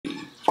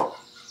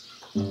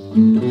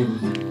Living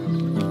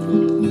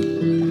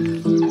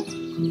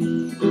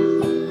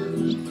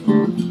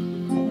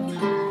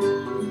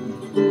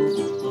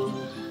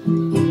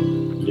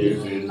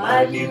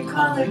my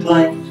bucolic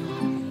life,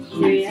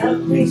 free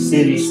healthy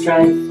city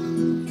strife.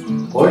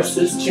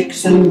 Horses,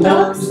 chicks, and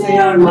dogs, they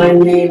are my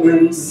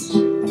neighbors.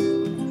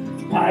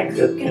 I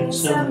cook and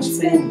some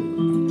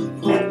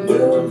spin, and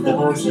move the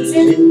horses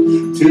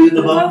into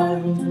the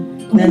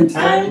barn. Then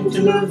time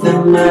to move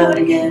them out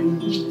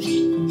again.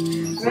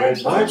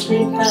 Red barns,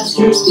 green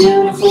pastures,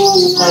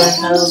 beautiful flat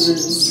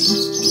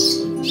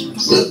houses.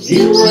 The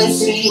view I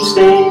see each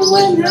day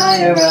when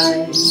I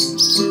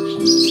arise.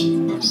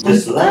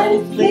 This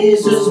life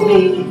pleases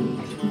me,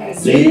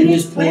 as it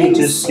is plain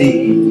to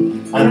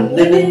see. I'm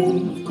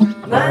living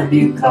my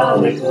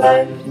bucolic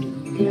life.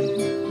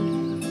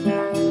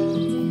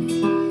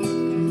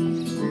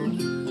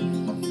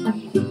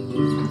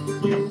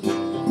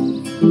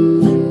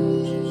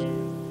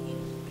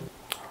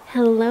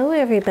 Hello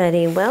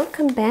everybody,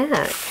 welcome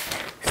back.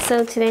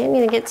 So today I'm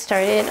going to get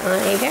started on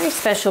a very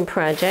special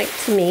project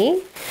to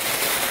me.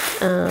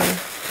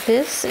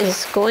 This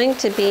is going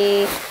to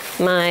be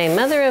my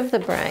Mother of the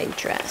Bride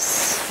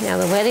dress. Now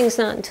the wedding's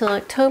not until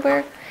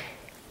October.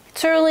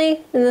 It's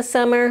early in the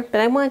summer, but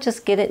I want to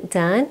just get it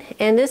done.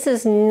 And this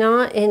is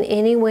not in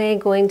any way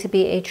going to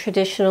be a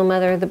traditional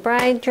Mother of the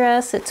Bride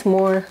dress. It's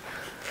more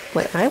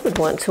what I would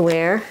want to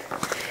wear.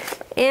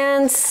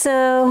 And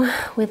so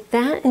with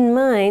that in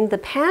mind, the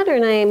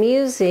pattern I am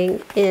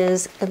using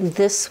is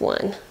this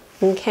one,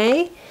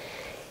 okay?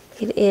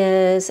 It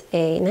is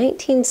a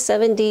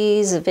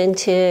 1970s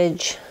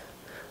vintage,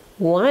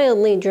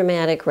 wildly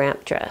dramatic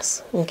wrap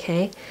dress,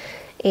 okay?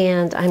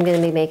 And I'm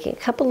going to be making a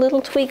couple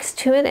little tweaks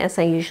to it, as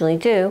I usually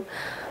do.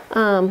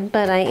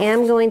 But I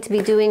am going to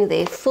be doing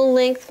the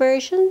full-length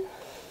version.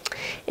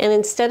 And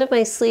instead of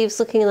my sleeves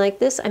looking like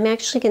this, I'm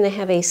actually going to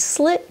have a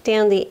slit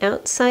down the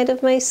outside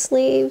of my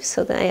sleeve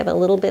so that I have a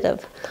little bit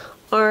of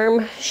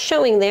arm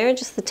showing there,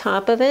 just the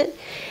top of it.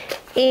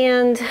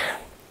 And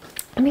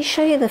let me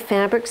show you the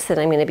fabrics that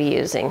I'm going to be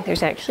using.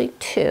 There's actually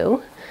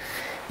two.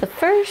 The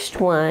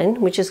first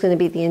one, which is going to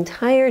be the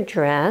entire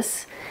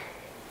dress,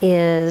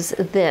 is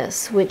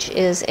this, which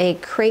is a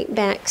crepe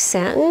back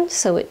satin,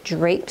 so it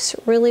drapes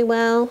really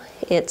well.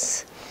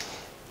 It's,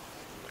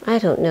 I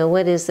don't know,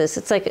 what is this?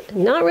 It's like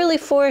not really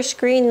forest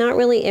green, not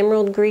really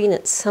emerald green.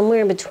 It's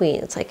somewhere in between.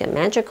 It's like a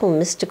magical,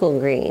 mystical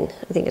green.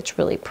 I think it's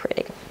really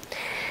pretty.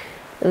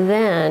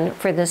 Then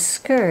for the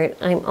skirt,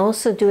 I'm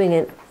also doing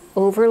an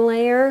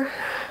overlayer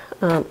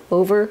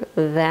over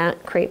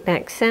that crepe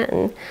back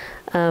satin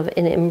of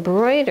an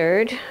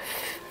embroidered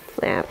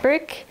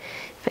fabric.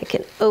 If I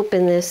can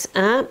open this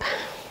up,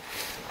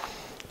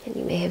 and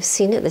you may have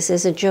seen it, this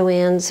is a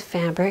Joann's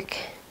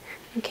fabric.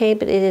 Okay,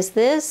 but it is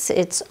this.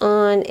 It's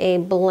on a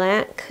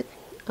black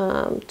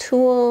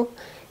tulle,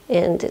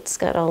 and it's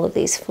got all of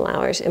these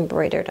flowers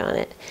embroidered on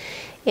it.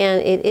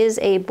 And it is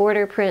a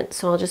border print,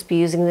 so I'll just be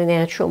using the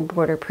natural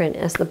border print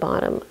as the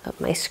bottom of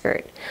my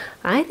skirt.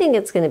 I think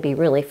it's going to be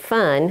really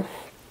fun,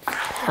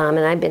 and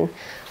I've been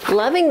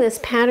loving this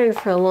pattern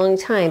for a long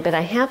time, but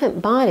I haven't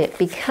bought it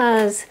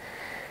because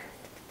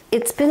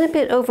it's been a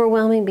bit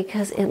overwhelming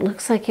because it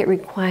looks like it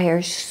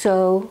requires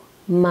so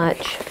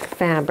much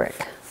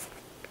fabric.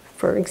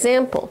 For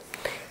example,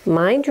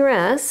 my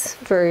dress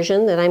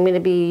version that I'm going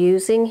to be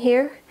using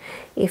here,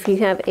 if you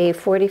have a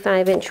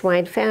 45-inch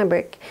wide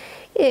fabric,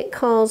 it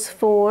calls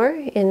for,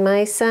 in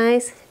my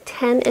size,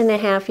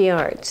 10.5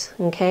 yards,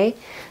 okay?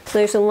 So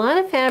there's a lot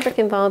of fabric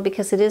involved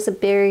because it is a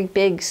very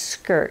big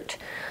skirt.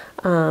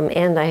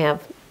 And I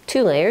have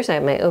two layers. I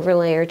have my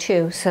overlayer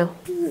too, so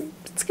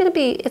it's going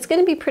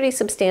to be pretty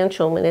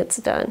substantial when it's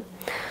done.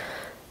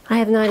 I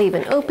have not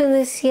even opened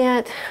this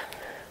yet.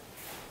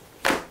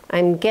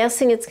 I'm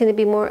guessing it's going to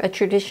be more a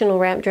traditional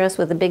wrap dress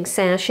with a big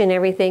sash and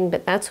everything,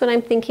 but that's what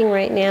I'm thinking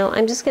right now.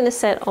 I'm just going to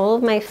set all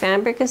of my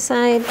fabric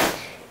aside,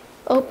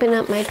 open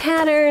up my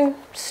pattern,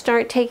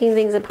 start taking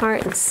things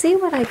apart, and see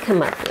what I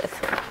come up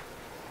with.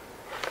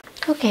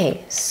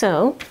 Okay,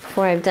 so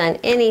before I've done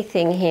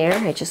anything here,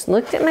 I just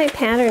looked at my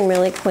pattern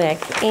really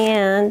quick,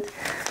 and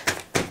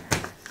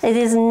it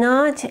is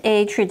not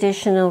a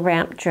traditional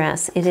wrap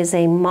dress. It is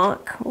a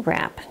mock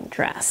wrap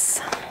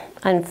dress,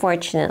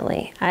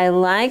 unfortunately. I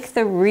like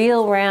the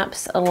real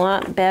wraps a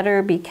lot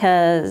better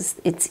because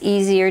it's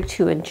easier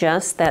to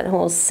adjust that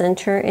whole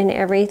center and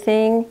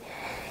everything.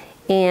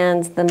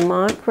 And the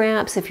mock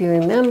wraps, if you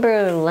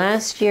remember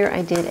last year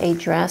I did a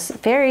dress,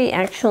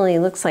 actually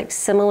looks like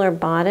similar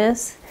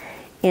bodice.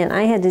 And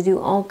I had to do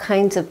all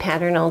kinds of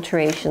pattern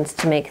alterations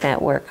to make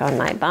that work on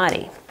my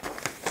body.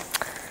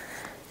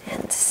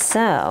 And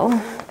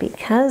so,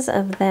 because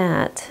of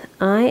that,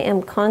 I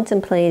am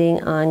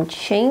contemplating on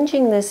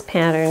changing this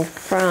pattern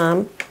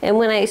from, and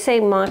when I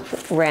say mock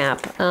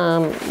wrap,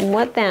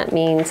 what that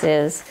means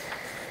is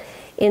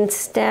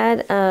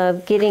instead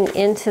of getting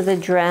into the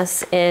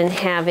dress and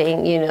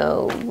having, you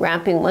know,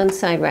 wrapping one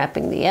side,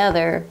 wrapping the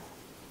other,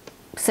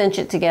 cinch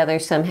it together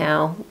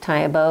somehow, tie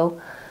a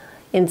bow,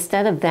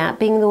 instead of that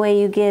being the way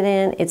you get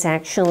in, it's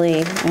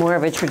actually more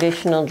of a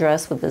traditional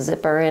dress with a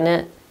zipper in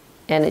it,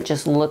 and it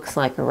just looks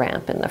like a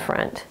wrap in the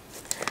front,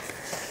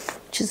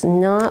 which is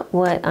not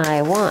what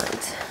I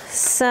want.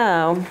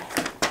 So,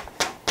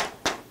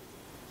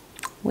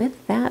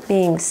 with that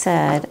being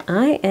said,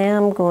 I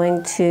am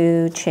going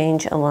to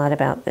change a lot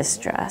about this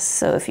dress.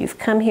 So if you've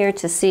come here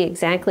to see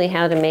exactly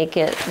how to make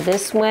it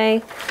this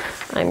way,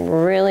 I'm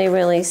really,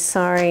 really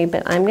sorry,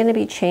 but I'm going to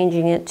be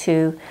changing it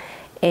to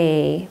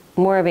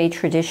more of a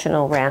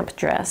traditional wrap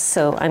dress.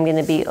 So I'm going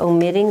to be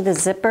omitting the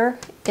zipper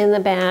in the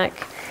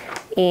back,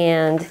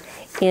 and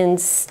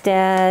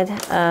instead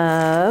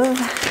of,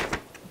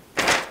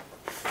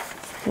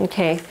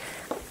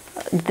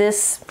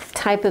 this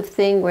type of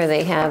thing where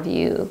they have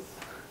you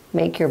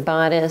make your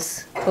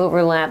bodice,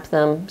 overlap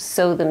them,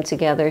 sew them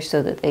together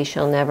so that they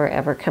shall never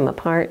ever come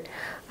apart.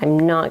 I'm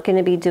not going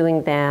to be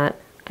doing that.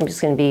 I'm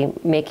just going to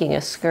be making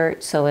a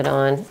skirt, sew it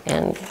on,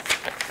 and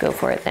go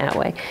for it that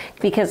way.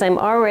 Because I'm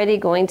already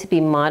going to be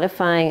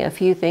modifying a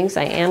few things.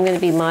 I am going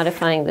to be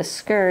modifying the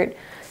skirt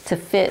to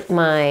fit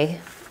my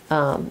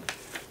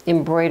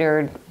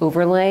embroidered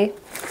overlay.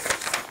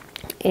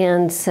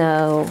 And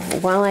so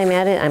while I'm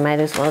at it, I might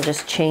as well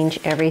just change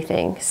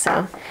everything.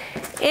 So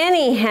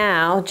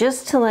anyhow,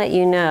 just to let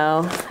you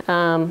know,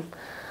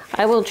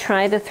 I will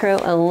try to throw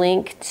a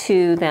link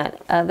to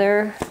that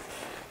other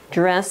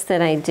dress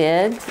that I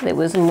did that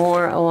was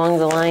more along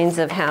the lines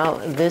of how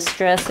this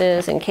dress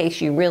is. In case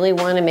you really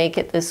want to make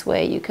it this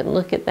way, you can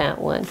look at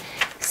that one.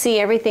 See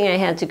everything I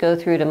had to go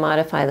through to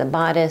modify the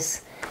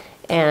bodice,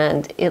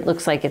 and it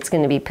looks like it's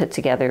going to be put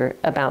together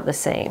about the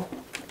same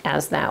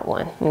as that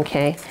one,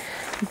 okay?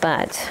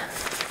 But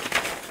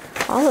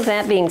all of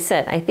that being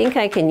said, I think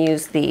I can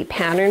use the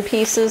pattern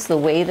pieces the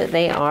way that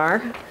they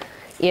are.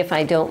 If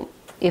I don't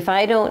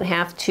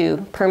have to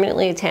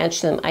permanently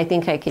attach them, I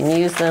think I can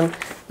use them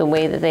the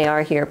way that they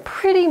are here.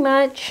 Pretty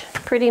much.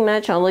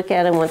 I'll look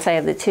at them once I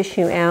have the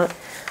tissue out.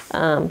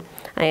 I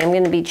am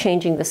going to be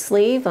changing the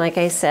sleeve, like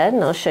I said,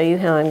 and I'll show you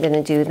how I'm going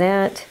to do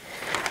that.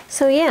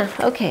 So yeah,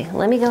 okay,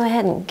 let me go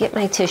ahead and get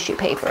my tissue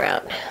paper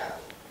out.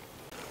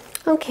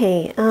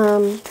 Okay,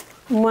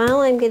 while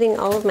I'm getting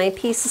all of my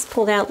pieces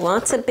pulled out,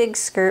 lots of big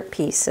skirt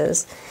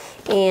pieces,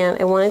 and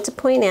I wanted to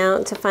point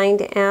out, to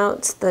find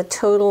out the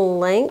total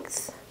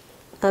length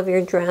of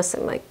your dress,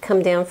 it might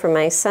come down from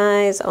my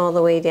size all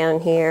the way down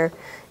here,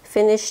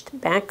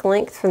 finished back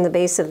length from the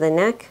base of the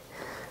neck.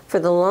 For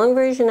the long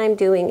version I'm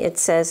doing, it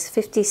says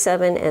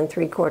 57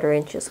 3/4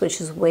 inches,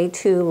 which is way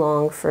too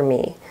long for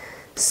me.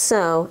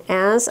 So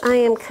as I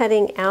am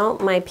cutting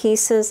out my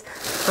pieces,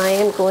 I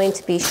am going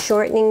to be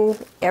shortening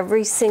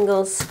every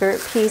single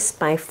skirt piece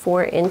by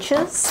 4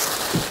 inches.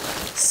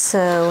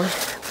 So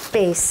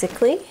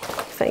basically,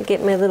 if I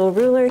get my little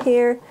ruler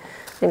here,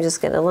 I'm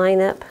just going to line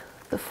up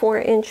the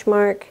 4-inch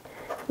mark,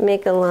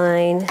 make a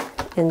line,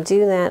 and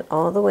do that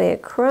all the way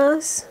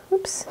across.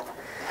 Oops.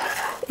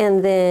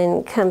 And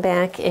then come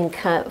back and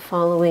cut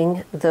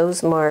following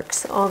those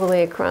marks all the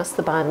way across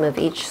the bottom of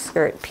each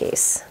skirt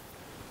piece.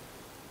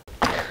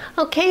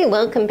 Okay,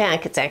 welcome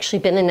back. It's actually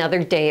been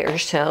another day or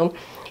so.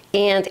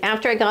 And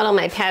after I got all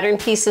my pattern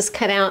pieces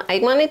cut out, I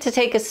wanted to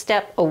take a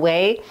step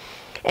away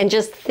and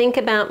just think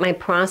about my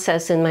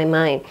process in my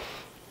mind.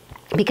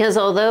 Because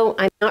although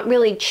I'm not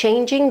really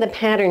changing the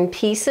pattern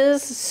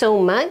pieces so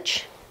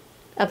much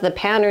of the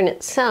pattern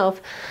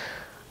itself,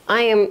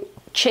 I am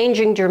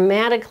changing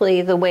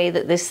dramatically the way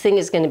that this thing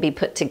is going to be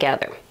put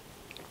together.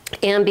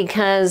 And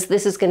because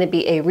this is going to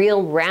be a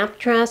real wrap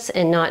dress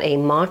and not a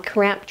mock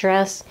wrap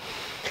dress,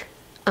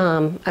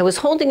 I was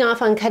holding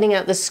off on cutting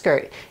out the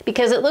skirt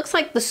because it looks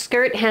like the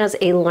skirt has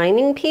a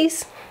lining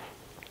piece,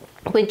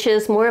 which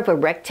is more of a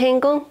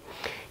rectangle,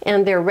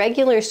 and their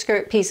regular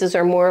skirt pieces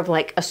are more of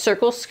like a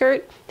circle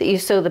skirt that you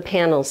sew the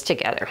panels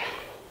together.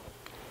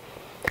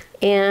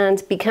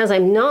 And because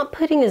I'm not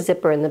putting a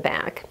zipper in the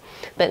back,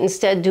 but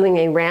instead doing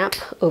a wrap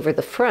over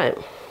the front,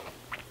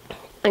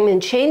 I'm going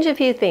to change a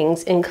few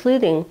things,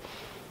 including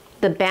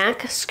the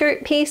back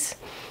skirt piece.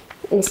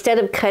 Instead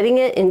of cutting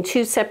it in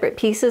 2 separate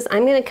pieces,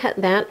 I'm going to cut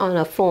that on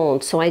a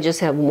fold, so I just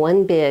have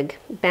one big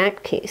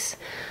back piece.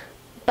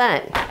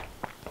 But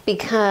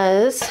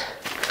because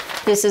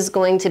this is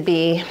going to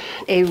be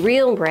a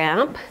real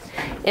wrap,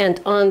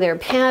 and on their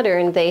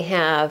pattern they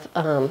have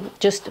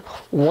just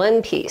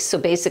one piece. So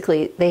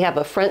basically they have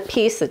a front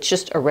piece that's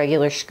just a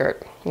regular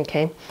skirt,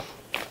 okay?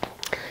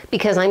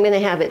 Because I'm going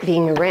to have it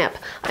being a wrap,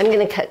 I'm going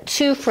to cut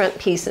 2 front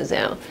pieces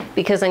out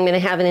because I'm going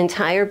to have an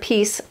entire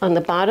piece on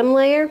the bottom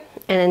layer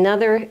and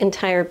another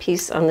entire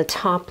piece on the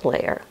top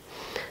layer.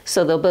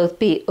 So they'll both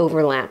be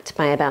overlapped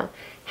by about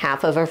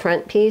half of a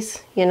front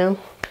piece, you know?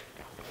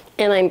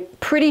 And I'm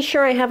pretty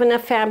sure I have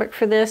enough fabric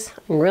for this.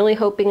 I'm really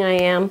hoping I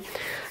am.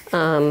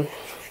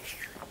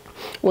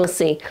 We'll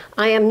see.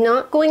 I am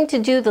not going to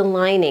do the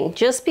lining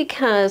just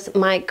because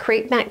my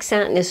crepe back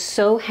satin is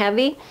so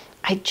heavy.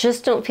 I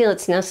just don't feel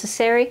it's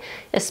necessary,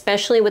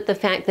 especially with the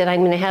fact that I'm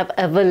going to have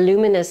a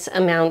voluminous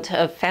amount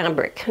of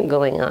fabric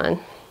going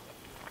on.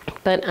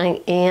 But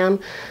I am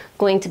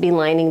going to be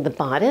lining the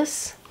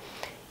bodice,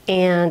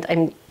 and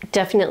I'm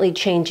definitely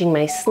changing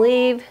my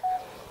sleeve.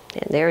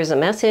 And there's a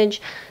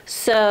message.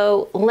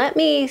 So let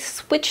me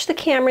switch the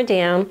camera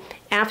down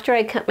after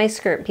I cut my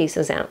skirt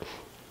pieces out.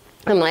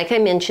 And like I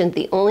mentioned,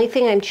 the only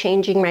thing I'm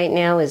changing right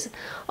now is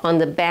on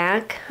the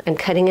back. I'm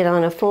cutting it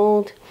on a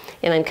fold,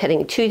 and I'm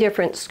cutting 2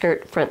 different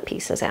skirt front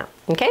pieces out,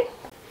 okay?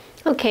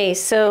 Okay,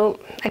 so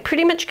I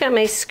pretty much got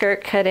my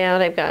skirt cut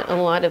out. I've got a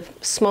lot of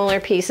smaller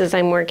pieces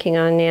I'm working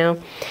on now.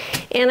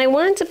 And I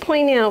wanted to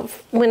point out,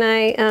 when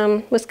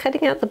I was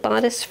cutting out the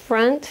bodice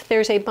front,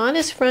 there's a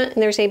bodice front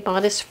and there's a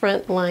bodice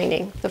front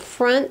lining. The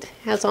front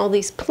has all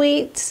these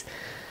pleats.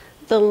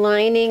 The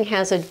lining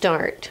has a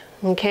dart,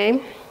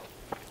 okay?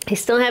 I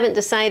still haven't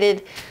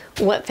decided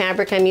what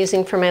fabric I'm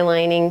using for my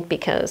lining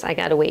because I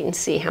gotta wait and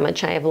see how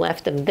much I have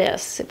left of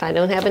this. If I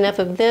don't have enough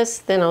of this,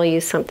 then I'll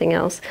use something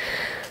else.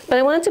 But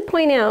I wanted to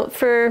point out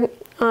for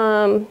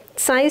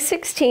size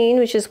 16,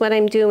 which is what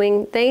I'm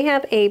doing, they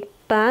have a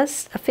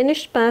bust, a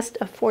finished bust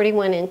of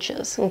 41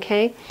 inches,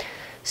 okay?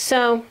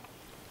 So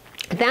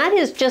that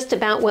is just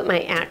about what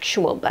my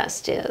actual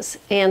bust is.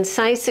 And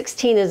size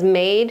 16 is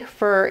made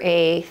for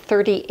a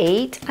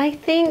 38, I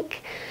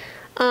think.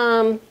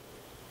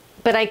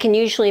 But I can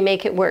usually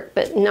make it work,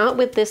 but not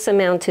with this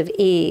amount of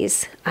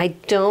ease. I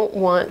don't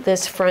want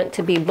this front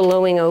to be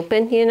blowing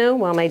open, you know,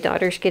 while my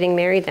daughter's getting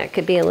married. That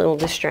could be a little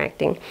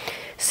distracting.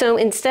 So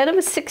instead of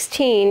a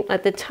 16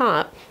 at the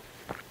top,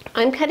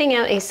 I'm cutting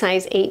out a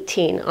size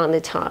 18 on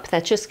the top.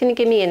 That's just gonna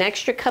give me an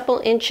extra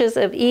couple inches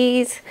of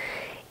ease,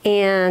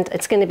 and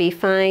it's gonna be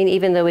fine.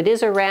 Even though it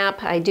is a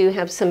wrap, I do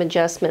have some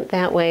adjustment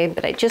that way,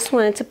 but I just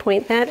wanted to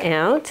point that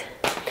out.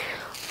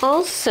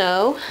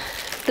 Also,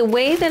 the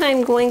way that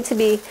I'm going to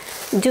be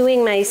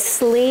doing my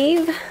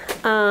sleeve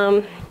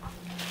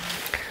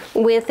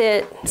with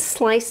it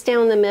sliced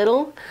down the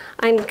middle,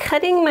 I'm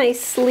cutting my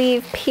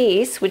sleeve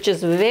piece, which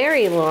is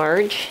very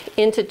large,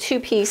 into 2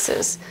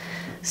 pieces.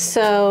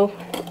 So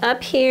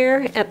up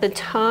here at the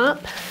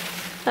top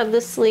of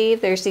the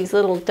sleeve, there's these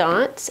little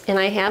dots, and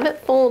I have it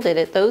folded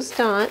at those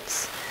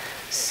dots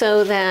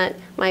so that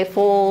my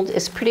fold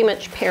is pretty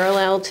much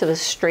parallel to the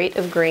straight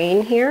of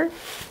grain here.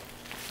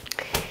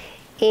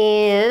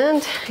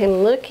 And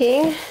I'm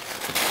looking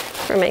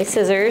for my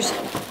scissors.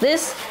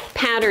 This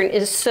pattern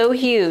is so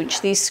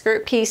huge, these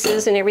skirt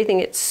pieces and everything,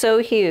 it's so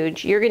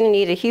huge. You're gonna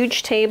need a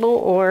huge table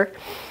or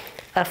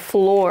a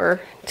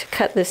floor to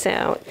cut this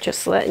out,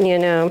 just letting you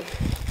know.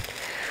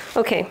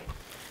 Okay,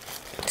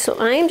 so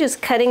I'm just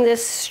cutting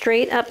this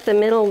straight up the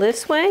middle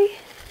this way,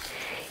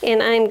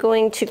 and I'm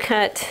going to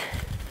cut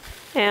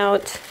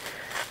out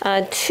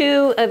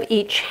 2 of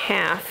each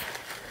half.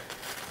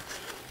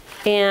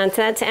 And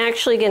that's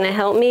actually going to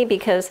help me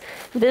because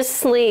this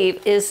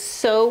sleeve is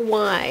so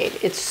wide.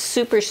 It's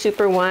super,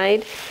 super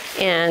wide.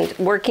 And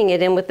working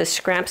it in with the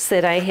scraps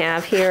that I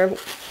have here,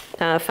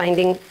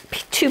 finding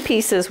 2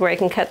 pieces where I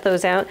can cut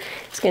those out,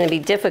 is going to be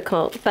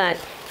difficult. But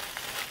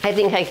I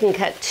think I can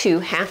cut 2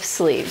 half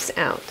sleeves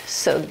out.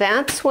 So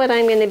that's what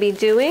I'm going to be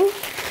doing.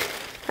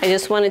 I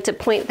just wanted to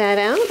point that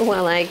out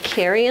while I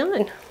carry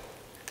on.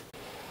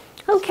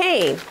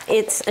 Okay,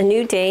 it's a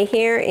new day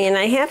here, and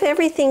I have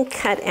everything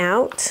cut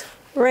out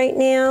right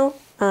now.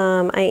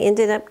 I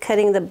ended up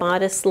cutting the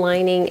bodice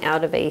lining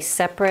out of a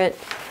separate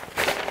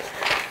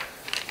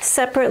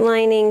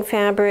lining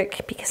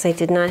fabric because I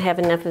did not have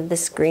enough of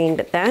this green,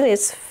 but that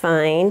is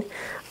fine.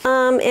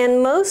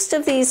 And most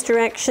of these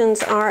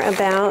directions are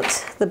about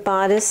the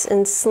bodice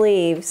and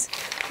sleeves,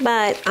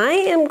 but I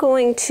am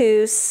going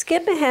to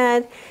skip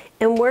ahead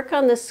and work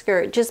on the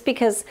skirt just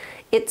because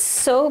it's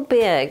so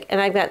big and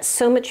I've got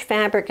so much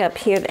fabric up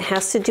here that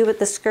has to do with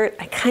the skirt.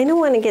 I kind of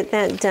want to get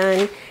that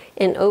done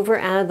and over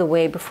out of the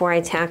way before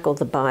I tackle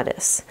the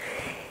bodice.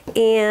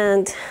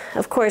 And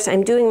of course,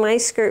 I'm doing my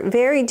skirt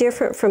very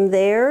different from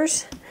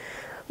theirs,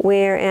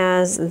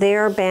 whereas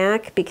their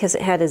back, because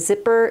it had a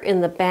zipper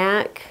in the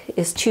back,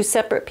 is 2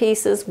 separate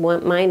pieces.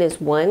 Mine is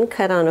 1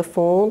 cut on a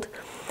fold.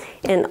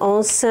 And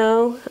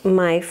also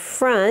my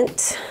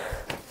front,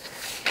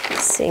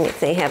 seeing if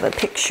they have a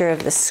picture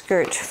of the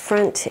skirt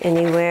front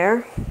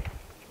anywhere.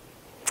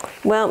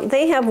 Well,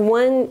 they have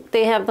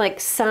like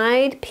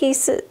side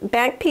pieces,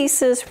 back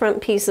pieces,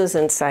 front pieces,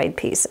 and side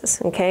pieces,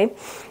 okay?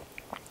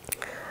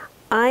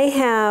 I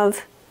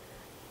have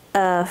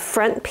a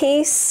front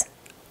piece,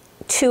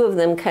 2 of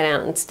them cut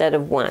out instead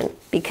of 1,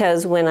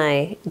 because when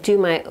I do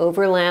my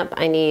overlap,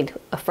 I need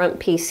a front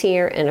piece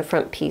here and a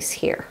front piece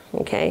here,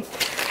 okay?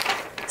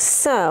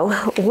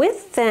 So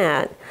with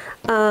that,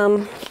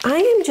 I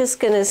am just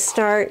gonna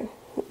start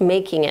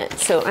making it.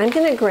 So I'm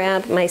going to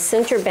grab my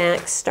center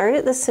back, start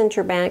at the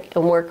center back,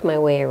 and work my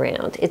way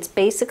around. It's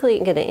basically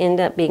going to end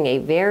up being a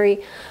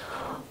very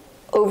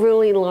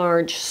overly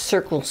large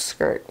circle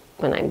skirt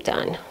when I'm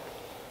done.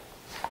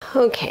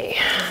 Okay,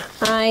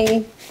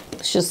 I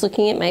was just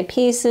looking at my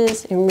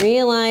pieces and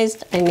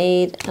realized I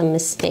made a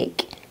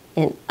mistake,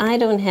 and I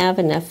don't have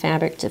enough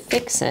fabric to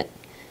fix it.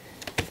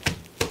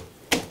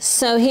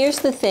 So here's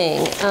the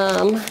thing,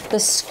 the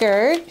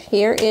skirt,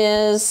 here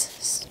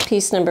is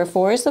piece number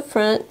 4 is the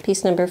front,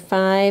 piece number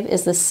 5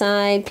 is the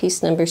side,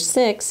 piece number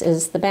 6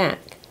 is the back.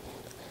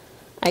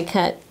 I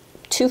cut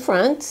 2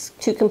 fronts,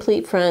 2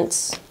 complete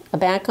fronts, a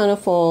back on a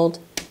fold,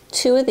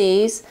 2 of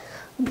these,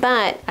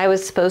 but I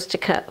was supposed to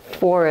cut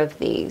 4 of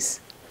these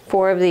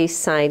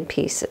side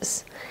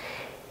pieces.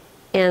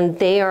 And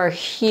they are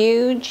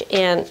huge,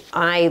 and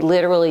I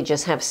literally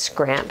just have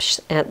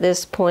scraps at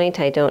this point.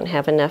 I don't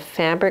have enough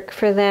fabric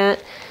for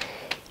that.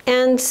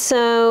 And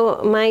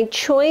so my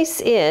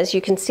choice is,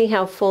 you can see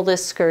how full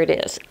this skirt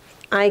is.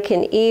 I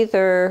can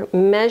either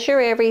measure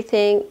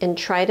everything and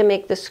try to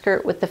make the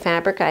skirt with the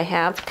fabric I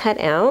have cut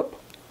out,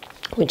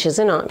 which is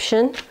an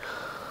option,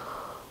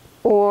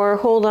 or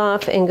hold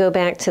off and go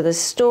back to the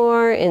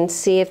store and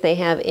see if they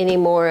have any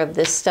more of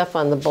this stuff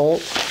on the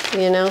bolt,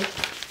 you know.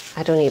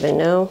 I don't even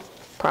know,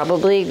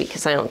 probably,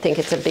 because I don't think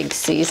it's a big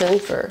season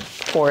for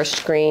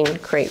forest green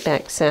crepe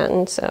back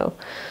satin, so.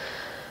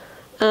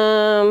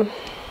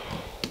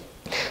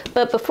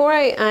 But before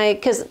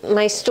because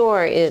my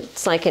store,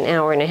 it's like an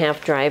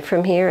hour-and-a-half drive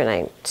from here,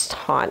 and it's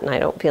hot and I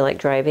don't feel like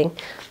driving.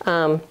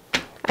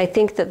 I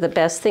think that the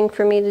best thing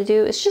for me to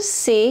do is just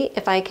see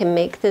if I can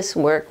make this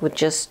work with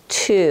just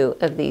 2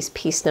 of these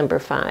piece number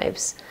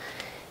 5s.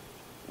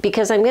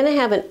 Because I'm gonna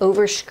have an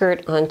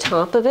overskirt on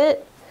top of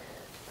it,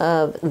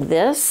 of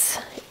this,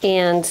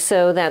 and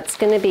so that's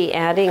gonna be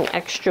adding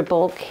extra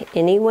bulk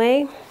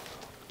anyway.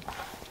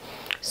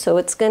 So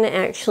it's gonna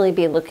actually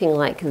be looking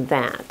like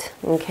that,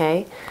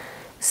 okay?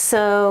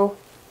 So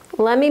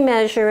let me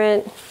measure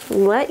it,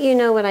 let you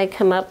know what I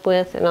come up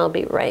with, and I'll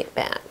be right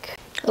back.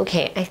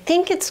 Okay, I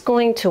think it's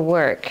going to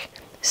work.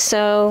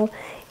 So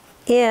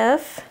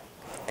if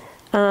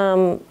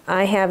I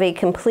have a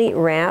complete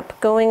wrap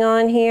going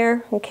on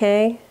here,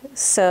 okay?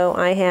 So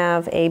I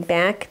have a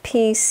back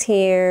piece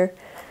here,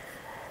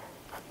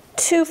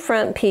 2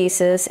 front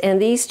pieces, and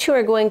these 2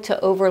 are going to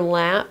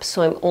overlap,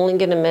 so I'm only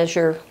going to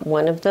measure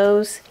 1 of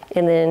those.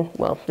 And then,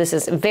 well, this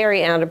is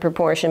very out of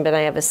proportion, but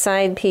I have a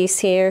side piece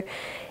here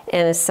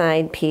and a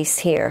side piece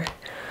here.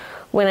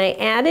 When I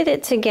added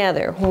it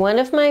together, one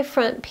of my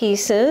front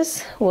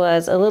pieces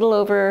was a little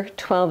over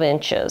 12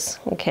 inches.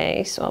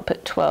 Okay, so I'll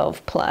put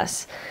 12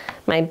 plus.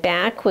 My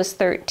back was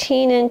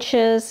 13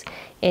 inches,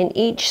 and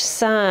each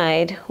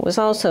side was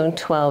also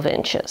 12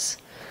 inches.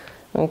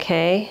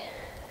 Okay,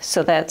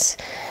 so that's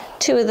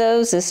 2 of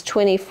those is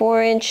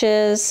 24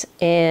 inches,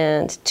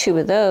 and 2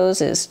 of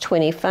those is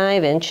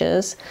 25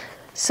 inches.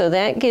 So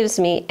that gives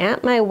me,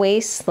 at my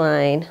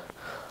waistline,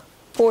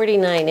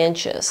 49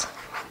 inches,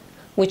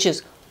 which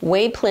is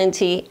way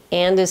plenty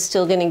and is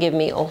still going to give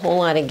me a whole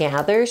lot of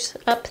gathers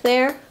up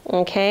there,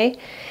 okay?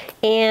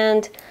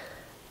 And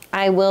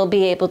I will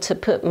be able to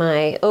put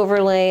my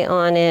overlay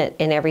on it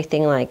and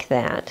everything like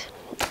that.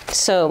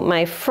 So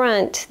my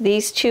front,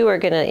 these 2 are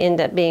going to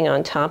end up being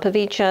on top of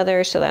each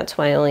other, so that's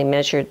why I only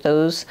measured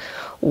those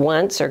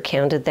once, or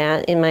counted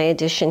that in my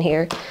addition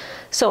here.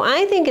 So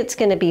I think it's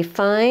going to be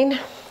fine.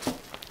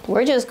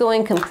 We're just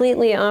going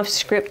completely off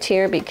script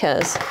here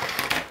because,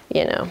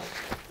 you know,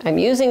 I'm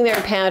using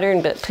their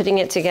pattern but putting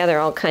it together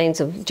all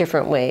kinds of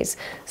different ways.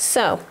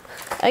 So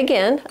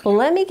again,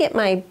 let me get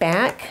my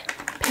back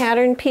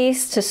pattern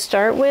piece to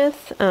start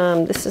with.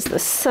 This is the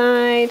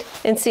side,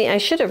 and see, I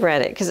should have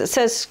read it because it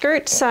says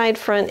skirt, side,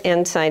 front,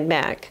 and side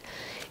back.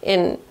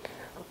 And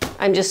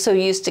I'm just so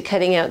used to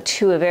cutting out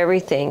 2 of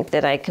everything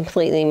that I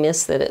completely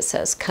missed that it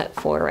says cut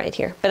 4 right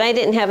here. But I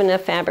didn't have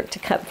enough fabric to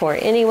cut 4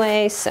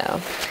 anyway,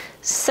 so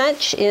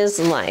such is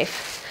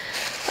life.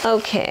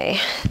 Okay,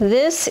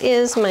 this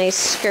is my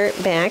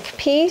skirt back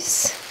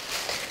piece.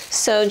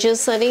 So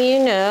just letting you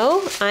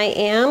know, I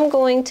am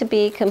going to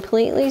be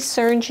completely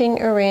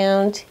serging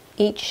around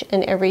each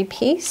and every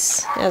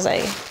piece as I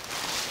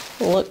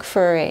look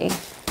for a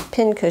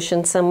pin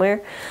cushion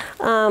somewhere.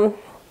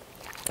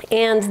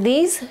 And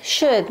these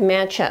should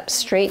match up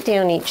straight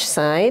down each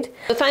side.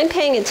 If I'm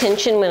paying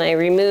attention when I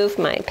remove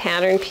my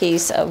pattern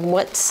piece of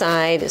what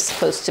side is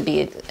supposed to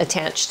be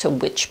attached to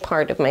which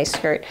part of my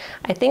skirt,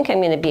 I think I'm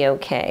going to be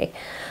okay.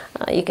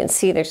 You can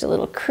see there's a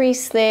little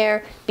crease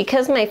there.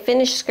 Because my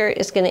finished skirt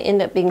is going to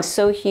end up being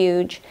so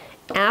huge,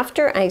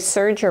 after I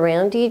serge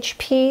around each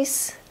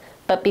piece,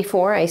 but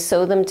before I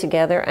sew them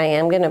together, I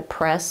am going to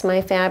press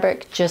my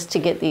fabric just to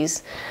get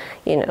these,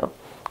 you know,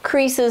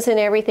 creases and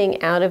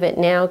everything out of it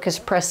now, because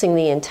pressing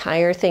the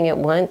entire thing at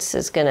once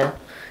is going to,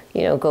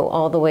 you know, go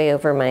all the way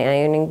over my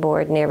ironing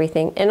board and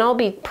everything. And I'll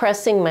be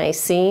pressing my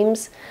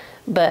seams,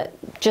 but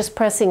just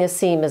pressing a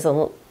seam is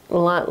a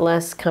lot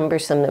less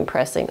cumbersome than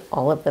pressing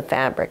all of the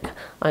fabric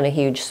on a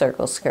huge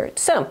circle skirt.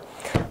 So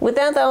with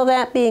all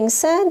that being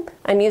said,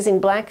 I'm using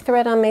black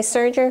thread on my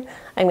serger.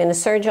 I'm going to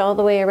serge all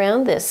the way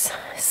around this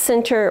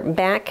center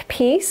back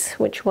piece,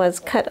 which was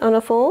cut on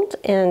a fold,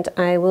 and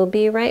I will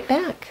be right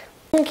back.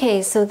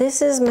 Okay, so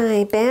this is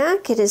my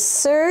back. It is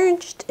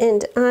serged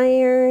and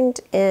ironed,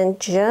 and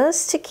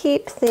just to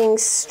keep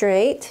things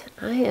straight,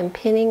 I am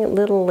pinning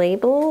little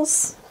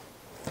labels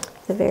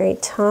at the very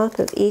top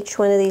of each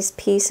one of these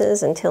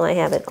pieces until I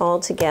have it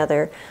all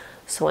together,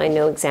 so I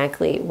know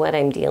exactly what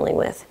I'm dealing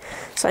with.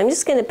 So I'm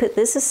just going to put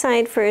this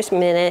aside for a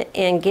minute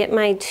and get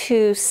my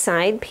 2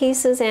 side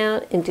pieces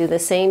out and do the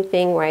same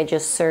thing where I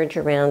just serge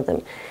around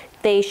them.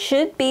 They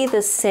should be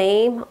the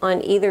same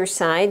on either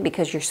side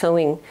because you're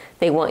sewing,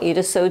 they want you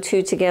to sew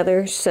two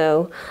together.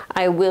 So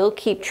I will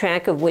keep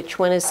track of which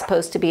one is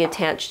supposed to be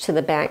attached to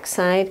the back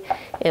side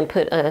and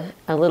put a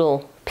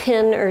little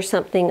pin or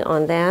something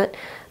on that.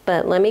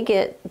 But let me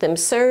get them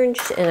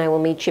serged and I will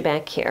meet you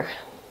back here.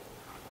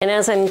 And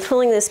as I'm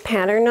pulling this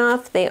pattern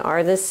off, they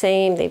are the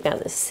same. They've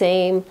got the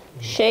same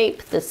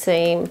shape, the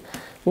same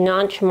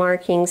notch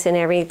markings and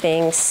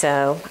everything.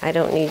 So I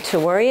don't need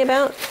to worry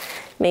about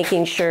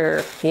making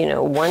sure, you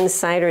know, one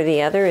side or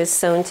the other is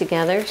sewn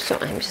together, so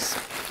I'm just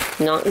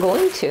not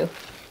going to.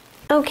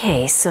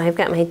 Okay, so I've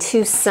got my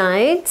two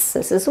sides.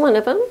 This is one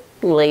of them,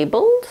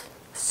 labeled,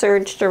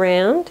 serged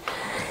around,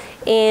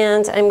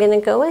 and I'm gonna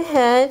go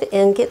ahead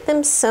and get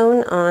them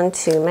sewn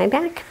onto my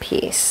back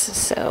piece.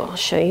 So I'll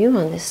show you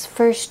on this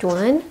first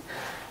one.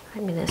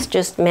 I'm gonna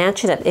just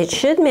match it up. It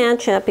should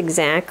match up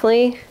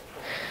exactly.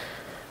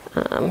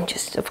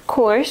 Just of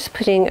course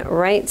putting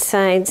right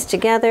sides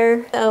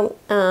together. So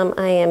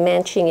I am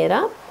matching it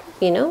up,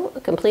 you know,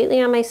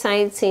 completely on my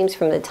side seams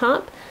from the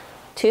top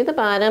to the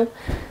bottom,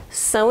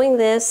 sewing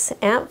this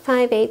at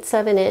 5/8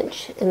 of an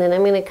inch, and then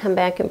I'm going to come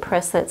back and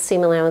press that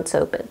seam allowance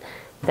open.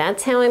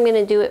 That's how I'm going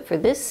to do it for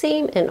this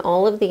seam and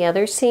all of the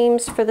other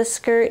seams for the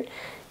skirt.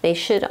 They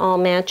should all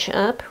match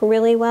up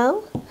really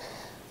well.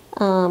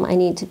 I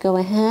need to go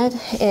ahead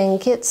and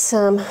get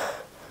some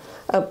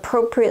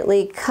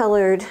appropriately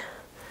colored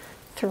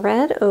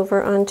thread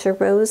over onto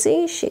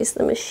Rosie. She's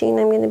the machine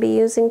I'm going to be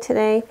using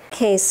today.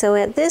 Okay, so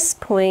at this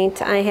point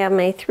I have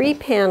my 3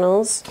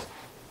 panels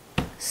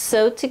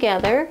sewed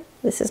together.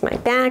 This is my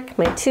back,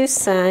 my 2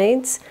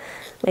 sides.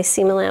 My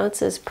seam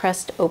allowance is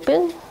pressed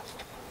open.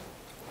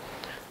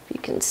 You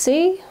can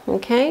see,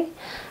 okay.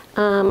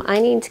 I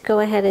need to go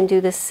ahead and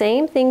do the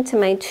same thing to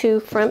my 2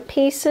 front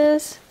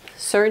pieces,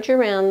 serge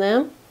around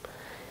them,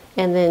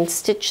 and then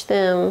stitch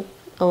them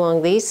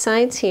along these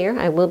sides here.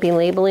 I will be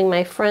labeling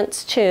my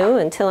fronts too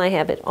until I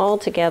have it all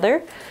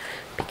together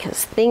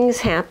because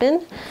things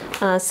happen.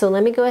 So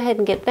let me go ahead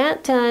and get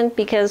that done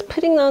because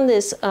putting on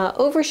this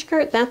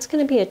overskirt, that's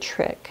going to be a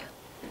trick.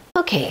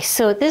 Okay,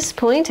 so at this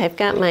point I've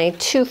got my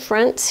 2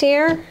 fronts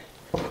here,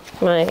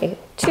 my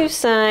 2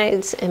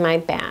 sides, and my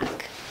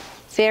back.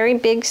 Very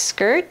big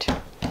skirt.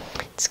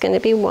 It's going to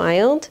be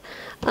wild.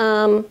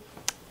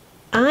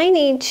 I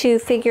need to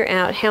figure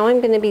out how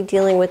I'm going to be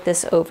dealing with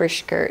this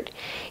overskirt.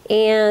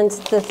 And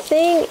the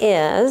thing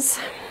is,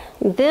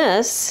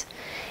 this,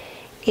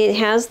 it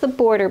has the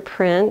border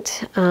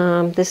print.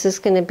 This is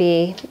going to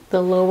be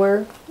the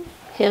lower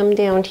hem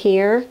down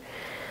here.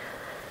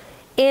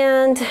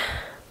 And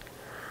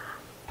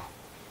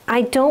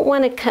I don't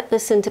want to cut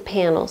this into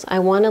panels. I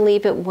want to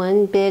leave it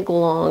one big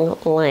long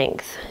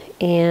length.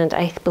 And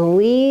I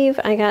believe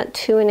I got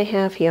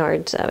 2.5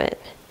 yards of it.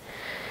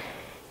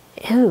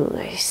 Oh,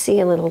 I see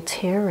a little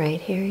tear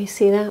right here. You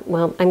see that?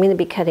 Well, I'm going to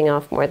be cutting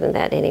off more than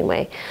that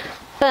anyway.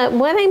 But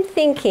what I'm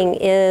thinking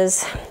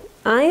is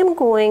I am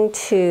going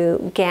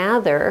to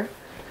gather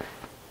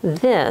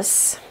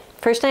this.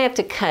 First I have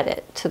to cut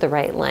it to the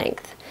right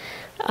length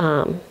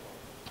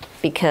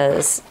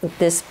because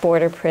this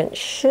border print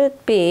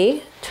should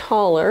be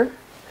taller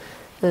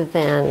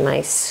than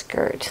my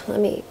skirt. Let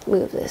me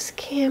move this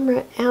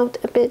camera out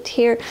a bit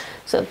here.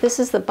 So this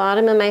is the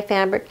bottom of my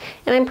fabric,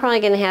 and I'm probably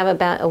going to have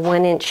about a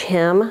 1-inch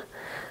hem.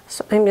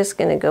 So I'm just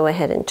going to go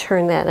ahead and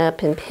turn that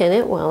up and pin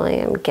it while I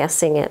am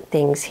guessing at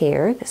things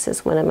here. This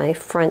is one of my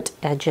front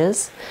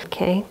edges.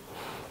 Okay.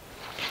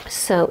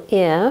 So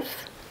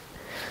if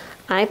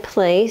I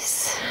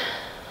place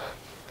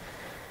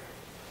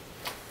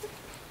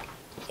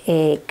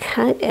a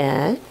cut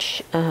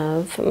edge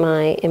of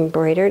my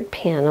embroidered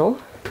panel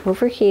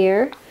over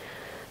here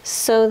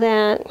so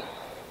that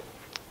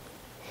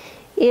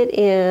it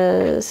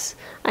is,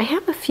 I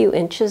have a few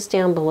inches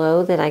down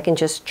below that I can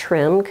just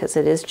trim because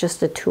it is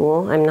just a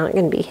tool. I'm not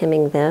going to be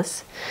hemming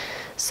this.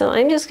 So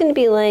I'm just going to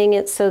be laying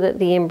it so that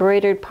the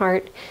embroidered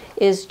part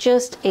is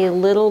just a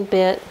little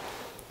bit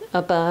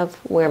above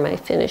where my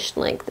finished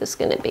length is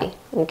going to be.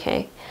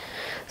 Okay,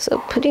 so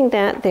putting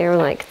that there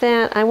like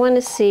that, I want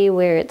to see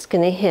where it's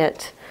going to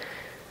hit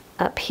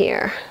up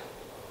here.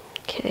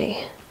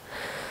 Okay.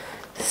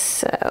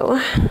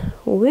 So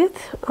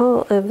with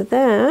all of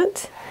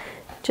that,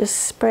 just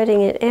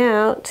spreading it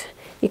out,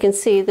 you can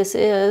see this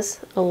is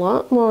a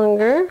lot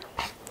longer.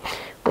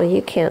 Well,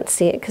 you can't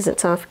see it because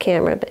it's off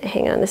camera, but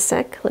hang on a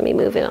sec. Let me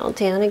move it all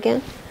down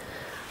again.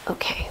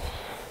 Okay.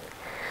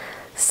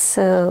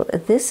 So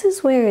this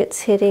is where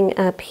it's hitting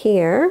up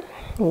here.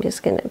 I'm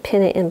just going to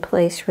pin it in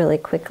place really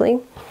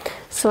quickly.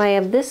 So I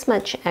have this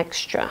much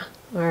extra.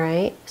 All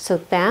right, so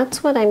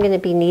that's what I'm going to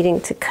be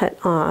needing to cut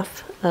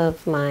off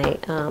of my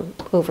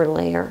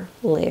overlayer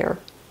layer.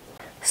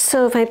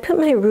 So if I put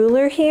my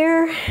ruler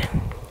here,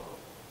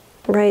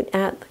 right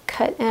at the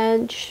cut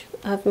edge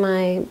of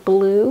my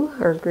blue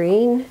or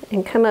green,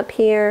 and come up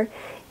here,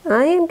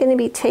 I am going to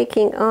be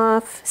taking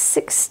off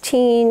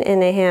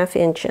 16.5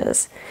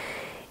 inches.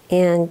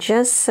 And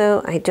just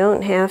so I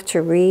don't have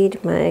to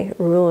read my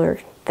ruler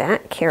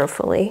that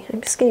carefully,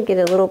 I'm just going to get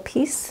a little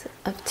piece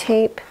of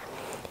tape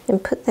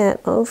and put that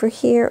over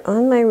here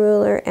on my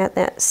ruler at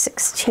that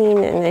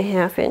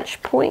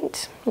 16.5-inch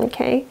point,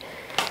 okay?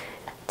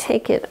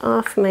 Take it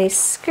off my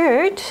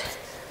skirt,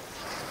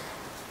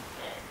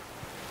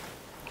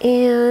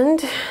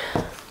 and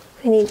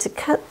I need to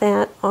cut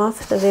that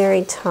off the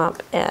very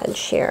top edge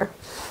here,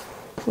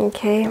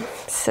 okay?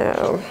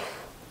 So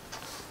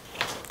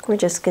we're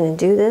just going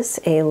to do this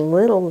a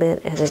little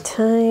bit at a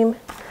time.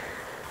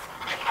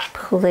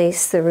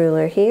 Place the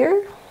ruler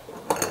here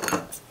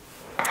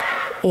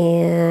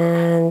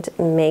and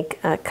make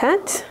a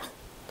cut.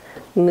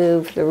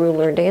 Move the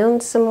ruler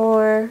down some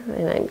more,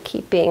 and I'm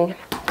keeping,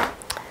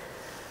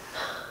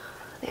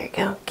 there you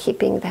go,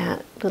 keeping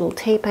that little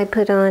tape I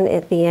put on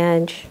at the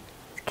edge.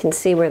 You can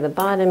see where the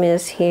bottom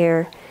is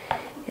here,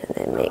 and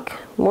then make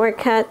more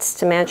cuts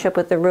to match up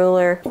with the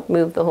ruler,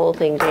 move the whole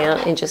thing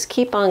down, and just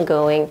keep on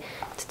going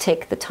to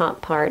take the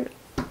top part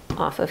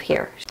off of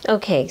here.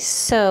 Okay,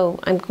 so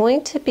I'm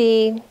going to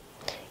be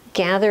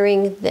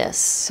gathering this.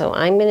 So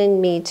I'm going to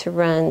need to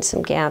run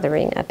some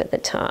gathering up at the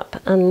top,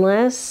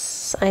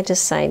 unless I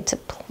decide to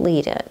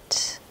pleat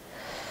it,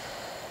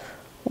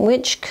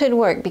 which could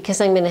work because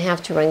I'm going to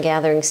have to run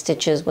gathering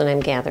stitches when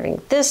I'm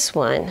gathering this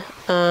one.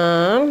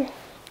 We're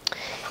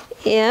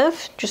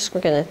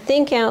going to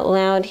think out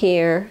loud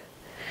here,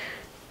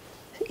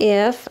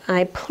 if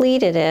I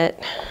pleated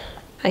it,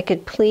 I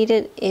could pleat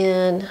it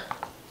in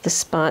the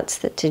spots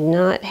that did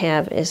not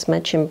have as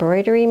much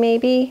embroidery,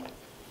 maybe?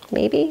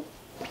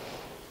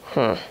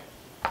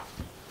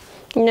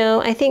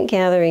 No, I think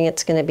gathering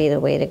it's going to be the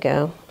way to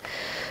go.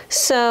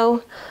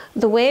 So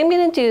the way I'm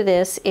going to do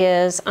this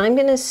is I'm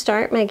going to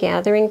start my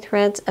gathering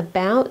threads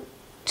about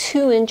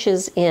 2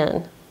 inches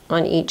in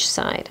on each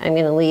side. I'm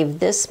going to leave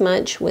this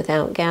much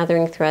without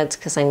gathering threads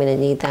because I'm going to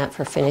need that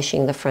for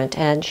finishing the front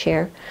edge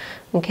here.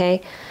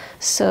 Okay,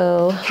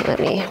 so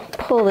let me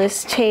pull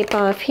this tape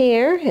off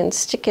here and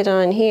stick it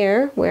on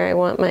here where I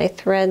want my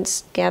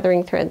threads,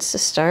 gathering threads to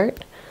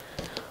start.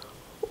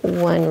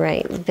 One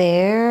right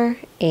there,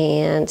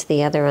 and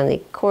the other on the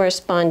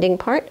corresponding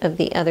part of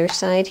the other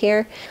side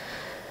here.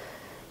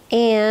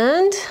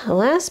 And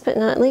last but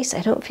not least,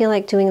 I don't feel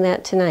like doing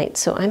that tonight,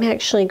 so I'm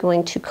actually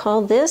going to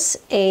call this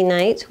a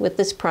night with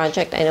this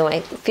project. I know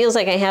it feels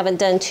like I haven't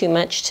done too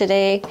much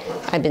today.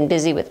 I've been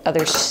busy with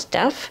other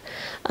stuff,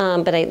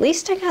 but at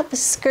least I got the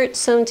skirt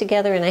sewn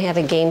together and I have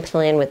a game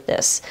plan with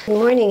this. Good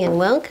morning and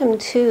welcome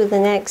to the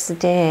next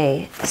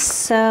day.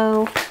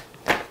 So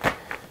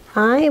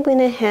I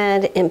went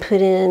ahead and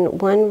put in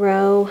 1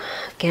 row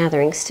of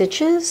gathering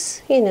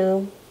stitches, you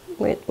know,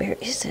 where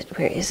is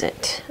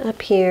it?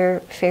 Up here,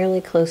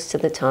 fairly close to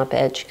the top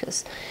edge,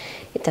 because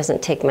it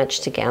doesn't take much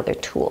to gather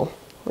tulle,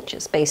 which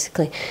is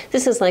basically,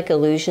 this is like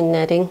illusion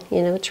netting,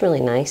 you know, it's really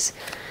nice.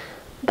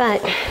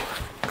 But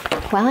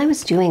while I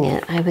was doing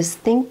it, I was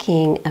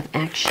thinking of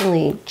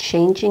actually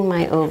changing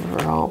my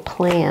overall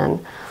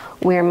plan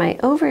where my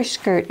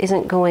overskirt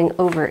isn't going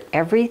over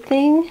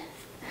everything,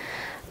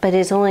 but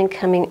is only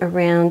coming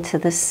around to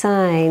the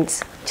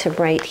sides to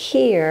right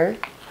here,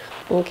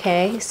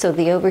 okay? So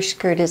the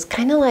overskirt is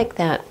kind of like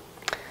that.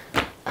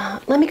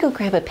 Let me go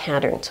grab a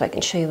pattern so I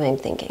can show you what I'm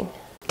thinking.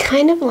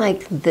 Kind of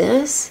like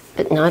this,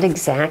 but not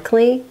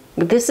exactly.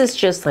 This is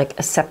just like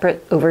a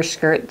separate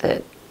overskirt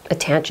that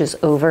attaches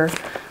over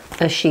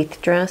a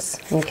sheath dress,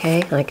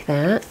 okay, like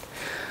that.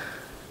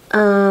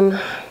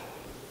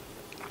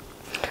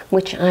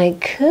 Which I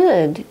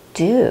could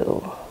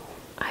do.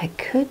 I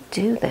could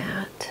do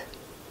that.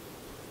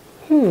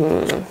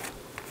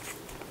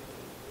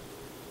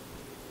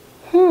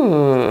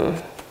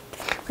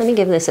 Let me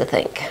give this a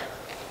think.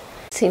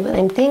 See, what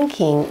I'm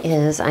thinking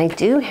is I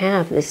do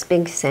have this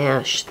big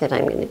sash that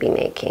I'm going to be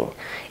making.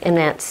 And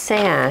that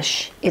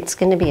sash, it's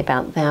going to be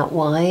about that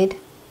wide.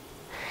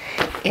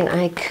 And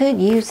I could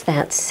use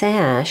that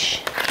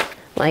sash,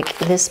 like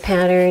this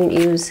pattern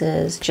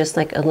uses just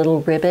like a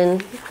little ribbon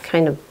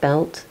kind of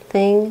belt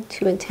thing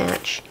to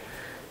attach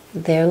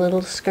their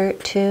little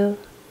skirt to.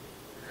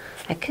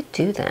 I could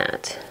do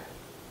that.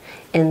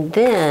 And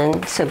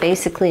then, so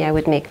basically I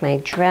would make my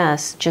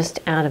dress just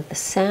out of the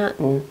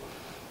satin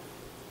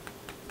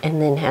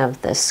and then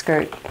have the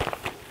skirt,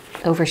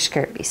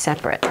 overskirt be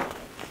separate.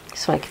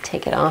 So I could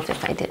take it off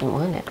if I didn't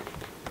want it.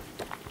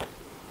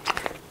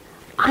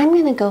 I'm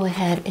going to go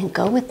ahead and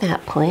go with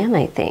that plan,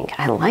 I think.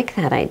 I like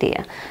that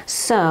idea.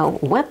 So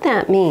what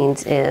that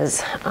means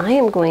is I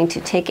am going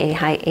to take a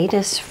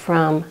hiatus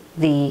from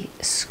the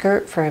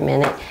skirt for a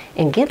minute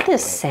and get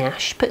this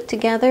sash put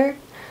together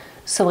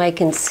so I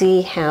can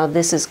see how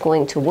this is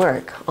going to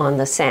work on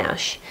the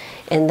sash.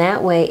 And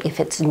that way, if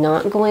it's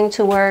not going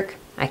to work,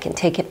 I can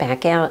take it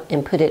back out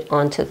and put it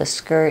onto the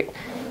skirt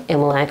and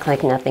we'll act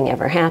like nothing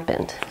ever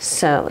happened.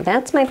 So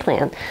that's my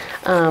plan.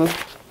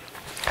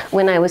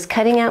 When I was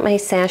cutting out my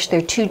sash, there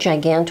are 2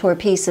 Gigantor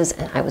pieces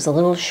and I was a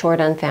little short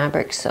on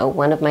fabric, so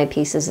one of my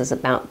pieces is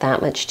about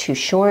that much too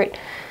short.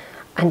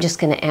 I'm just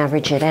going to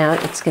average it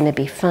out. It's going to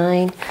be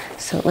fine.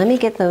 So let me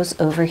get those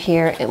over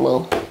here and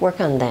we'll work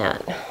on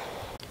that.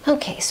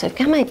 Okay, so I've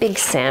got my big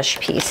sash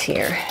piece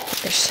here.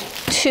 There's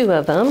 2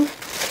 of them,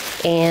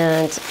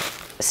 and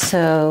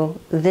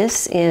So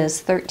this is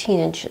 13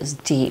 inches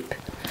deep.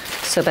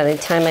 So by the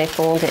time I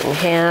fold it in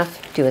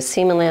half, do a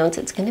seam allowance,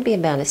 it's going to be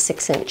about a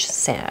 6-inch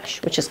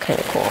sash, which is kind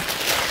of cool.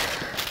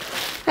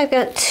 I've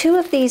got 2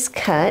 of these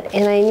cut,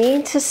 and I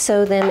need to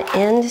sew them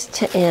end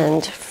to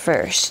end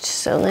first.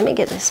 So let me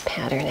get this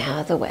pattern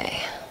out of the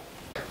way.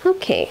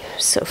 Okay,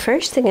 so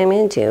first thing I'm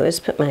going to do is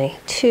put my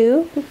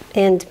 2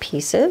 end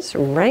pieces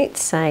right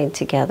side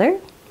together,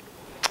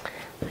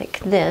 like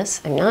this.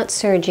 I'm not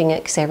serging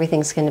it because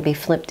everything's going to be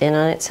flipped in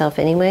on itself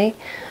anyway.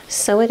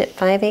 Sew it at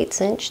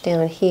 5/8 inch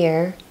down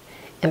here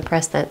and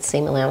press that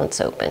seam allowance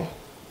open.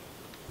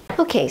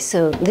 Okay,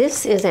 so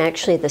this is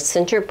actually the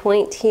center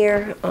point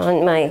here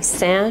on my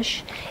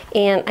sash,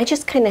 and I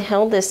just kind of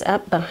held this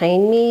up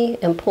behind me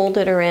and pulled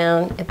it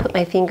around and put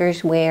my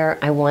fingers where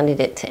I wanted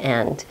it to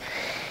end.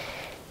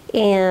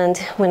 And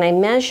when I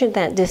measured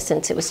that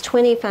distance, it was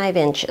 25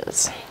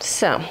 inches.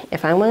 So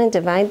if I want to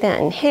divide that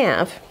in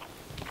half,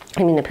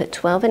 I'm going to put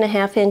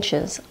 12.5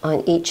 inches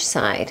on each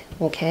side,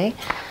 okay?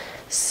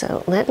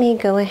 So let me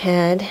go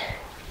ahead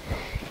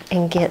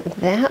and get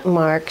that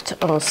marked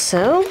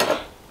also.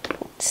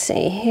 Let's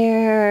see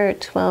here,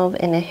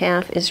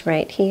 12.5 is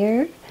right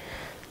here.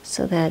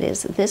 So that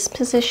is this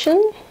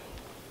position.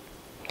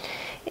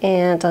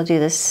 And I'll do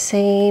the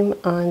same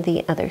on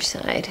the other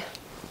side.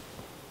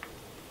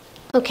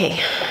 Okay,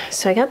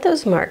 so I got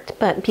those marked,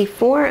 but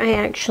before I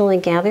actually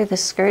gather the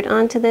skirt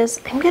onto this,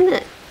 I'm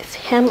gonna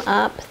hem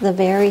up the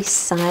very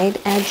side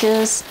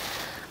edges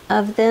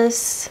of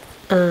this.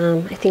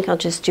 I think I'll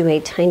just do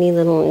a tiny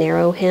little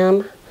narrow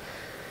hem.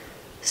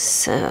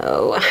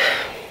 So,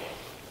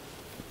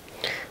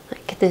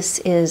 like this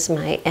is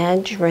my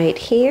edge right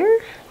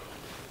here.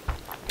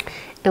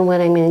 And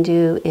what I'm gonna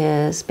do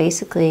is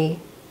basically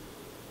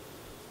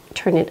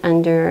turn it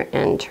under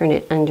and turn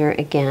it under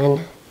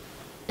again,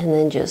 and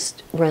then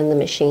just run the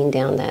machine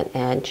down that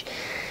edge.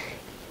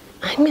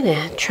 I'm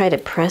gonna try to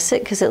press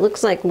it because it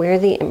looks like where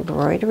the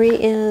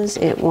embroidery is,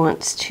 it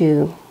wants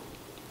to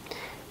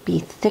be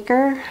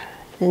thicker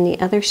than the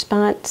other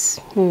spots.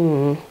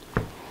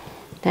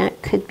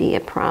 That could be a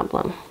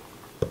problem.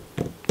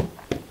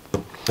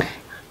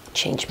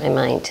 Change my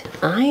mind.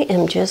 I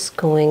am just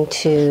going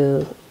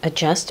to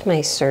adjust my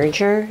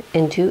serger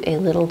and do a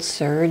little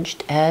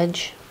serged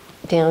edge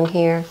down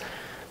here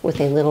with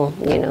a little,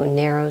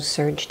 narrow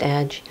serged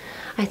edge.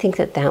 I think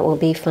that that will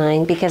be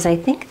fine, because I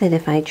think that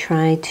if I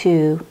try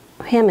to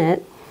hem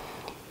it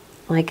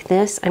like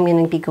this, I'm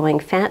going to be going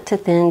fat to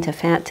thin to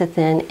fat to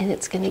thin, and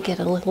it's going to get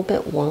a little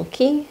bit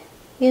wonky,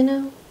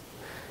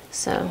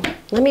 So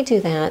let me do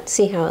that,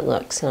 see how it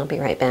looks, and I'll be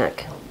right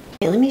back.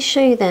 Okay, let me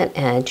show you that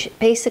edge.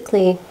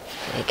 Basically,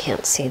 I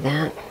can't see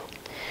that.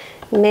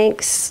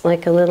 Makes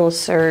like a little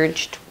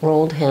serged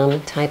rolled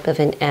hem type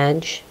of an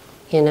edge,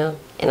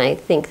 and I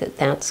think that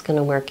that's going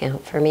to work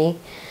out for me.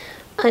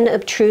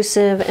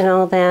 Unobtrusive and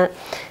all that,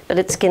 but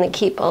it's going to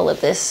keep all of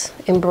this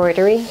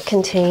embroidery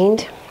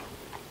contained.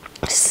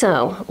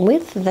 So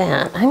with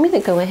that, I'm going to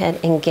go ahead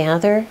and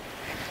gather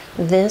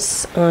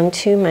this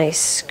onto my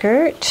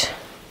skirt.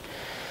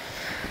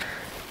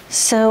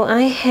 So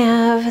I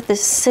have the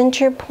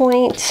center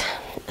point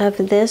of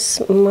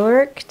this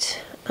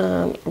marked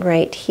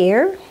right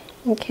here.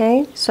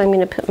 Okay, so I'm going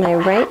to put my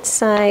right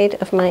side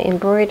of my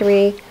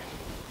embroidery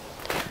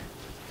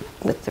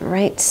with the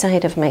right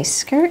side of my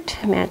skirt,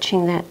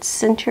 matching that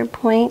center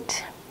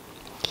point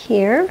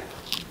here.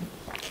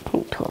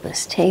 Pull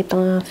this tape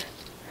off.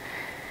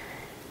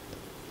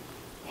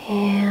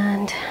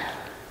 And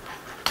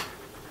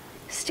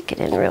stick it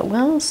in real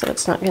well so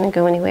it's not going to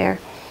go anywhere.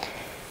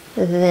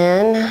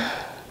 Then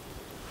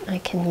I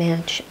can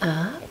match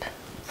up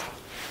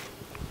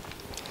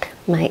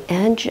my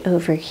edge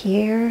over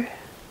here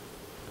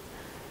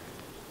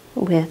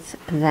with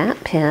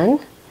that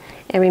pin.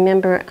 And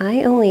remember,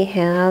 I only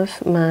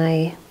have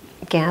my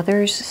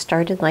gathers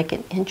started like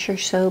an inch or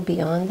so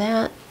beyond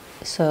that.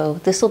 So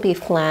this will be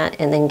flat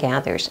and then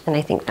gathers, and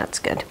I think that's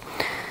good.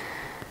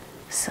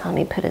 So let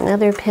me put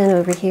another pin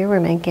over here where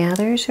my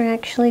gathers are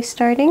actually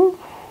starting.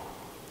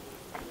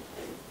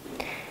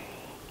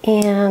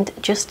 And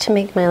just to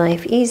make my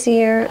life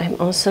easier,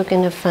 I'm also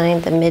going to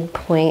find the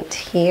midpoint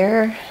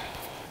here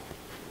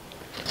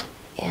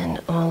in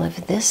all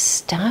of this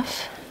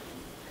stuff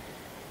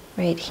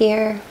right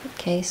here.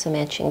 Okay, so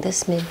matching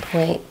this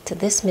midpoint to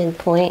this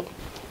midpoint,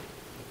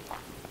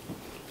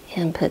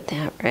 and put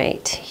that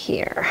right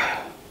here.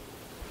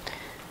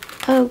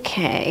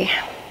 Okay,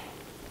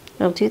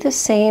 I'll do the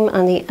same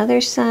on the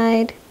other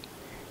side.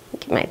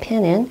 Get my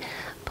pin in,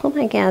 pull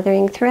my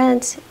gathering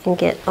threads, and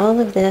get all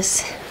of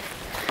this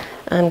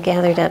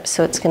gathered up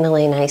so it's going to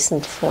lay nice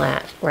and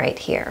flat right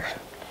here.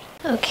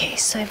 Okay,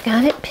 so I've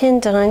got it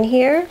pinned on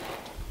here.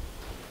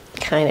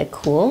 Kind of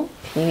cool.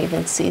 Can you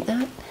even see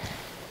that?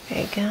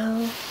 There you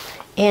go.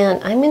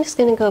 And I'm just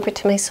going to go over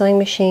to my sewing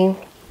machine,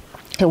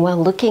 and while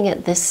looking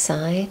at this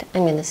side,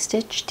 I'm going to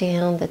stitch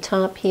down the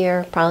top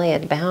here, probably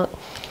at about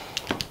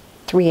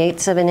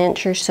 3/8 of an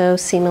inch or so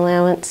seam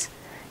allowance,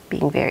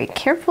 being very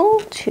careful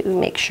to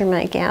make sure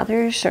my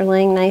gathers are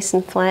laying nice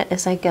and flat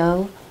as I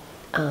go.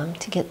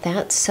 to get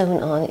that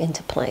sewn on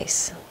into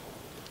place.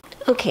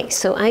 Okay,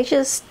 so I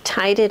just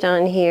tied it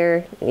on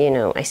here. You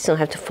know, I still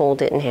have to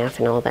fold it in half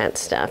and all that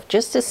stuff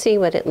just to see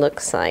what it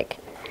looks like.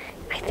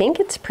 I think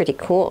it's pretty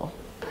cool.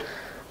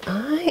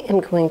 I am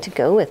going to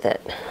go with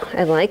it.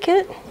 I like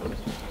it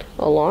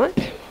a lot.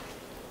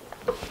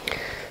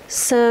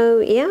 So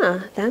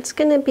yeah, that's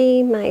gonna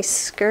be my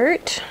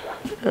skirt,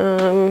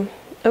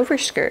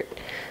 overskirt.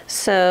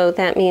 So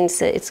that means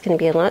that it's gonna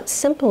be a lot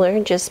simpler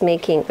just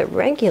making the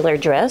regular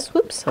dress.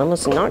 Whoops,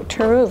 almost knocked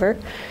her over.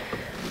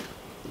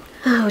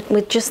 Oh,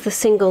 with just the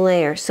single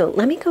layer. So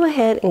let me go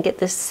ahead and get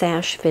this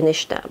sash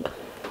finished up.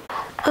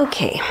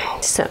 Okay,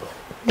 so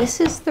this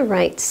is the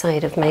right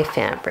side of my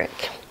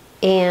fabric.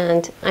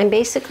 And I'm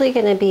basically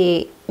gonna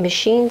be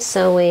machine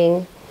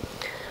sewing.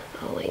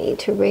 Oh, I need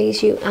to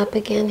raise you up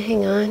again,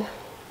 hang on.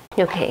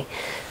 Okay,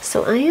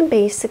 so I am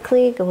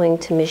basically going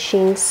to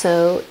machine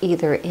sew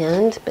either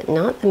end, but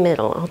not the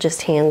middle. I'll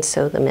just hand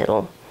sew the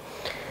middle.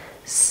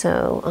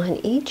 So on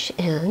each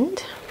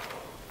end,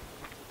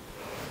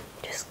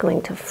 just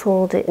going to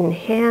fold it in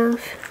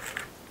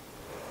half.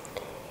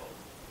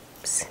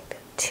 Oops,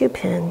 2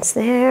 pins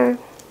there.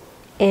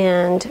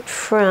 And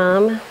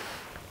from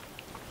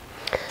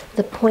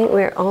the point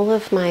where all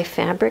of my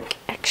fabric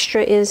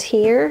extra is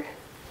here,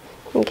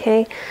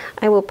 okay,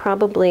 I will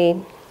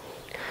probably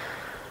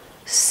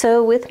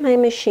sew with my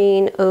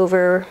machine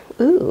over,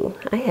 ooh,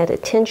 I had a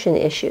tension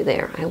issue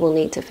there. I will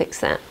need to fix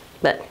that.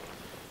 But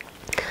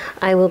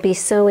I will be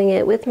sewing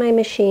it with my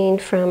machine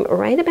from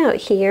right about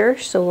here,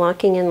 so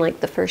locking in like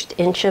the first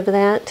inch of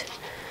that,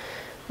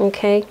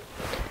 okay,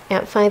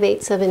 at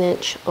 5/8 of an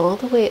inch all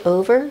the way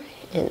over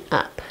and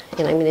up.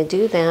 And I'm going to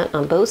do that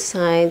on both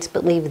sides,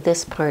 but leave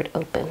this part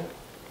open.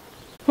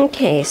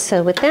 Okay,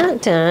 so with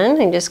that done,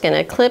 I'm just going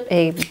to clip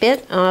a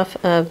bit off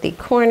of the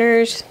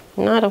corners,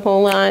 not a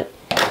whole lot,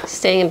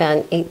 staying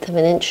about 1/8 of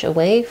an inch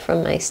away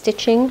from my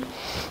stitching.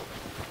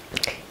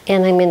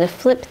 And I'm going to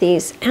flip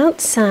these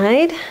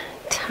outside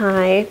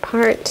tie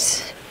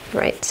parts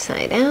right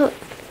side out.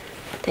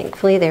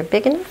 Thankfully they're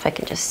big enough. I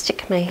can just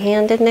stick my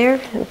hand in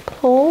there and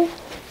pull.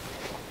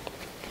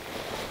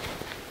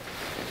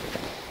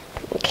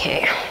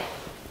 Okay.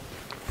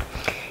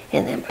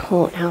 And then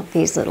pull out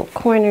these little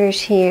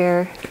corners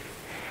here.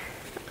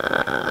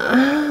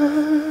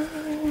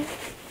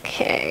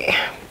 Okay.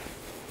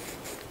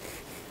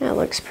 That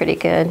looks pretty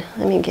good.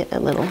 Let me get a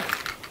little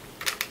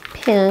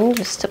pin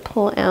just to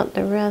pull out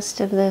the rest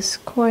of this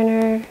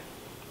corner.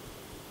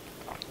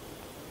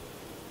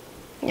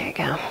 There you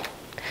go.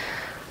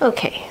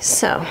 Okay,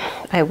 so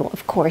I will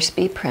of course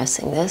be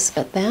pressing this,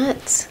 but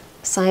that's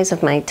the size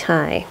of my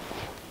tie.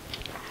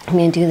 I'm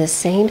going to do the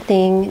same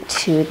thing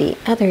to the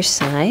other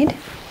side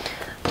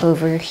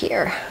over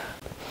here.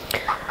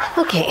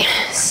 Okay,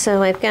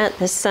 so I've got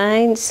the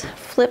sides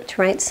flipped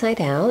right side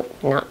out,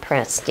 not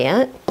pressed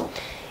yet.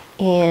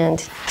 And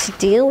to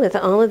deal with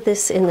all of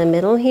this in the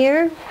middle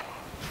here,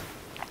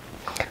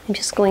 I'm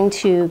just going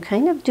to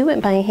kind of do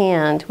it by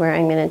hand, where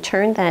I'm going to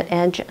turn that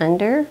edge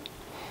under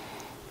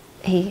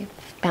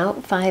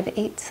about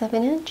 5/8 of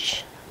an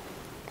inch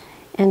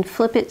and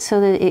flip it so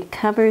that it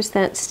covers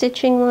that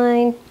stitching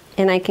line,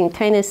 and I can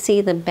kind of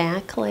see the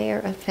back layer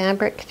of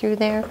fabric through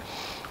there.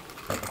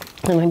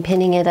 And I'm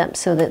pinning it up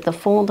so that the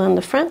fold on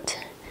the front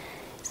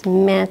is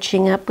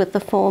matching up with the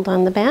fold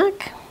on the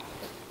back.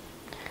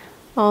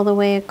 All the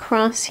way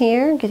across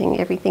here, getting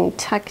everything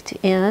tucked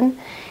in.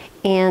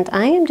 And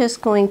I am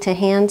just going to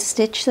hand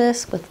stitch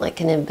this with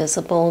like an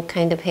invisible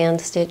kind of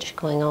hand stitch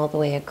going all the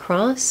way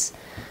across.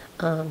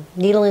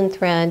 Needle and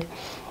thread.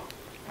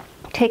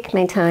 Take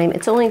my time.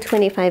 It's only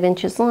 25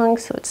 inches long,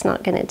 so it's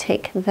not going to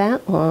take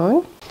that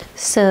long.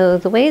 So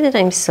the way that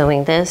I'm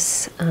sewing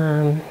this,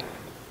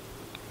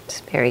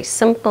 it's very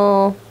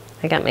simple.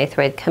 I got my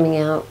thread coming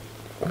out,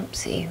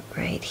 oopsie,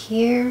 right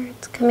here.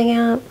 It's coming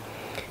out.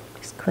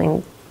 Just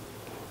going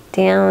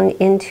down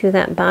into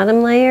that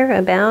bottom layer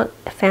about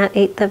a fat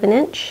 1/8 of an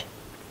inch.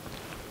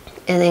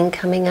 And then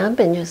coming up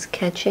and just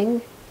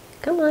catching,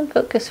 come on,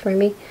 focus for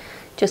me.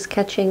 Just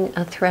catching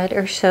a thread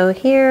or so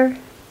here.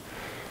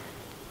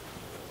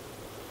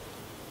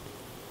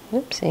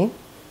 Oopsie.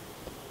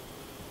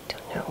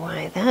 Don't know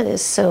why that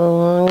is so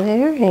long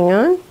there. Hang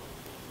on.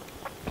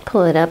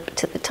 Pull it up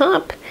to the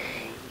top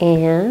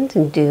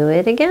and do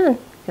it again.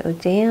 Go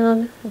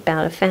down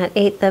about a fat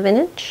 1/8 of an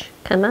inch.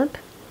 Come up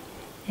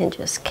and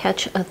just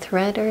catch a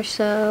thread or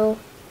so.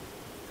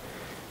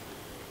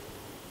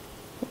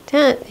 Like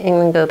that, and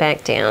then go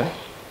back down.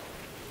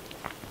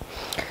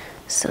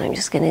 So I'm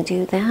just going to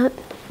do that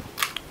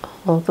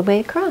all the way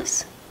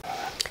across.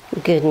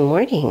 Good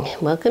morning.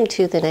 Welcome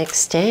to the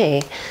next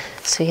day.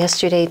 So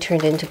yesterday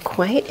turned into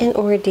quite an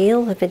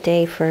ordeal of a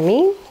day for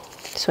me,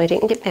 so I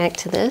didn't get back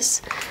to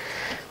this.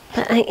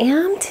 But I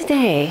am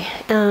today.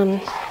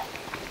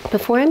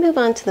 Before I move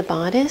on to the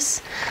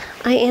bodice,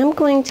 I am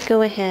going to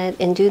go ahead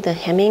and do the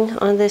hemming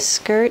on this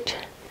skirt.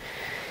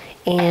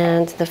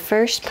 And the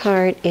first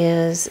part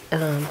is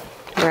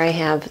where I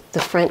have the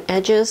front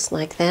edges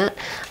like that.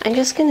 I'm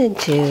just going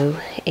to do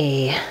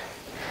a,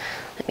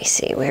 let me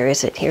see, where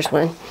is it? Here's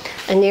one.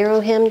 A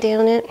narrow hem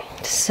down it.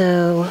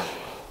 So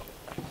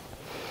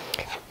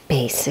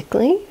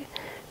basically,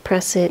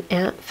 press it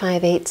at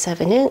 5/8 of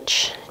an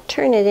inch,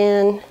 turn it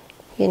in,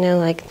 you know,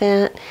 like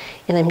that.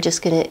 And I'm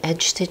just going to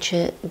edge stitch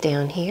it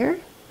down here.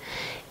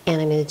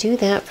 And I'm going to do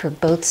that for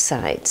both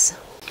sides.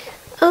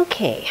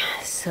 Okay,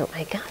 so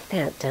I got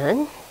that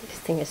done. This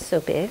thing is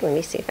so big. Let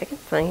me see if I can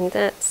find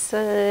that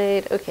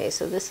side. Okay,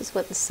 so this is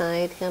what the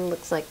side hem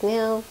looks like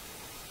now.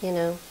 You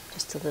know,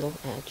 just a little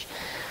edge.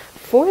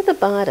 For the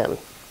bottom,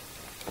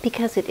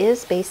 because it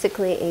is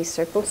basically a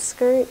circle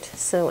skirt,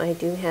 so I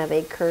do have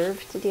a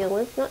curve to deal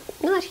with.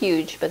 Not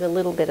huge, but a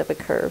little bit of a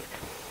curve.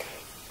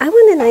 I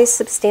want a nice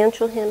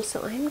substantial hem,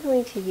 so I'm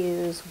going to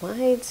use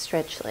wide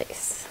stretch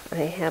lace.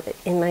 I have it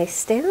in my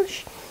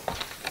stash.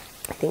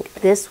 I think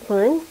this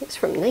one is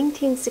from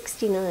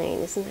 1969.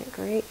 Isn't that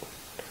great?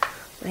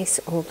 Nice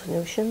old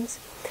notions.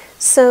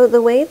 So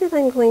the way that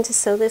I'm going to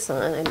sew this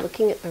on, I'm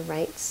looking at the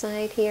right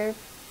side here.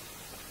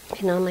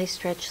 And on my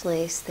stretch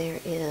lace, there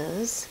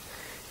is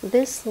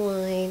this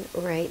line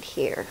right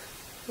here.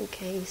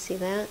 Okay, you see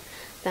that?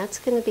 That's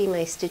going to be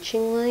my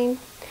stitching line.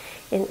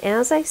 And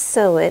as I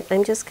sew it,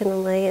 I'm just going to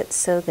lay it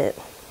so that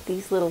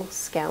these little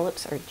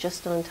scallops are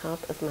just on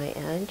top of my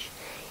edge.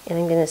 And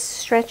I'm going to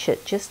stretch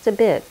it just a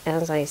bit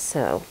as I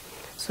sew.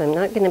 So I'm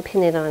not going to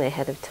pin it on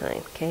ahead of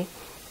time, okay?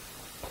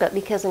 But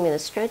because I'm going to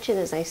stretch it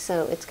as I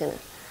sew, it's going to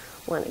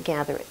want to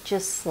gather it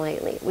just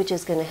slightly, which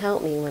is going to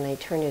help me when I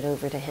turn it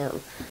over to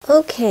him.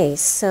 Okay,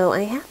 so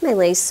I have my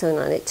lace sewn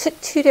on. It took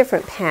 2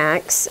 different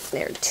packs.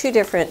 They're 2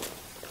 different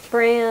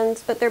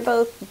brands, but they're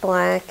both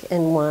black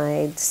and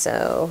wide,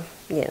 so,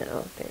 you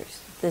know, there's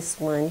this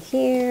one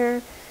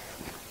here,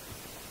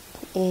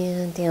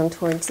 and down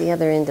towards the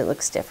other end it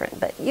looks different,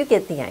 but you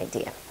get the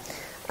idea.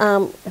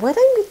 What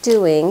I'm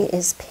doing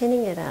is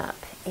pinning it up,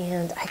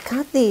 and I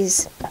got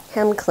these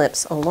hem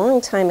clips a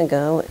long time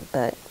ago,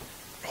 but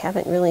I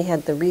haven't really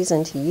had the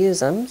reason to use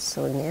them,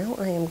 so now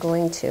I am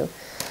going to.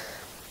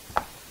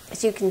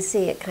 As you can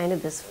see, it kind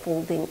of is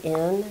folding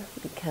in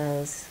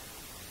because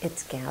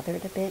it's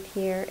gathered a bit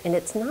here, and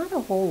it's not a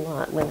whole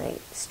lot when I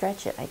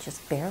stretch it. I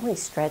just barely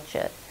stretch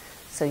it.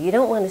 So you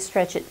don't want to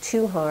stretch it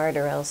too hard,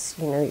 or else,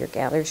 you know, your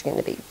gather's going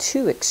to be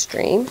too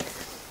extreme.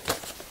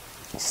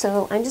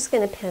 So I'm just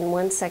going to pin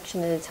one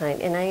section at a time,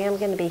 and I am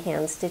going to be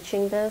hand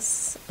stitching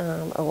this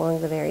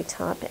along the very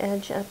top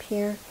edge up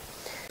here.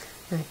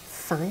 I've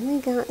finally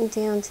gotten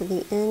down to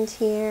the end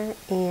here,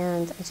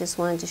 and I just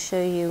wanted to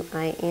show you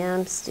I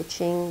am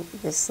stitching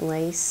this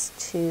lace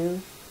to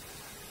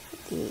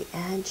the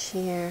edge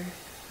here.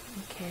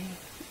 Okay, you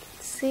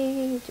can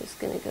see, just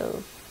going to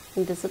go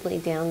invisibly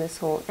down this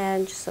whole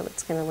edge so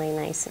it's going to lay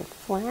nice and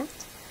flat.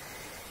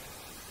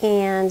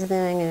 And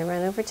then I'm going to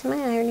run over to my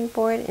ironing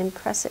board and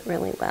press it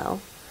really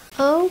well.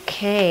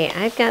 Okay,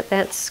 I've got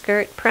that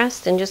skirt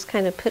pressed and just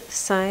kind of put the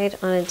side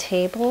on a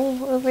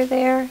table over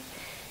there.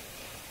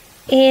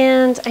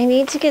 And I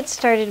need to get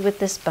started with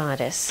this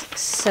bodice.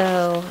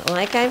 So,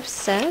 like I've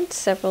said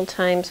several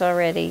times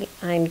already,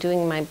 I'm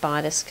doing my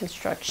bodice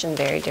construction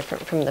very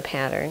different from the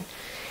pattern.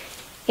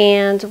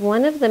 And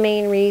one of the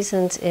main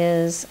reasons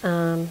is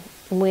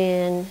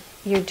when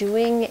you're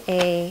doing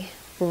a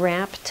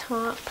wrap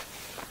top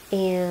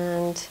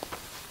and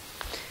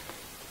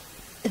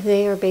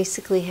they are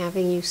basically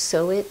having you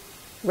sew it,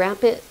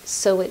 wrap it,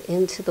 sew it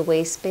into the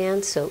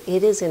waistband so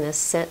it is in a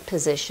set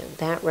position.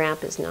 That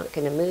wrap is not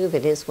going to move.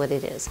 It is what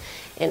it is.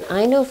 And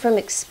I know from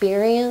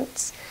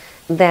experience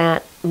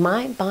that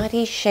my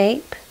body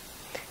shape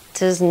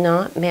does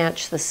not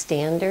match the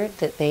standard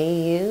that they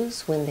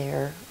use when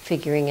they're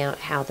figuring out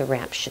how the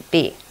wrap should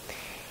be.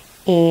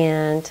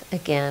 And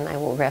again, I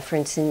will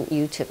reference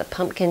you to the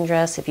pumpkin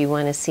dress if you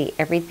want to see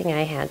everything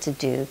I had to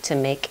do to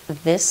make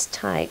this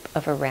type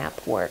of a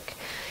wrap work.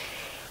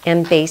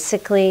 And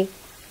basically,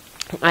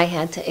 I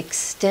had to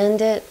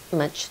extend it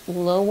much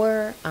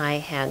lower. I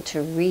had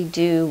to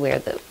redo where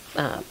the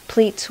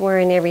pleats were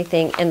and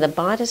everything. And the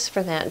bodice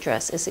for that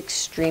dress is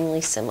extremely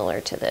similar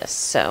to this.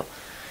 So,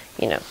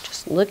 you know,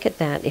 just look at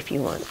that if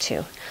you want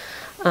to.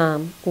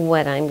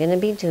 What I'm going to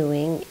be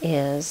doing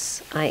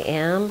is I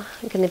am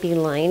going to be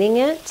lining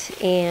it,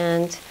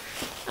 and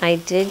I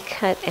did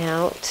cut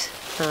out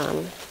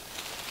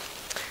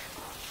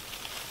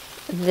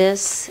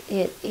this.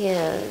 It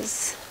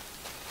is,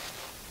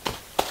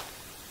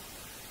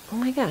 oh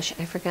my gosh,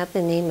 I forgot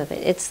the name of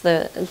it. It's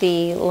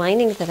the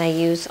lining that I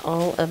use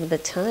all of the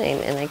time,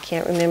 and I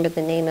can't remember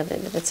the name of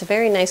it, but it's a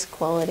very nice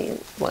quality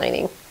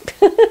lining.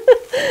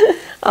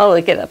 I'll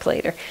look it up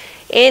later.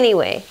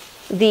 Anyway,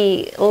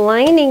 the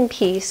lining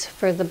piece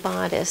for the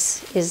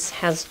bodice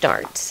has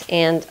darts,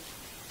 and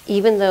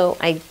even though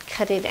I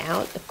cut it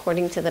out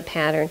according to the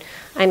pattern,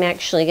 I'm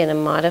actually going to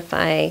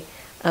modify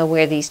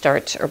where these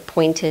darts are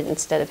pointed.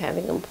 Instead of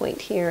having them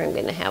point here, I'm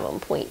going to have them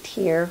point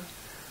here,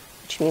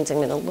 which means I'm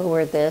going to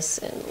lower this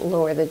and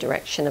lower the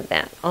direction of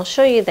that. I'll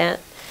show you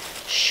that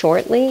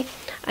shortly.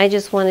 I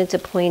just wanted to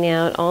point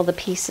out all the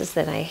pieces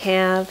that I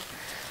have.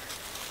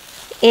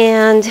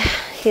 And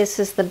this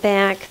is the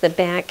back. The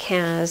back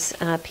has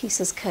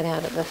pieces cut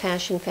out of the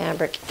fashion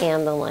fabric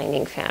and the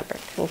lining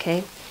fabric,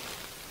 okay?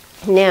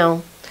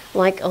 Now,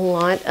 like a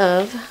lot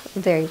of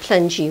very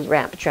plungy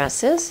wrap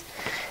dresses,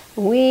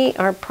 we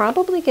are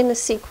probably going to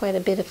see quite a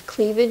bit of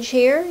cleavage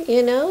here,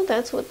 you know,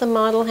 that's what the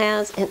model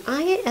has. And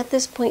I, at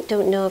this point,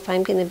 don't know if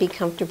I'm going to be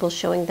comfortable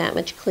showing that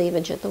much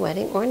cleavage at the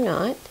wedding or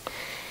not.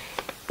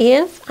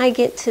 If I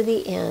get to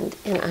the end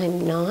and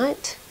I'm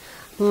not,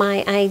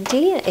 my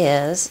idea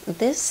is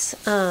this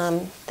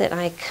that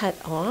I cut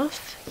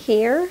off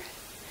here,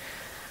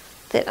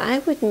 that I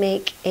would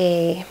make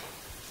a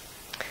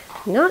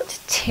not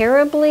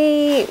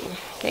terribly,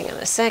 hang on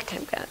a sec,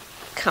 I've got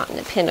caught in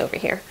a pin over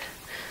here.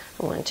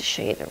 I wanted to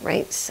show you the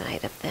right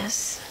side of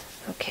this.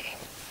 Okay.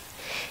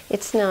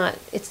 It's not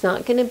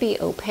going to be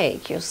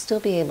opaque. You'll still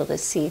be able to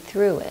see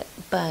through it,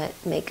 but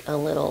make a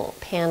little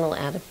panel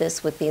out of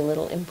this with the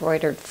little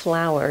embroidered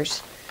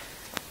flowers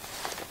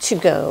to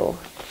go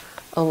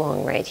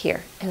along right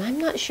here. And I'm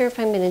not sure if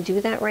I'm going to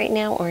do that right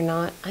now or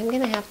not. I'm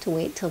going to have to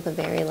wait till the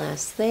very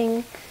last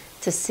thing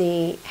to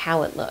see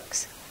how it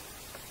looks.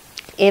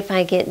 If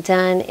I get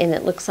done and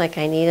it looks like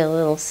I need a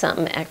little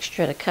something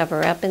extra to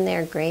cover up in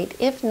there, great.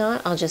 If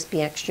not, I'll just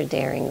be extra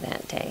daring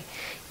that day,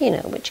 you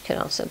know, which could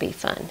also be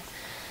fun.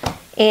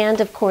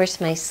 And of course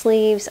my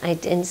sleeves,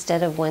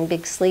 instead of one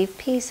big sleeve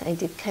piece, I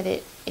did cut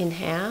it in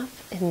half.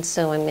 And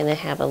so I'm going to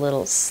have a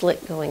little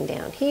slit going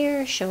down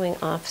here, showing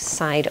off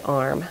side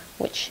arm,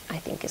 which I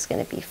think is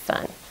going to be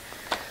fun.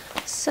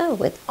 So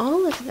with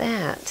all of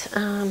that,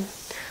 I'm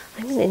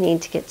going to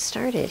need to get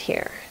started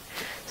here.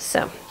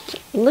 So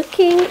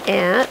looking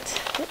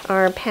at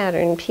our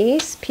pattern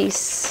piece,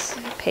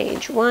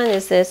 page 1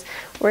 is this.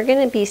 We're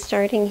going to be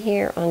starting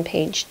here on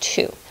page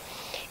 2.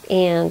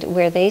 And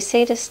where they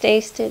say to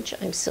stay stitch,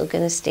 I'm still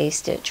going to stay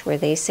stitch. Where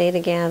they say to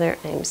gather,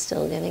 I'm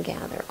still going to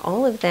gather.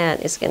 All of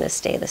that is going to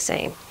stay the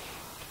same.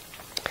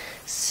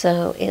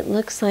 So it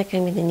looks like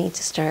I'm going to need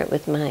to start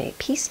with my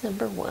piece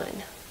number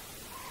 1.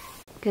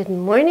 Good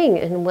morning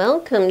and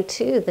welcome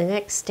to the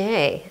next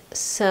day.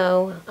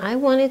 So I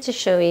wanted to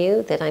show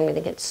you that I'm going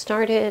to get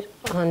started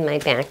on my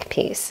back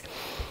piece.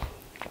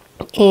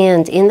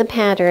 And in the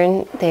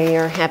pattern, they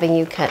are having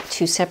you cut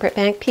 2 separate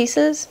back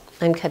pieces.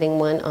 I'm cutting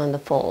one on the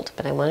fold,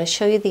 but I want to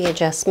show you the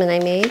adjustment I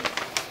made.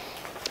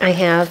 I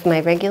have my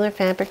regular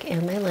fabric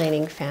and my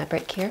lining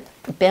fabric here.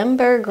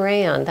 Bemberg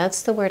rayon,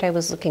 that's the word I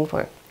was looking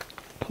for.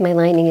 My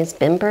lining is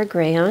Bemberg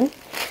rayon.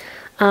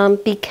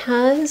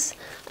 Because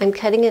I'm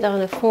cutting it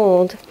on a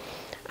fold,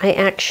 I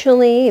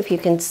actually, if you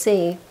can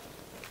see,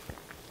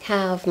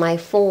 have my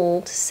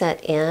fold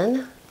set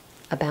in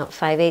about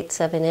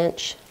 5/8 of an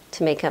inch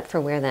to make up for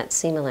where that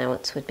seam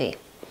allowance would be.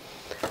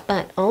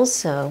 But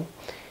also,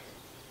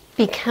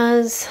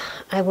 because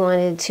I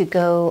wanted to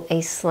go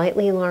a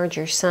slightly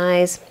larger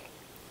size,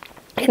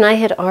 and I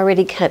had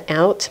already cut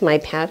out my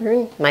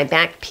pattern, my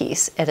back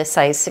piece at a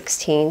size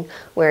 16,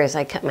 whereas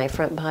I cut my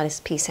front bodice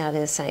piece out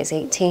at a size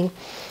 18.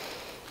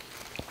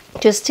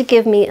 Just to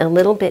give me a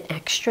little bit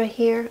extra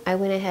here, I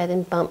went ahead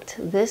and bumped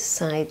this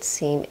side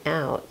seam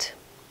out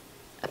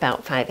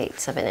about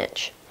 5/8 of an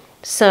inch.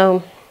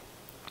 So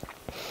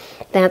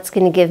that's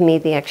going to give me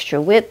the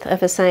extra width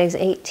of a size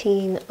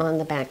 18 on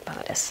the back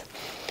bodice.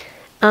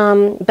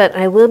 But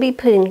I will be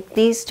putting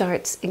these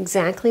darts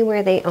exactly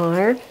where they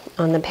are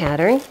on the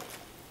pattern.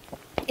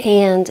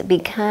 And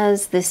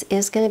because this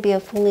is going to be a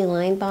fully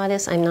lined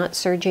bodice, I'm not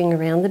serging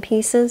around the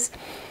pieces.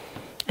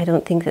 I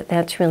don't think that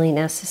that's really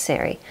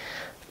necessary.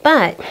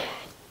 But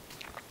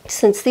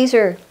since these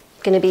are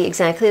going to be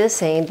exactly the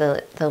same,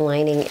 the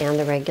lining and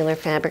the regular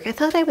fabric, I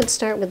thought I would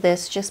start with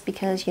this just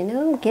because, you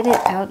know, get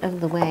it out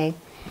of the way.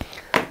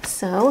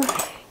 So,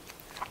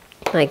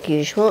 like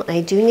usual,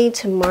 I do need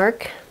to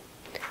mark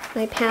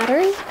my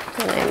pattern,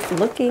 and I'm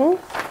looking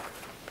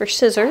for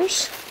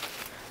scissors.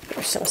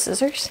 Here's some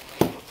scissors.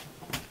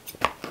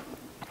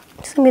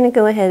 So I'm going to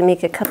go ahead and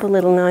make a couple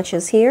little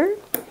notches here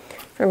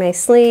for my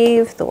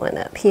sleeve, the one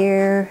up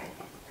here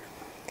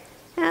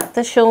at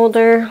the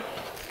shoulder.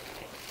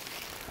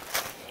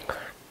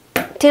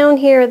 Down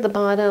here at the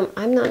bottom,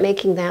 I'm not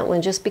making that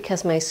one just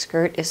because my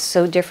skirt is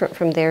so different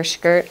from their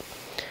skirt.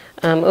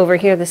 Over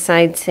here, the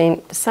side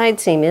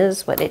seam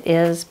is what it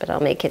is, but I'll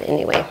make it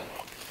anyway.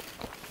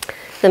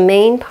 The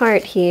main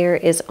part here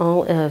is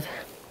all of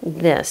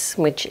this,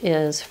 which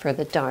is for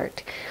the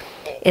dart.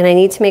 And I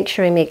need to make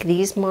sure I make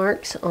these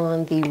marks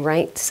on the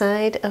right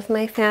side of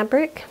my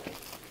fabric.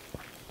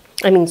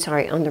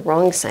 Sorry, on the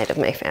wrong side of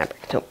my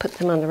fabric. Don't put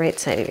them on the right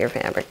side of your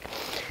fabric.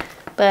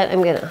 But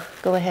I'm going to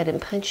go ahead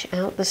and punch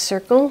out the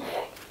circle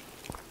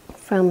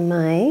from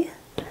my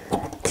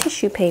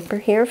tissue paper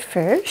here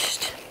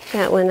first.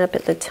 That one up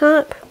at the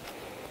top,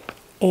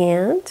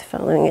 and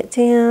following it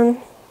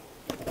down.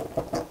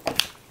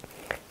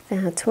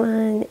 That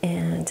one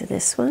and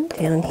this one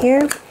down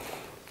here.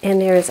 And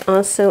there is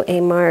also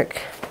a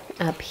mark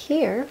up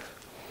here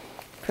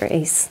for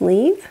a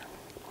sleeve.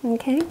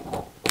 Okay.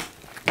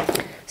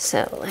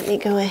 So let me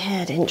go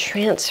ahead and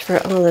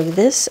transfer all of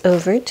this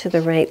over to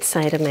the right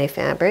side of my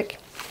fabric.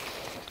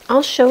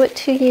 I'll show it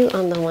to you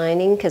on the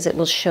lining because it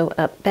will show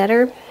up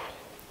better.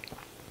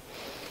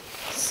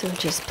 So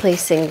just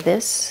placing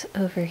this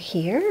over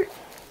here.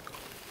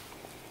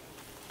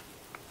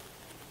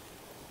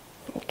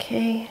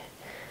 Okay,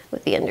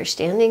 with the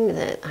understanding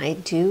that I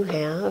do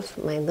have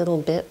my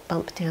little bit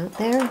bumped out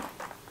there.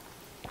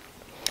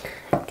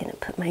 I'm going to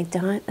put my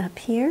dot up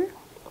here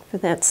for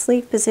that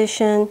sleeve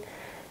position,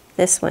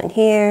 this one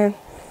here,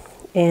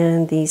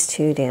 and these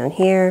two down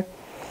here.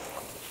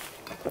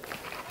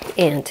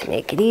 And to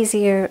make it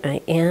easier,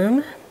 I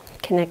am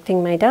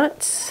connecting my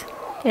dots,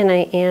 and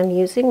I am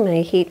using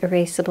my heat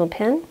erasable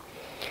pen,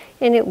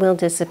 and it will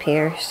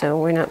disappear, so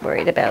we're not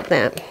worried about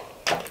that.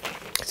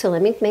 So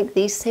let me make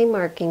these same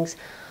markings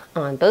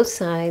on both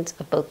sides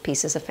of both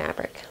pieces of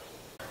fabric.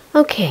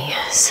 Okay,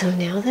 so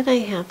now that I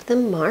have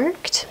them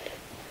marked,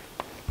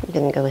 I'm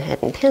going to go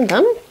ahead and pin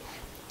them.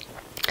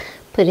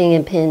 Putting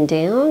a pin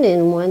down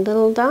in one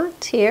little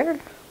dot here.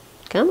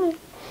 Come on.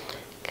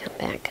 Come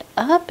back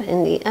up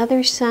and the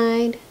other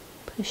side.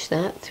 Push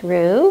that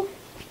through.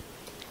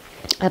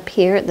 Up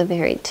here at the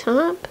very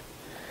top,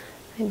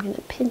 I'm going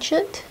to pinch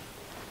it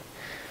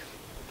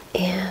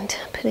and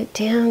put it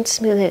down,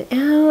 smooth it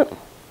out.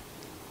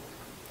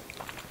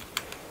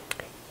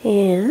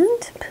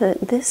 And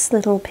put this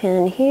little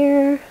pin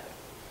here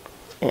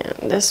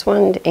and this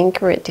one to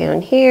anchor it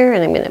down here,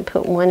 and I'm going to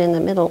put one in the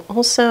middle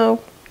also,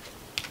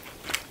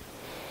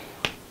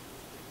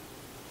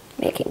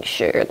 making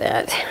sure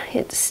that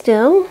it's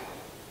still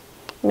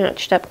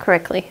matched up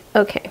correctly.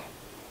 Okay.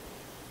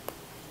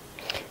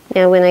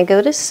 Now when I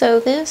go to sew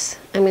this,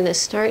 I'm going to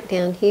start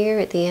down here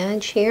at the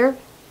edge here,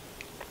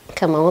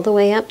 come all the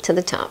way up to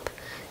the top,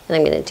 and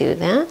I'm going to do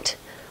that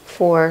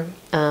for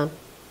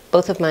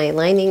both of my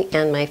lining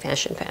and my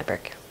fashion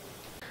fabric.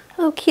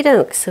 Okie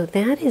doke, so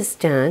that is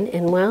done,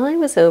 and while I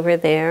was over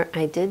there,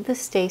 I did the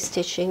stay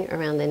stitching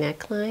around the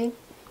neckline,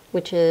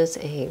 which is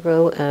a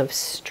row of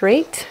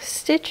straight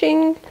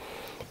stitching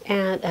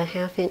at a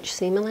 1/2 inch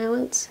seam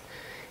allowance,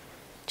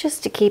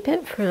 just to keep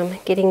it from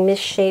getting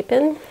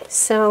misshapen.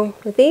 So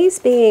these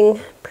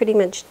being pretty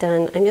much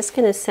done, I'm just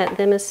going to set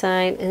them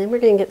aside, and then we're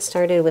going to get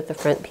started with the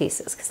front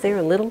pieces because they're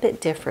a little bit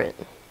different.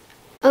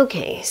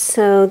 Okay,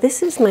 so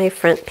this is my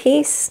front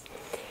piece,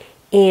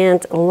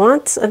 and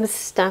lots of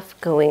stuff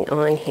going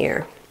on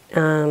here.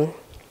 And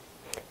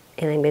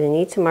I'm going to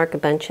need to mark a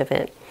bunch of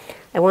it.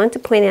 I want to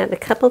point out a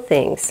couple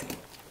things.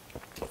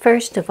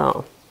 First of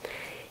all,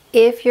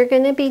 if you're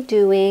going to be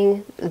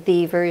doing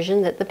the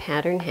version that the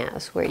pattern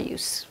has, where you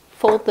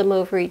fold them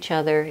over each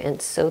other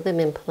and sew them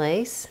in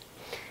place,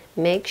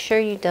 make sure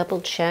you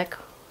double check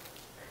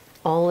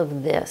all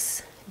of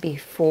this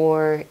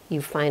before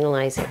you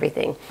finalize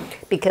everything,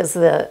 because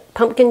the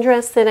pumpkin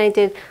dress that I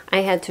did, I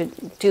had to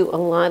do a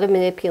lot of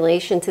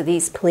manipulation to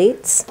these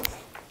pleats,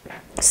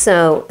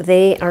 so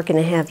they are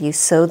going to have you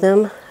sew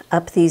them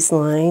up these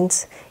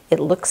lines. It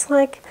looks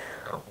like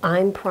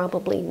I'm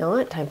probably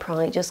not. I'm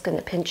probably just going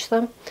to pinch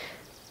them,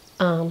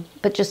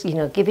 but just, you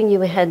know, giving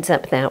you a heads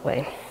up that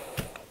way.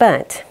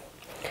 But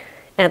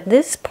at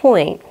this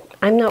point,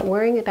 I'm not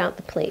worrying about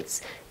the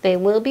pleats. They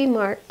will be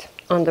marked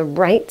on the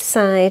right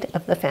side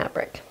of the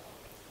fabric,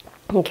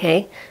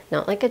 okay?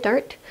 Not like a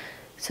dart.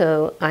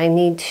 So I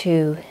need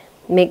to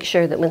make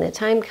sure that when the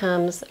time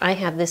comes, I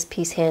have this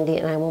piece handy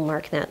and I will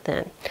mark that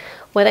then.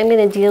 What I'm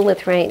going to deal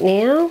with right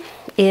now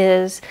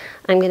is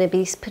I'm going to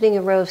be putting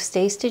a row of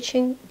stay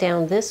stitching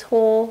down this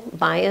whole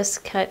bias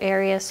cut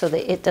area so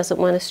that it doesn't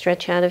want to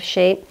stretch out of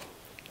shape,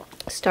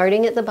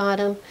 starting at the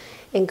bottom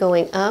and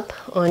going up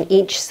on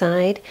each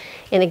side.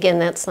 And again,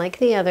 that's like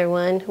the other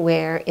one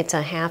where it's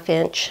a 1/2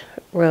 inch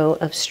row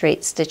of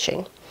straight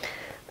stitching.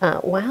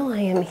 While I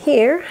am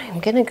here,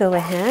 I'm going to go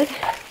ahead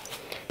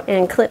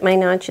and clip my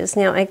notches.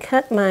 Now I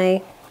cut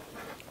my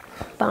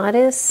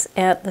bodice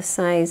at the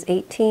size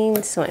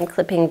 18, so I'm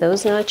clipping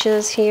those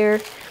notches here.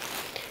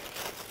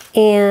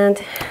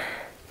 And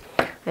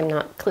I'm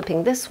not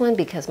clipping this one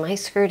because my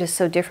skirt is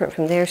so different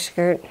from their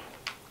skirt.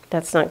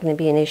 That's not going to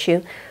be an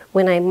issue.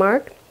 When I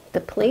mark the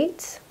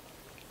pleats,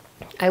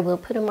 I will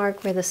put a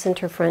mark where the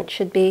center front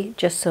should be,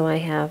 just so I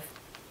have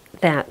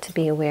that to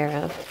be aware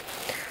of.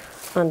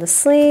 On the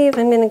sleeve,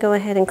 I'm going to go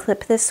ahead and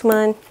clip this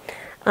one.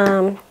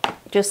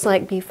 Just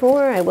like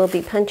before, I will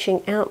be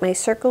punching out my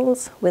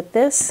circles with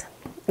this,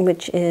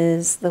 which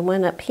is the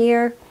one up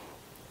here.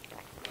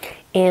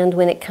 And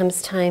when it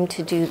comes time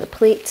to do the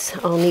pleats,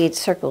 I'll need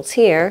circles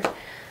here.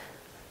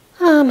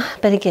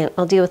 But again,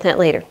 I'll deal with that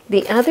later.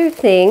 The other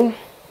thing,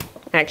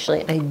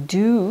 actually, I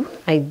do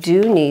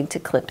need to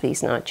clip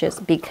these notches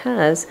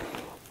because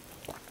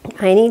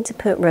I need to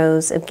put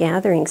rows of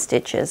gathering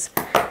stitches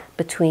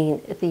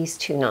between these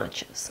two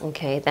notches.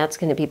 Okay, that's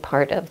going to be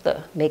part of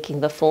the making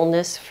the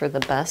fullness for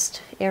the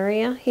bust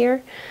area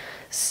here.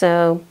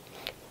 So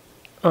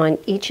on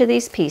each of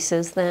these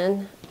pieces,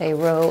 then a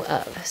row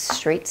of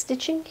straight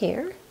stitching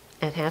here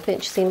at 1/2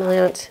 inch seam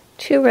allowance,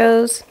 2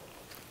 rows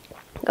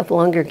of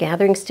longer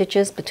gathering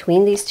stitches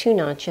between these two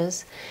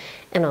notches,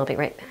 and I'll be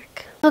right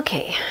back.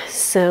 Okay,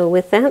 so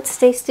with that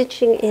stay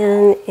stitching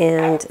in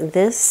and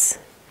this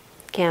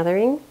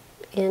gathering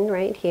in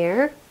right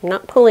here. I'm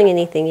not pulling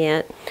anything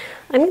yet.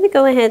 I'm going to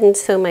go ahead and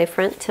sew my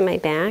front to my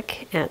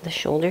back at the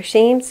shoulder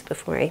seams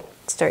before I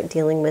start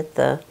dealing with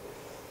the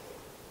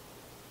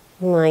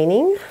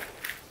lining.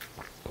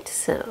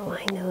 So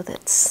I know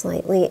that's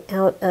slightly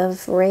out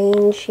of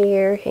range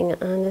here. Hang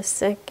on a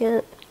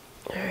second.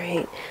 All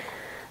right,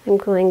 I'm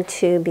going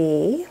to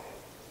be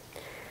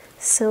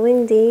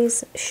sewing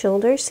these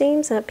shoulder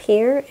seams up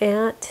here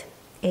at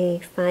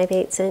a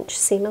 5/8 inch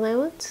seam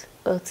allowance,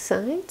 both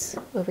sides,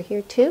 over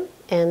here too,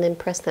 and then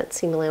press that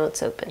seam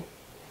allowance open.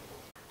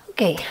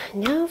 Okay,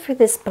 now for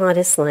this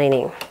bodice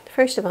lining.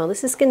 First of all,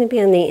 this is going to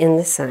be on the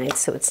inside,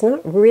 so it's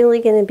not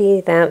really going to be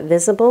that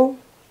visible,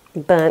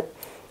 but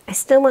I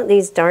still want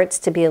these darts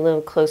to be a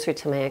little closer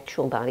to my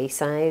actual body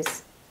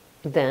size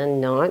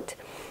than not.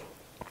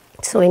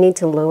 So I need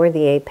to lower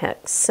the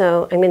apex.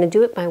 So I'm going to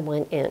do it by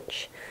 1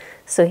 inch.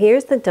 So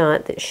here's the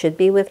dot that should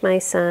be with my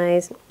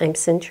size. I'm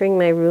centering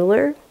my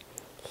ruler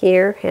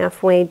here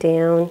halfway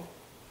down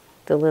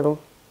the little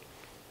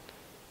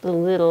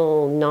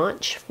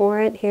notch for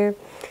it here.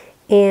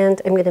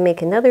 And I'm going to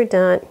make another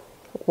dot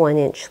 1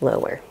 inch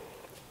lower.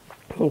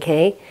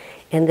 Okay,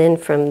 and then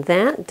from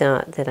that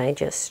dot that I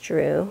just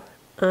drew,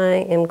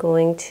 I am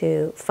going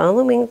to,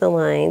 following the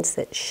lines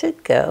that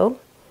should go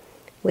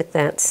with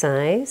that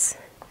size,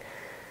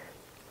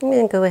 I'm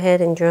going to go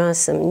ahead and draw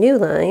some new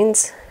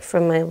lines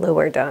from my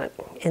lower dot,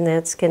 and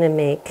that's going to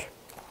make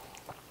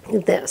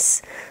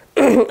this.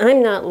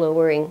 I'm not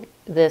lowering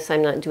this,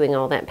 I'm not doing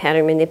all that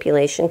pattern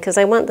manipulation because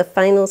I want the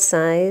final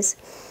size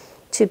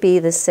to be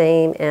the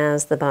same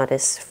as the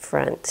bodice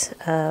front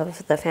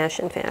of the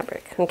fashion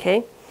fabric,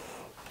 okay?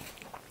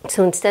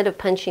 So instead of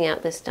punching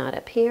out this dot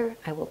up here,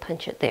 I will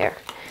punch it there.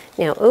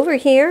 Now over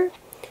here,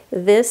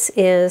 this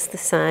is the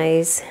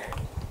size,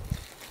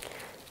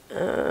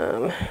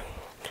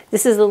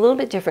 this is a little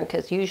bit different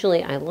because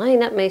usually I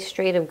line up my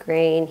straight of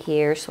grain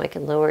here so I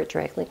can lower it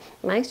directly.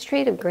 My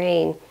straight of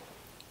grain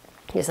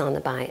is on the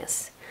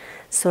bias.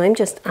 So I'm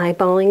just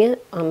eyeballing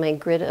it on my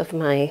grid of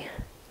my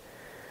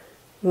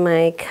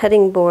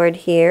cutting board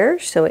here,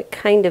 so it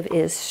kind of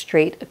is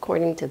straight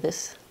according to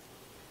this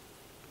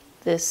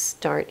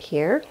dart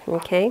here,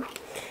 okay?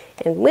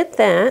 And with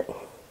that,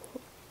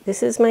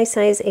 this is my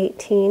size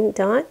 18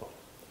 dot.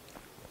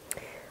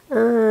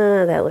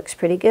 That looks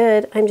pretty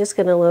good. I'm just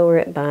going to lower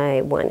it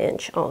by 1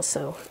 inch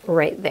also,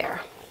 right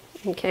there,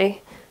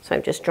 okay? So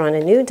I've just drawn a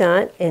new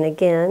dot, and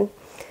again,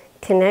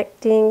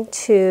 connecting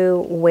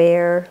to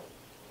where,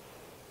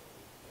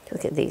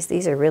 look at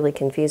these are really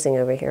confusing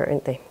over here,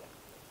 aren't they?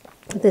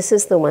 This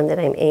is the one that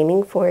I'm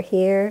aiming for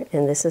here,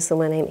 and this is the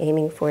one I'm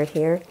aiming for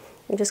here.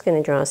 I'm just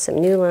going to draw some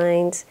new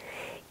lines.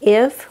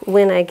 If,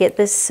 when I get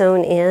this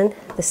sewn in,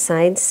 the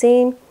side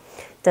seam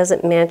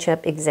doesn't match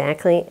up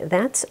exactly,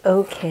 that's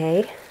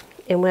okay.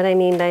 And what I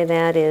mean by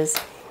that is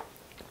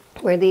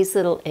where these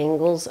little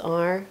angles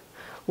are,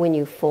 when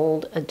you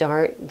fold a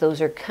dart,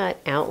 those are cut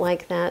out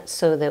like that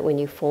so that when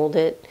you fold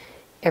it,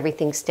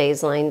 everything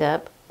stays lined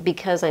up.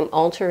 Because I'm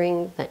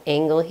altering the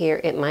angle here,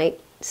 it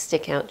might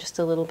stick out just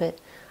a little bit.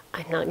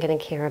 I'm not going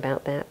to care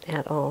about that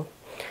at all.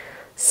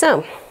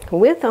 So,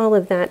 with all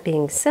of that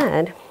being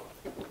said,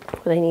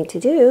 what I need to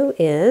do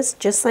is,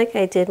 just like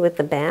I did with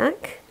the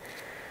back,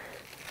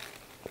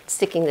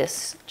 sticking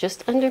this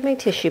just under my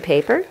tissue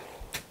paper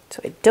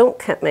so I don't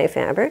cut my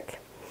fabric,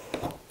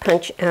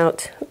 punch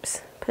out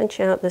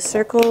the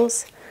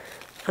circles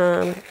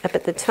up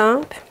at the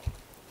top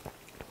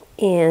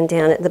and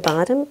down at the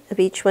bottom of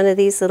each one of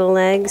these little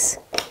legs.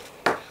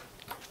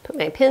 Put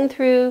my pin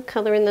through,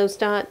 color in those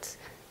dots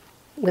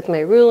with my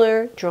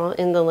ruler, draw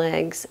in the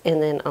legs,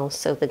 and then I'll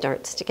sew the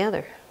darts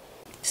together.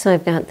 So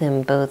I've got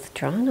them both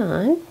drawn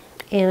on,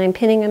 and I'm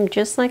pinning them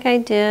just like I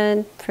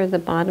did for the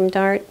bottom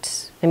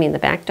darts, the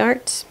back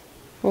darts,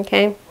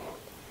 okay?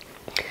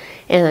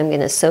 And I'm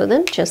going to sew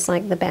them just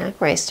like the back,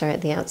 where I start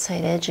at the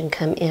outside edge and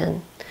come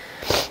in.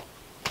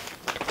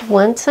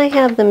 Once I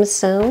have them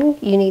sewn,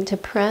 you need to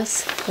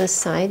press the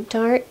side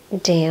dart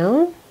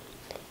down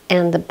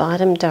and the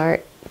bottom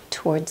dart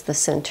towards the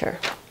center,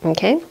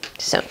 okay?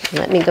 So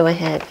let me go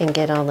ahead and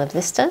get all of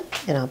this done,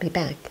 and I'll be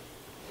back.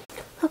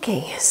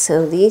 Okay,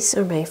 so these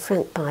are my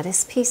front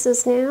bodice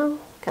pieces now.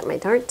 Got my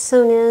darts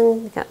sewn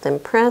in, got them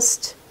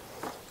pressed.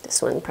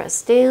 This one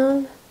pressed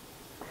down,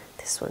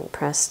 this one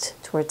pressed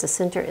towards the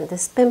center, and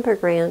this bimper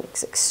ground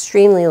is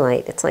extremely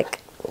light. It's like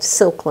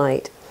silk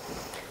light.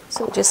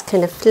 So it just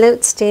kind of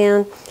floats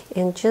down,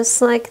 and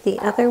just like the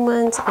other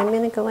ones, I'm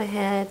going to go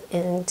ahead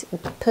and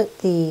put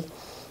the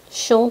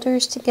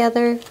shoulders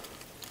together,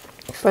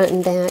 front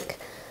and back,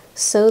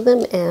 sew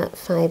them at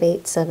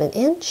 5/8 of an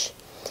inch,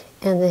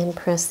 and then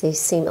press these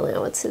seam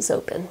allowances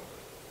open.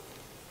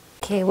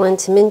 Okay, I wanted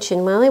to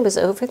mention, while I was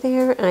over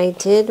there, I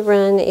did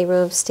run a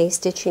row of stay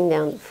stitching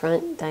down the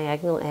front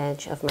diagonal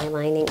edge of my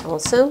lining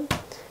also.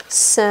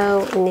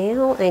 So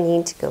now I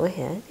need to go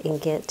ahead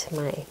and get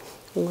my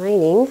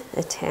lining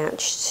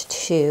attached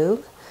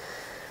to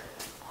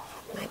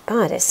my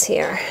bodice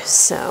here.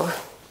 So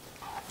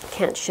I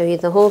can't show you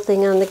the whole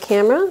thing on the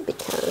camera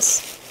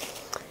because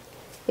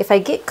if I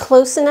get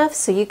close enough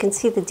so you can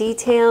see the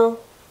detail,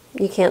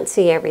 you can't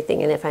see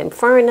everything. And if I'm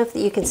far enough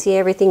that you can see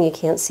everything, you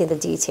can't see the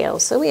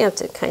details. So we have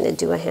to kind of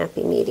do a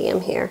happy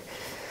medium here.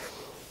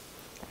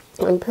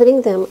 I'm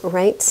putting them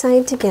right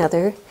side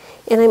together,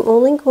 and I'm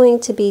only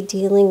going to be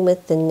dealing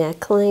with the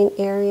neckline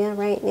area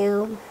right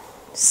now.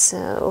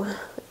 So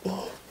let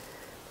me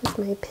move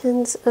my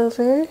pins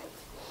over.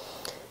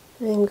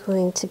 I'm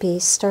going to be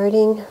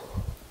starting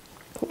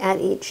at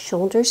each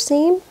shoulder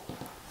seam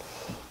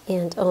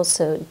and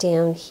also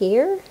down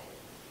here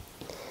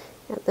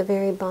at the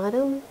very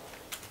bottom.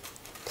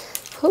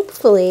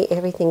 Hopefully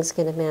everything's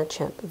going to match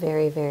up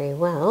very, very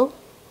well.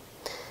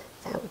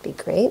 That would be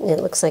great, and it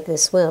looks like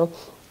this will.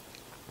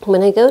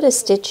 When I go to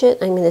stitch it,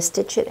 I'm going to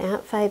stitch it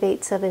at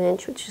 5/8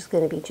 inch, which is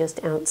going to be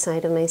just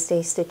outside of my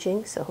stay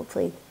stitching, so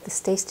hopefully the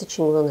stay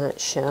stitching will not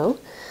show.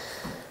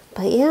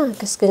 But yeah, I'm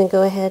just going to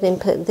go ahead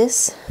and put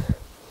this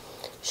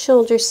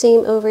shoulder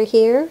seam over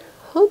here.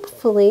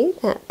 Hopefully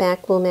that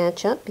back will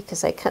match up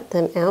because I cut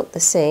them out the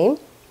same,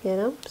 you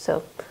know.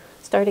 So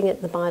starting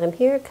at the bottom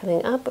here,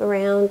 coming up,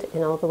 around,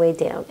 and all the way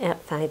down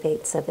at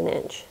 5/8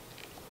 inch.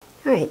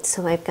 Alright,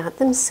 so I've got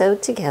them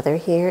sewed together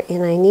here,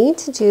 and I need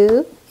to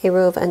do a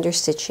row of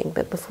understitching,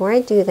 but before I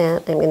do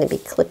that, I'm going to be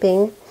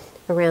clipping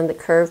around the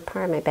curved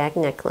part of my back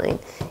neckline.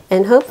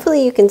 And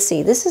hopefully you can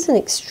see, this is an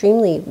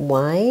extremely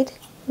wide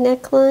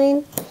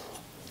neckline.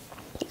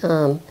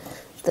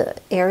 The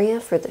area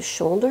for the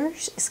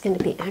shoulders is going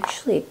to be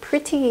actually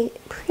pretty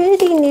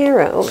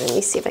narrow. Let me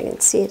see if I can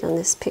see it on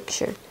this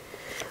picture,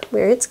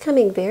 where it's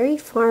coming very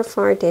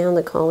far down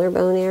the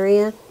collarbone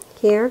area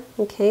here.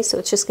 Okay, so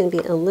it's just going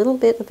to be a little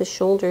bit of a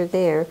shoulder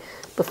there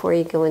before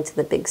you go into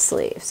the big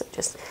sleeve. So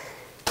just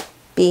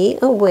be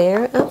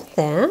aware of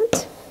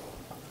that.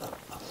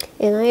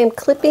 And I am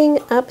clipping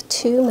up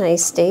to my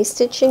stay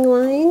stitching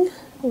line,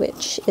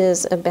 which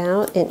is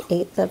about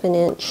 1/8 of an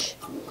inch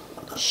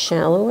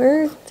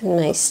shallower than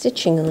my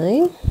stitching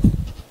line.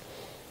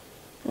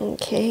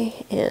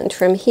 Okay, and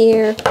from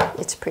here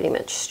it's pretty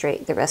much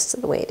straight the rest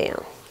of the way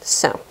down.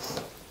 So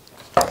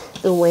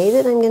the way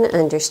that I'm going to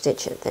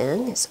understitch it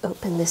then is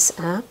open this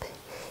up,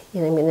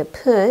 and I'm going to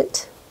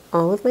put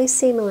all of my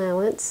seam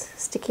allowance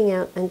sticking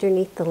out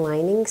underneath the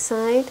lining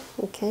side.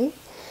 Okay,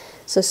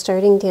 so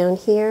starting down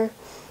here,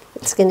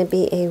 it's going to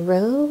be a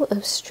row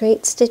of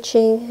straight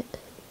stitching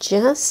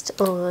just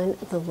on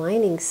the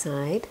lining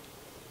side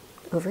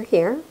over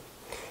here,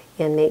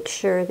 and make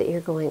sure that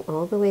you're going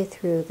all the way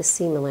through the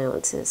seam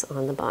allowances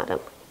on the bottom.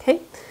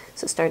 Okay,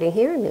 so starting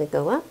here, I'm going to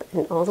go up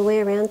and all the way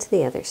around to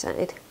the other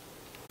side.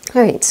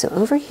 Alright, so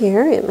over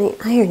here at my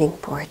ironing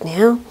board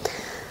now,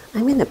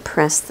 I'm going to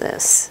press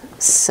this.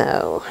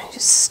 So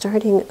just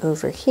starting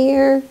over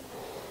here,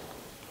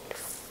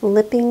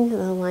 flipping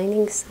the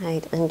lining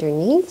side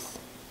underneath,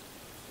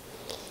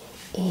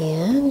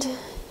 and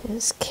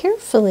as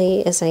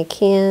carefully as I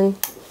can,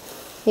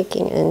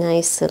 making a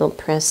nice little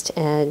pressed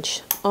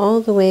edge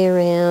all the way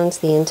around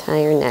the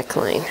entire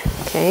neckline.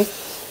 Okay,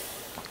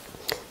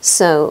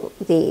 so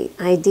the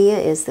idea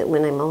is that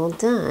when I'm all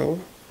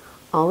done,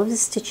 all of the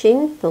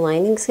stitching, the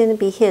lining's going to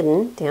be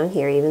hidden down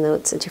here. Even though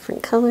it's a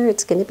different color,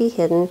 it's going to be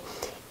hidden.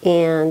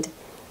 And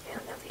I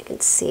don't know if you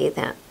can see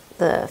that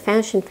the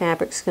fashion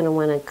fabric's going to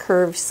want to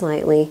curve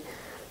slightly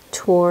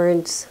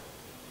towards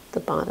the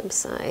bottom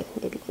side.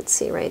 Maybe you can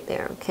see right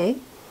there, okay?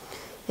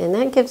 And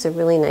that gives a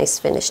really nice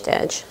finished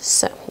edge.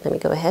 So let me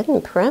go ahead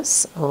and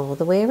press all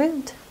the way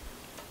around.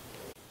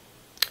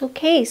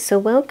 Okay, so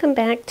welcome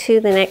back to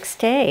the next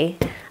day.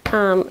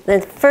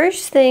 The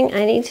first thing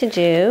I need to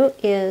do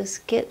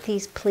is get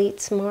these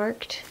pleats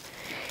marked.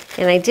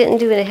 And I didn't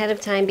do it ahead of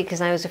time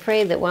because I was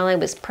afraid that while I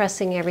was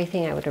pressing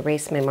everything, I would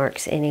erase my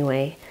marks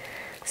anyway.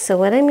 So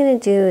what I'm going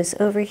to do is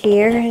over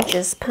here,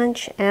 just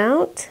punch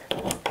out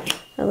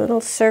a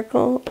little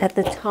circle at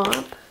the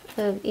top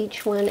of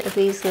each one of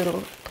these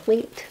little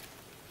pleat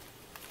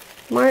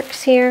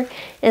marks here.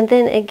 And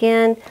then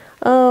again,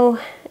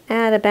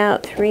 at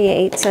about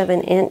 3/8 of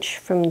an inch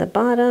from the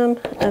bottom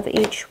of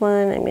each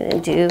one, I'm going to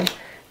do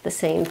the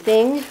same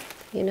thing,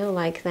 you know,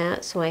 like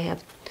that. So I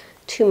have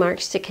 2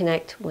 marks to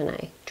connect when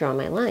I draw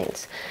my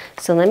lines.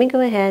 So let me go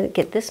ahead and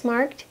get this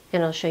marked,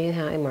 and I'll show you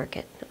how I mark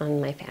it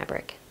on my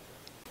fabric.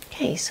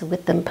 Okay, so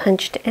with them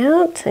punched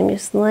out, I'm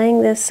just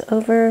laying this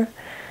over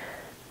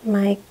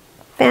my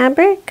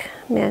fabric,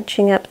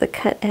 matching up the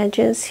cut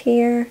edges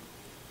here.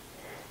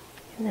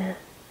 I'm gonna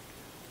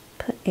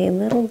put a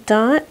little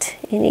dot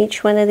in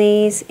each one of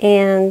these,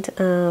 and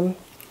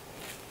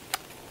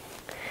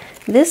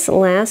this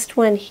last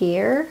one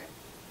here,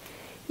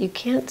 you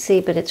can't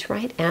see, but it's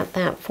right at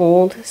that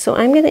fold. So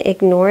I'm going to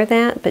ignore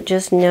that, but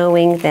just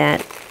knowing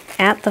that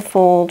at the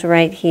fold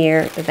right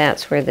here,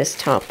 that's where this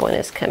top one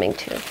is coming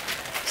to.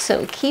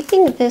 So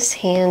keeping this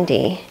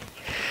handy,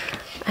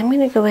 I'm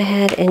going to go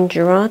ahead and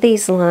draw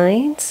these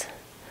lines,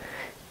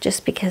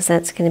 just because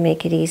that's going to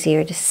make it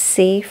easier to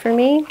see for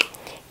me.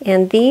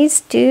 And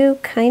these do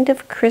kind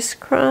of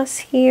crisscross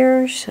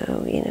here,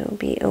 so, you know,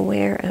 be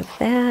aware of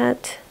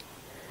that.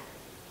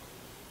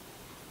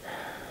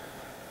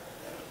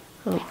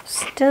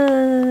 Almost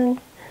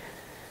done.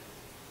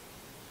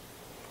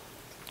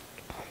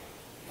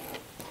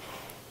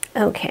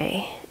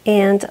 Okay,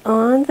 and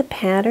on the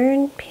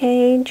pattern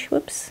page,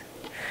 whoops,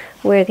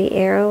 where the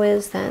arrow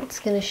is, that's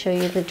going to show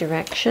you the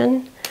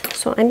direction.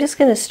 So I'm just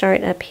going to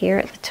start up here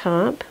at the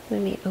top.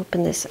 Let me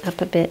open this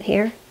up a bit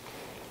here.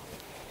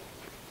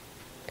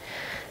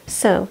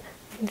 So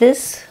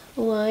this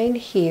line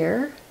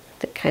here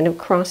that kind of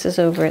crosses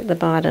over at the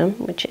bottom,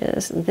 which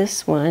is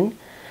this one,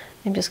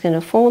 I'm just going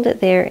to fold it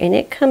there, and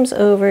it comes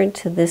over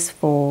to this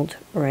fold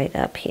right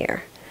up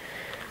here.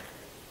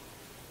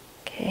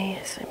 Okay,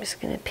 so I'm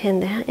just going to pin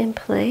that in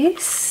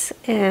place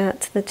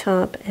at the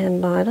top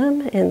and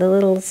bottom, and the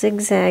little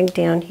zigzag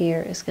down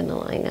here is going to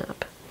line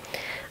up.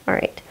 All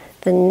right,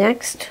 the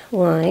next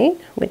line,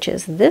 which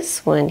is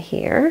this one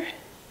here,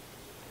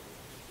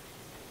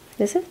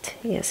 is it?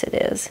 Yes, it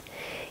is.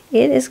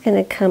 It is going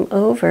to come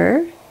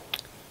over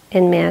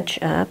and match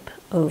up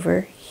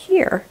over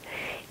here.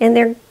 And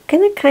they're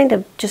going to kind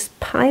of just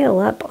pile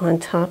up on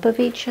top of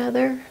each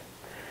other.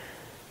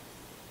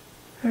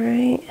 All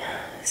right,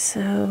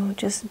 so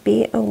just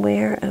be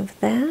aware of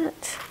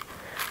that.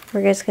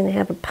 We're just going to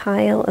have a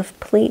pile of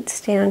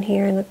pleats down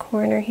here in the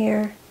corner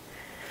here.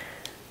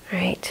 All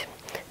right,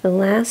 the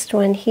last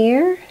one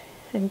here,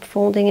 I'm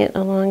folding it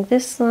along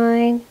this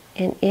line,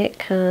 and it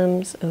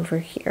comes over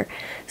here.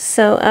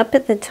 So up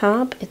at the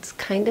top, it's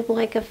kind of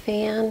like a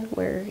fan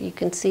where you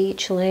can see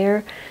each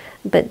layer,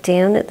 but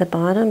down at the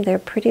bottom, they're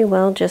pretty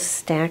well just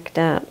stacked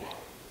up.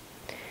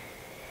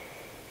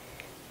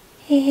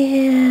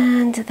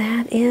 And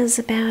that is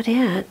about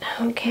it.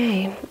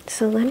 Okay,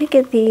 so let me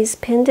get these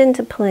pinned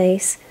into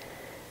place.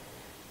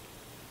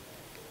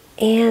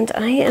 And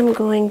I am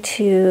going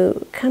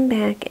to come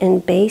back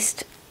and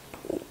baste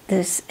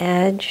this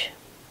edge.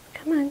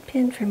 Come on,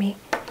 pin for me.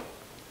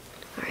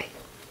 All right,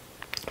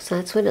 so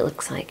that's what it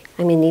looks like.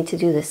 I'm going to need to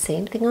do the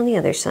same thing on the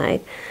other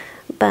side.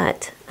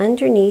 But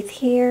underneath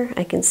here,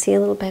 I can see a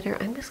little better.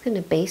 I'm just going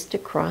to baste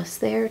across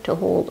there to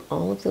hold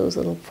all of those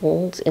little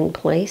folds in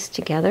place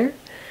together.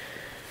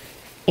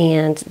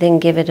 And then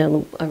give it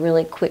a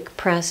really quick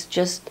press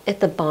just at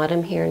the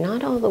bottom here,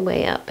 not all the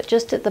way up, but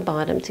just at the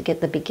bottom to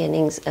get the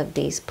beginnings of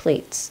these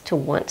pleats to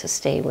want to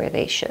stay where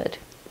they should.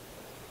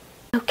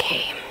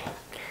 Okay,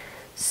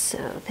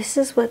 so this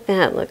is what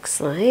that looks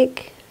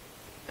like.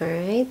 All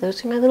right,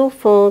 those are my little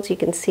folds. You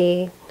can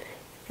see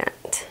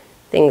got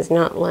things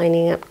not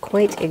lining up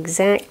quite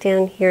exact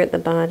down here at the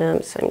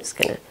bottom, so I'm just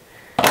going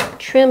to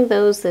trim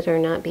those that are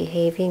not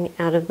behaving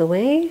out of the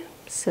way,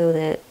 so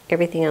that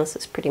everything else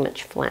is pretty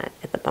much flat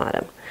at the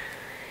bottom.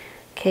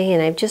 Okay,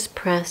 and I've just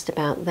pressed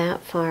about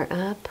that far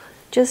up,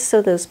 just so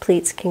those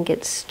pleats can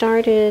get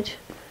started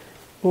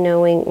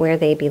knowing where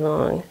they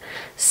belong.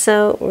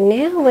 So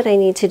now what I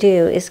need to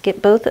do is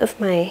get both of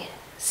my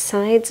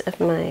sides of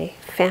my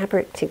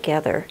fabric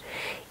together.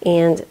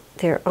 And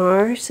there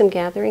are some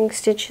gathering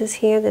stitches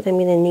here that I'm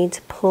going to need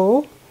to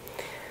pull.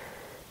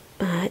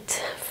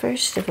 But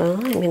first of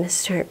all, I'm going to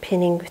start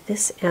pinning with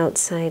this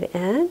outside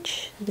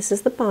edge. This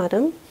is the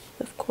bottom,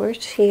 of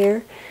course,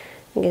 here.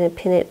 I'm going to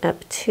pin it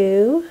up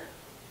to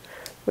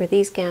where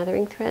these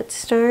gathering threads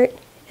start,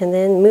 and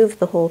then move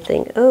the whole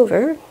thing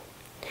over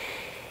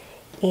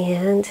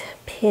and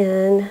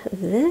pin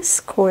this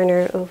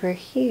corner over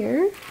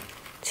here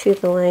to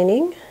the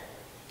lining.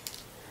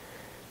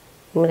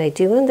 And what I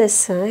do on this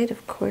side,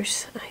 of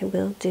course, I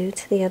will do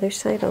to the other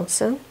side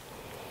also.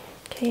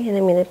 Okay, and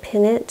I'm going to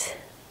pin it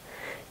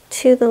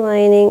to the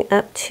lining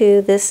up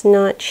to this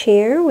notch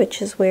here,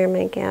 which is where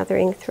my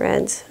gathering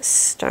threads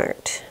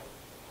start.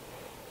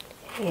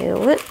 You know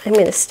what? I'm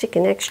going to stick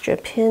an extra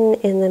pin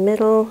in the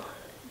middle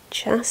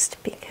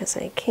just because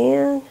I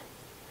can.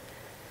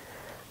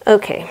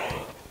 Okay,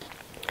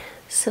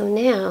 so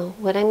now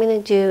what I'm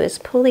going to do is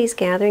pull these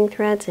gathering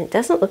threads, and it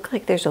doesn't look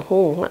like there's a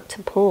whole lot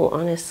to pull,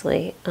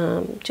 honestly,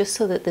 just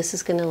so that this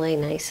is going to lay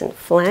nice and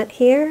flat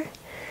here.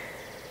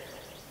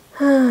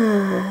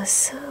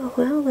 So,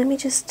 well, let me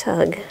just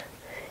tug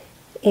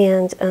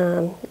and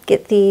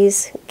get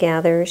these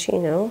gathers, you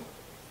know,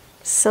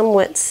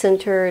 somewhat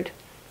centered,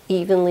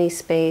 evenly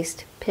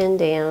spaced, pinned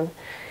down.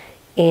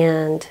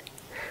 And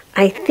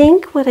I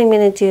think what I'm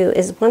going to do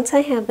is once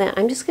I have that,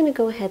 I'm just going to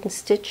go ahead and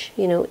stitch,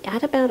 you know,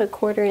 at about a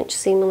 1/4 inch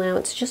seam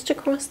allowance just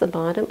across the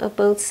bottom of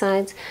both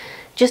sides,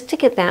 just to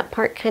get that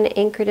part kind of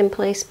anchored in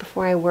place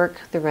before I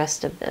work the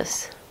rest of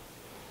this.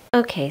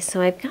 Okay,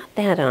 so I've got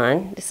that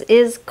on. This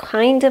is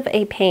kind of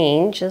a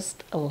pain,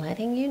 just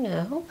letting you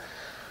know.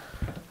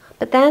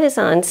 But that is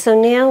on.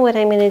 So now what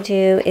I'm going to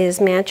do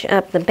is match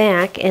up the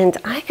back, and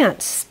I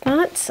got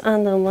spots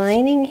on the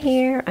lining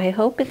here. I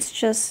hope it's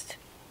just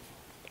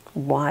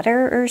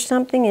water or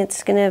something.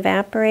 It's going to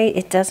evaporate.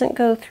 It doesn't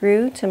go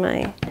through to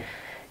my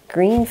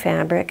green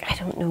fabric. I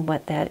don't know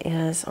what that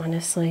is,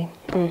 honestly.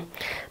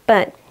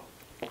 But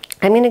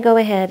I'm going to go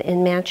ahead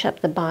and match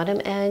up the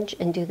bottom edge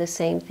and do the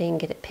same thing,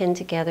 get it pinned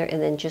together,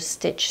 and then just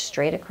stitch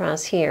straight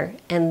across here.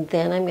 And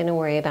then I'm going to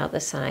worry about the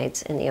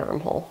sides and the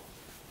armhole.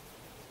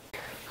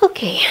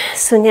 Okay,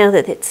 so now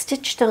that it's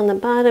stitched on the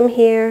bottom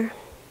here,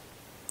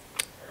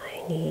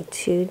 I need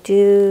to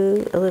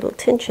do a little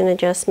tension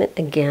adjustment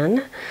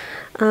again.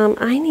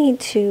 I need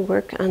to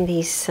work on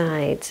these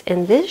sides,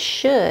 and this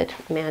should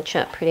match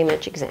up pretty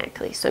much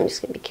exactly. So I'm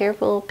just going to be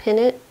careful, pin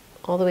it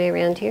all the way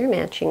around here,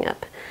 matching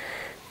up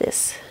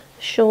this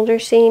shoulder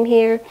seam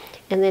here.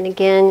 And then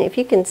again, if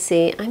you can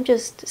see, I'm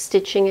just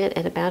stitching it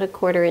at about a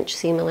 1/4 inch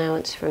seam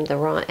allowance from the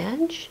raw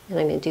edge. And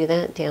I'm going to do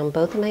that down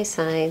both of my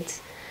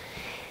sides.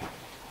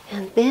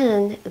 And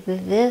then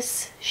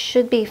this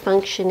should be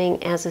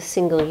functioning as a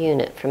single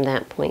unit from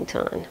that point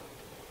on.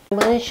 I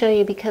want to show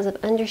you, because of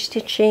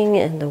understitching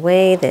and the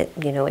way that,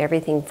 you know,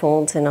 everything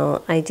folds and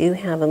all, I do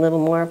have a little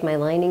more of my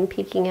lining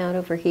peeking out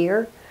over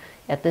here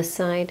at this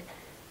side.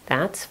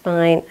 That's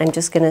fine. I'm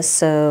just going to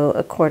sew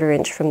a 1/4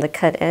 inch from the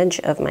cut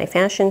edge of my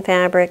fashion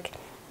fabric.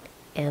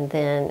 And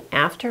then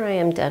after I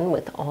am done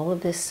with all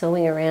of this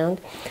sewing around,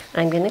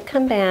 I'm going to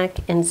come back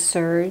and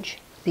serge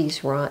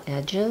these raw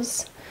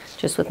edges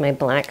just with my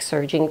black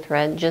serging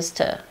thread, just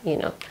to, you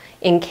know,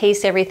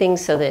 encase everything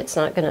so that it's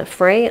not going to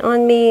fray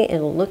on me.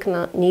 It'll look a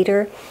lot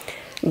neater.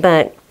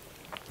 But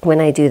when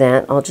I do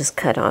that, I'll just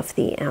cut off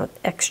the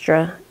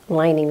extra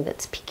lining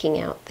that's peeking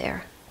out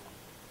there.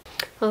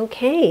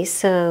 Okay,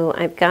 so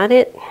I've got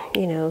it,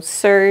 you know,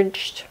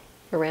 serged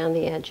around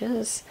the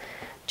edges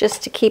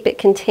just to keep it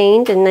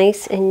contained and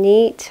nice and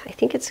neat. I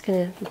think it's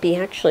going to be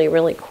actually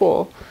really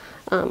cool.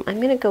 I'm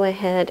going to go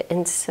ahead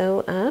and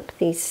sew up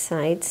these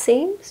side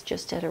seams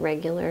just at a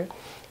regular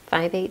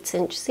 5/8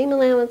 inch seam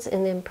allowance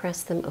and then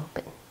press them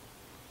open.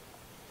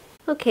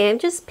 Okay, I've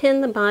just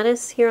pinned the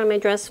bodice here on my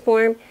dress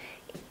form,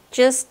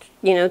 just,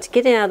 you know, to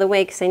get it out of the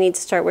way because I need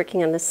to start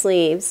working on the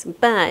sleeves.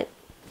 But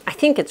I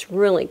think it's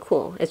really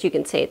cool. As you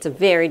can see, it's a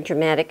very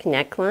dramatic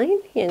neckline,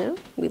 you know,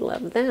 we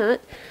love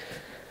that.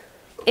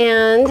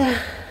 And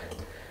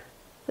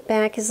the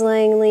back is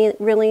laying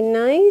really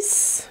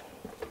nice.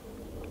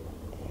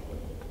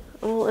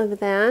 All of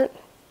that.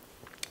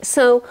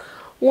 So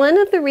one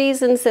of the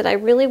reasons that I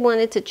really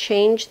wanted to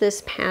change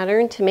this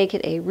pattern to make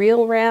it a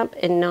real wrap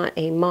and not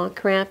a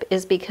mock wrap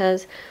is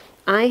because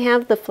I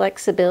have the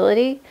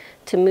flexibility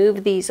to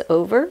move these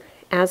over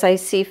as I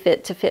see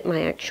fit to fit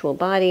my actual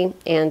body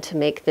and to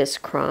make this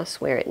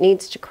cross where it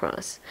needs to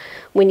cross.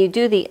 When you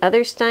do the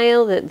other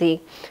style that the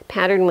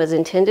pattern was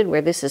intended,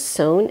 where this is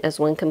sewn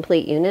as one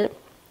complete unit,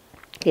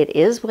 it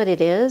is what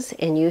it is,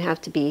 and you have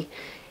to be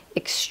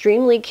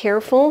extremely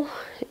careful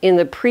in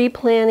the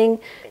pre-planning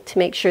to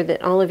make sure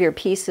that all of your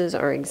pieces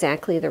are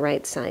exactly the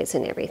right size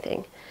and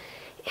everything.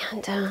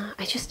 And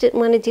I just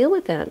didn't want to deal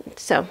with that.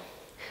 So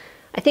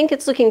I think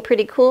it's looking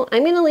pretty cool.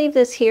 I'm going to leave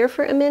this here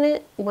for a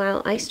minute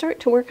while I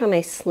start to work on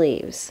my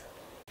sleeves.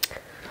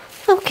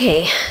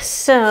 Okay,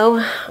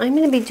 so I'm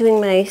going to be doing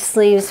my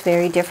sleeves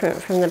very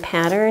different from the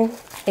pattern.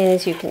 And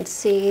as you can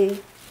see,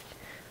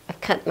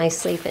 I've cut my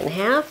sleeve in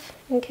half,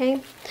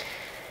 okay?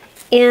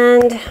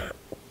 And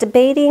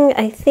debating,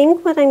 I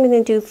think what I'm going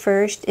to do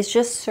first is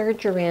just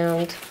serge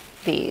around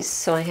these.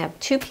 So I have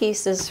 2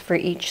 pieces for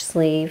each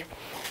sleeve.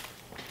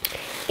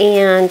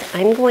 And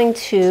I'm going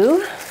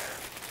to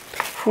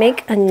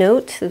make a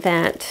note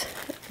that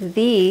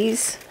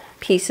these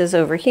pieces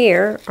over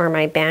here are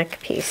my back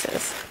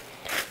pieces.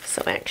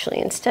 So actually,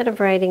 instead of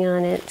writing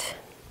on it,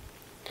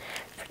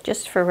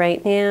 just for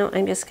right now,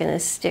 I'm just going to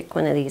stick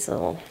one of these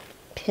little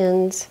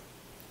pins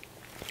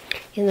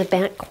in the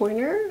back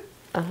corner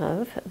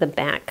of the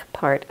back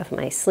part of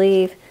my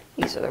sleeve.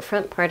 These are the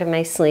front part of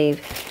my sleeve.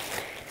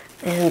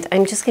 And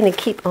I'm just going to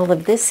keep all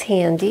of this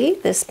handy,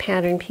 this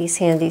pattern piece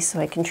handy, so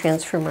I can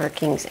transfer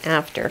markings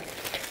after.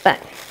 But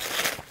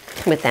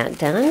with that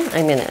done,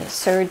 I'm going to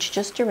serge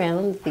just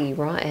around the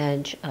raw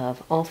edge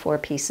of all 4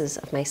 pieces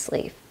of my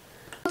sleeve.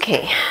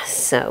 Okay,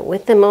 so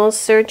with them all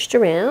serged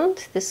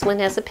around, this one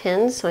has a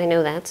pin, so I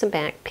know that's a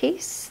back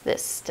piece.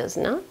 This does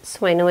not,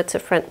 so I know it's a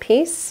front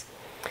piece.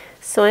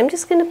 So I'm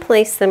just going to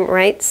place them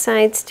right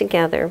sides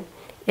together.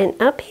 And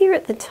up here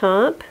at the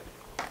top,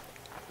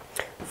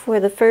 for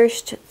the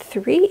first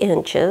 3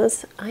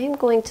 inches, I am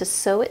going to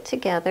sew it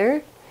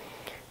together.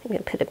 I'm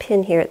going to put a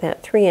pin here at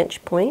that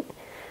 3-inch point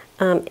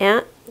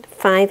at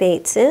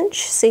 5/8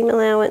 inch seam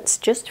allowance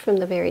just from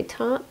the very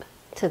top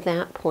to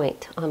that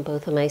point on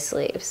both of my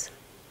sleeves.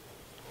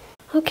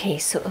 Okay,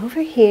 so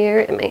over here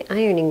at my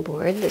ironing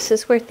board, this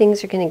is where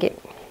things are going to get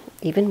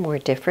even more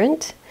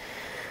different.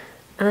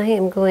 I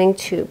am going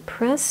to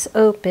press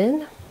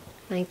open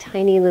my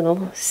tiny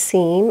little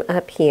seam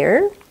up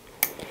here.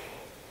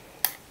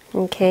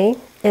 Okay,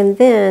 and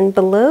then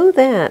below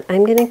that,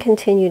 I'm going to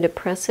continue to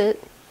press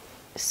it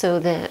so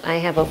that I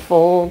have a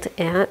fold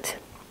at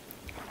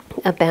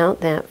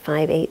about that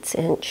 5/8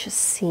 inch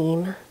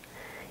seam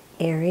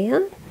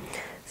area.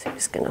 So I'm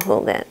just going to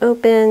hold that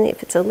open.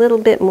 If it's a little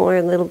bit more,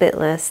 a little bit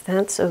less,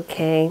 that's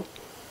okay.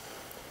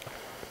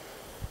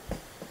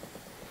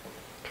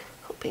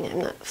 Hoping I'm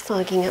not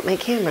fogging up my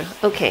camera.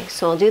 Okay,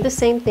 so I'll do the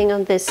same thing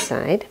on this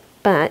side,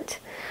 but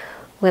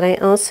what I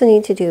also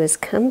need to do is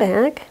come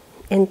back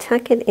and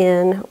tuck it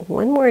in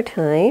one more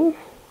time.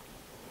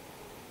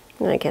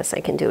 And I guess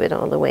I can do it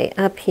all the way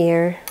up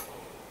here.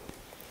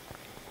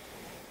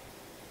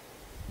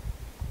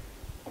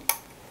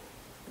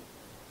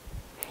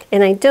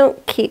 And I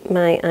don't keep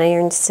my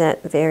iron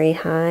set very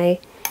high.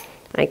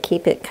 I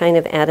keep it kind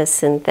of at a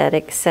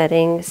synthetic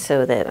setting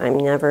so that I'm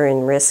never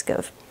in risk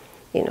of,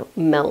 you know,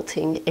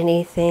 melting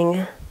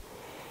anything,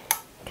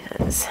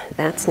 because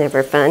that's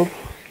never fun.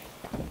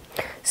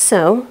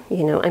 So,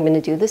 you know, I'm going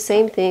to do the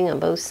same thing on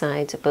both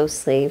sides of both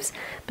sleeves,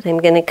 but I'm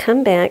going to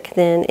come back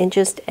then and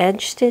just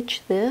edge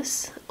stitch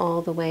this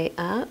all the way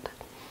up.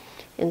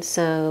 And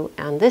so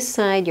on this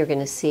side, you're going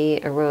to see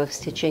a row of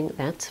stitching.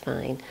 That's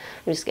fine.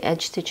 I'm just going to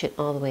edge stitch it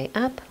all the way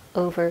up,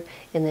 over,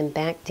 and then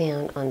back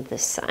down on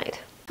this side.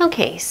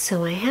 Okay,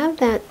 so I have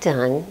that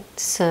done.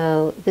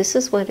 So this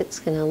is what it's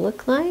going to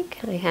look like.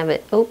 I have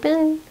it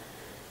open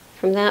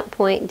from that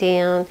point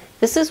down.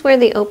 This is where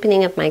the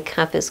opening of my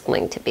cuff is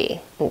going to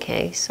be.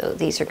 Okay, so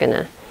these are going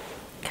to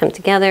come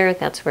together.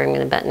 That's where I'm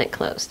going to button it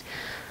closed.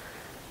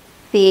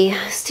 The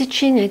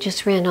stitching, I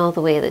just ran all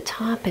the way to the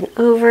top and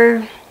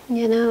over.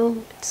 You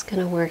know, it's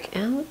going to work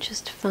out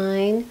just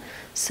fine.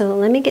 So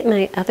let me get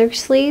my other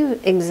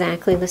sleeve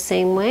exactly the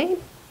same way.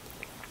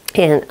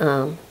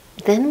 And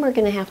then we're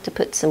going to have to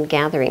put some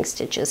gathering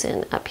stitches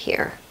in up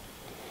here.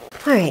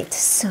 All right,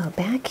 so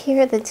back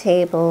here at the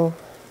table,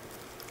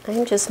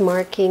 I'm just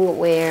marking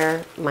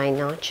where my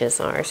notches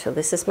are. So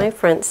this is my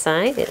front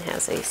side. It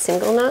has a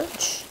single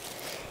notch.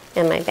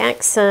 And my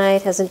back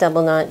side has a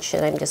double notch,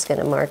 and I'm just going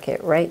to mark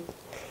it right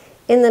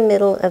in the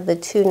middle of the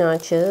two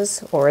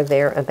notches, or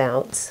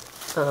thereabouts,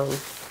 on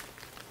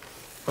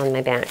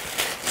my back.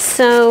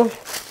 So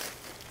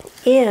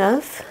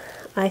if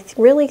I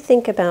really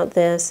think about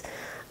this,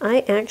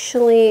 I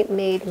actually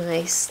made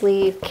my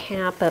sleeve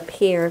cap up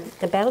here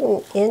about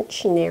an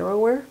inch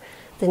narrower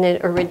than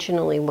it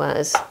originally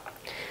was.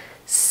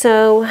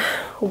 So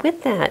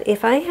with that,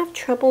 if I have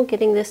trouble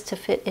getting this to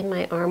fit in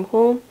my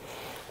armhole,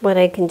 what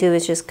I can do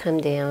is just come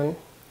down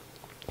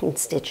and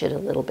stitch it a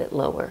little bit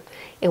lower.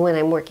 And when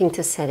I'm working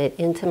to set it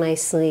into my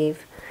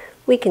sleeve,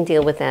 we can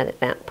deal with that at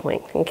that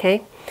point,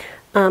 okay?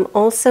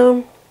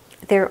 Also,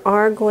 there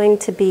are going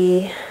to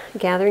be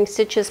gathering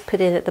stitches put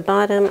in at the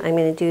bottom. I'm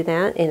going to do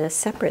that in a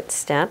separate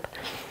step.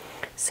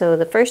 So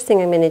the first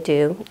thing I'm going to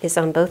do is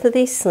on both of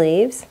these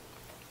sleeves,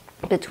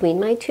 between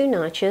my two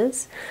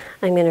notches,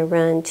 I'm going to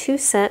run 2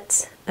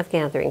 sets of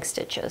gathering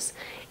stitches.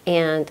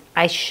 And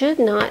I should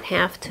not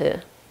have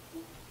to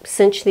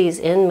cinch these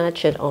in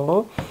much at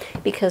all,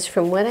 because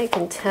from what I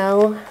can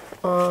tell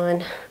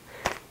on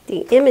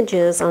the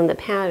images on the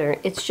pattern,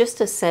 it's just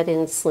a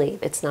set-in sleeve.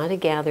 It's not a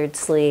gathered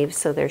sleeve,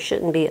 so there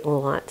shouldn't be a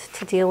lot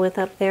to deal with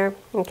up there,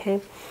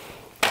 okay?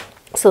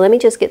 So let me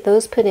just get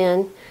those put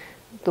in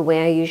the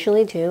way I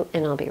usually do,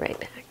 and I'll be right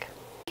back.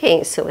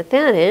 Okay, so with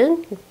that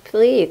in,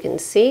 hopefully you can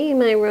see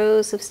my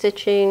rows of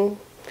stitching.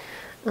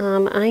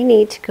 I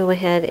need to go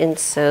ahead and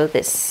sew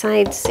this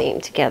side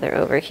seam together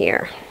over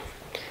here.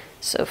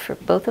 So for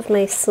both of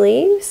my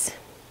sleeves,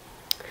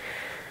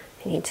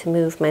 I need to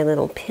move my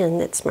little pin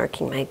that's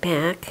marking my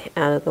back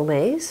out of the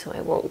way so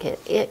I won't get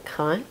it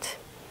caught.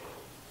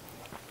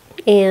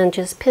 And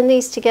just pin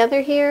these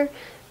together here,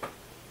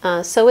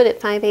 sew it at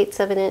 5/8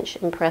 of an inch,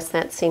 and press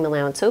that seam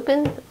allowance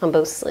open on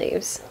both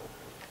sleeves.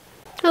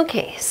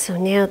 Okay, so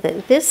now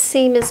that this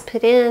seam is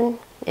put in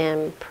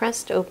and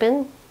pressed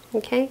open,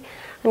 okay,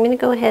 I'm going to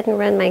go ahead and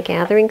run my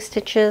gathering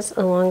stitches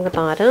along the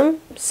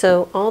bottom.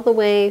 So all the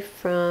way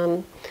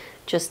from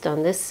just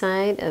on this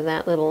side of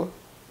that little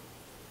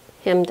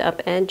hemmed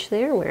up edge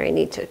there, where I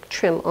need to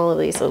trim all of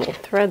these little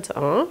threads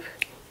off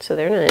so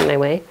they're not in my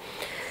way.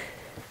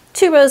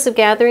 2 rows of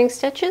gathering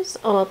stitches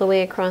all the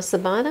way across the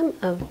bottom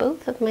of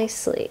both of my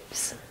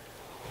sleeves.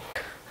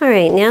 All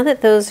right, now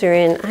that those are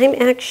in, I'm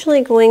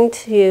actually going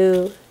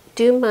to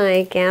do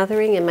my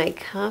gathering and my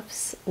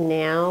cuffs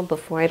now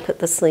before I put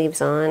the sleeves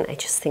on. I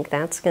just think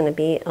that's going to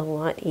be a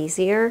lot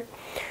easier.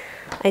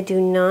 I do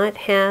not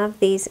have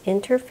these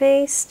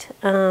interfaced.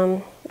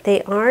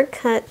 They are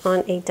cut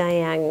on a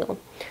diagonal.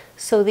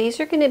 So these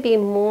are going to be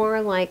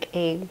more like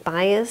a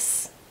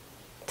bias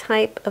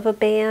type of a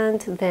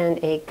band than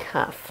a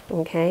cuff,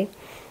 okay?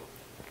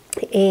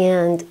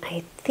 And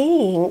I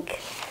think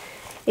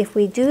if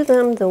we do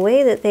them the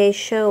way that they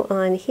show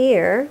on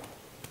here,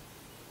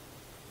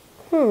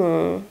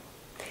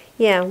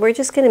 yeah, we're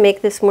just going to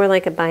make this more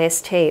like a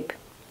bias tape.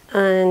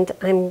 And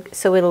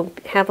so it'll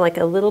have like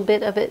a little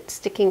bit of it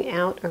sticking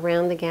out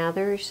around the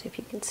gathers, if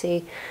you can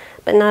see,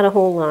 but not a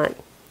whole lot.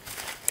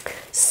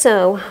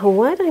 So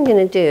what I'm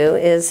going to do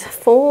is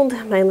fold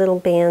my little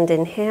band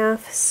in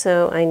half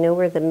so I know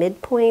where the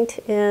midpoint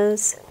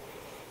is,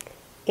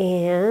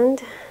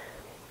 and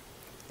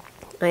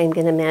I'm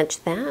going to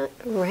match that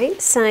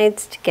right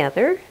sides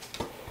together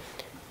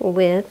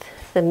with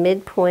the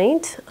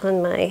midpoint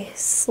on my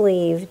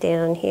sleeve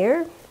down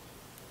here,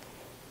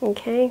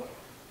 okay,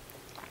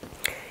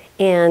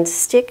 and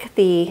stick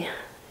the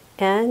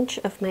edge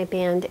of my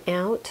band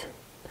out.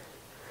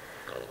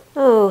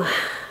 Oh,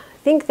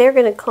 I think they're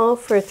going to call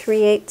for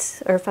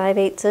 3/8 or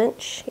 5/8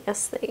 inch.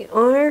 Yes, they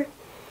are.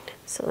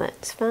 So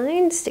that's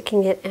fine.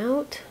 Sticking it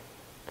out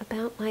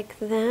about like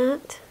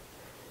that.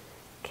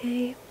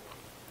 Okay.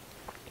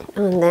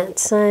 On that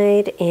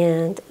side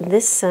and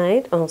this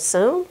side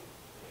also.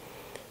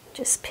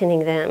 Just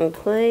pinning that in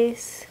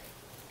place.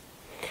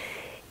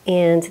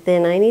 And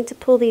then I need to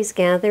pull these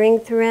gathering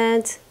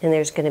threads, and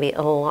there's going to be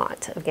a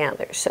lot of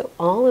gathers. So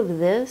all of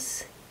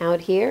this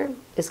out here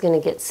is going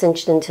to get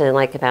cinched into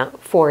like about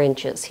 4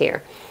 inches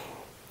here.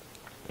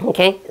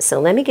 Okay, so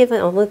let me get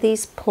all of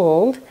these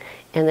pulled,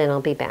 and then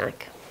I'll be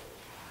back.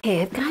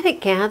 Okay, I've got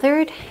it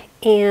gathered,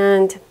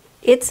 and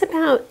it's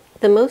about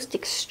the most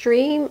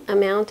extreme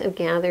amount of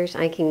gathers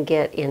I can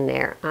get in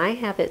there. I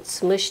have it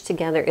smushed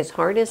together as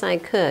hard as I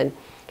could,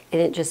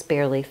 and it just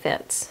barely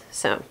fits.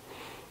 So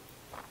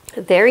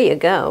there you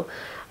go.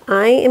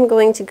 I am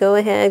going to go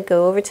ahead,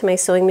 go over to my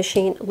sewing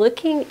machine,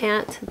 looking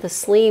at the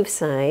sleeve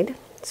side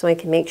so I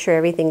can make sure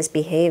everything's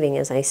behaving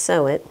as I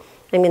sew it.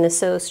 I'm going to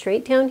sew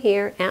straight down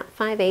here at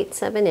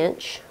 5/8 of an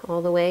inch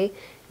all the way,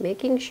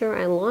 making sure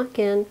I lock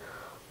in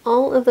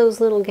all of those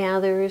little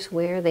gathers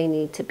where they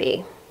need to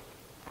be.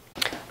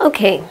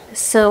 Okay,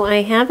 so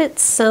I have it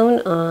sewn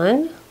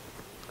on,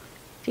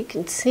 if you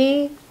can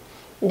see.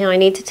 Now I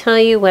need to tell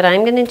you what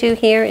I'm going to do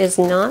here is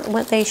not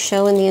what they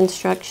show in the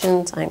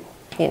instructions. I'm,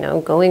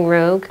 going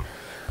rogue.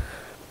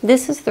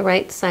 This is the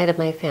right side of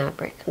my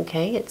fabric,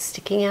 okay? It's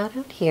sticking out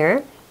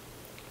here.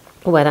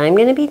 What I'm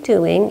going to be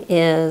doing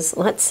is,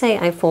 let's say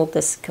I fold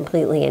this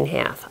completely in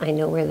half. I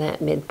know where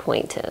that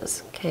midpoint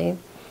is, okay?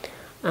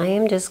 I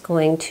am just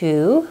going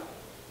to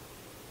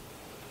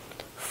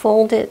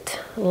fold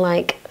it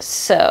like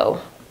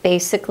so,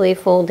 basically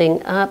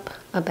folding up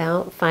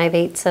about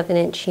 5/8 of an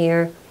inch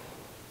here.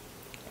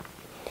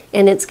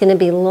 And it's going to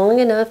be long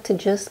enough to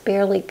just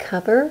barely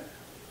cover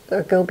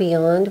or go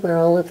beyond where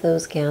all of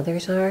those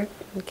gathers are,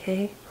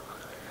 okay?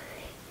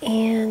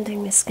 And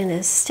I'm just going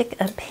to stick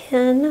a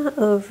pin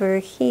over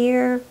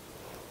here.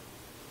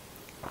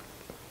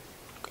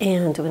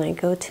 And when I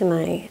go to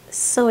my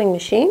sewing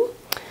machine,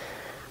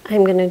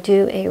 I'm going to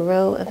do a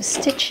row of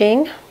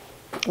stitching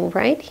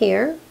right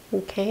here.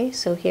 Okay,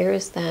 so here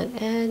is that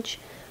edge.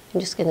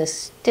 I'm just going to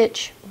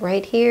stitch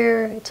right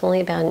here. It's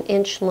only about 1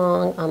 inch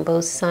long on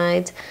both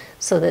sides,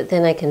 so that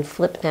then I can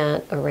flip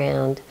that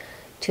around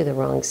to the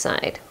wrong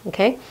side.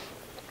 Okay,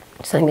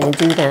 so I'm going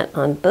to do that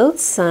on both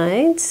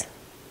sides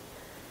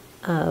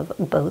of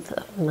both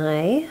of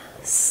my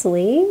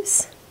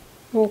sleeves.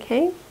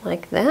 Okay,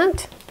 like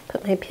that.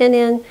 Put my pin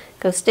in,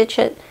 go stitch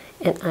it,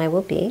 and I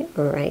will be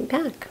right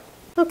back.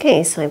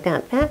 Okay, so I've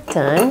got that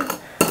done.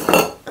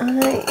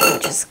 I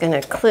am just going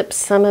to clip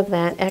some of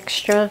that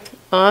extra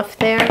off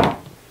there.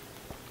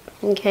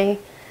 Okay,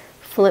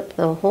 flip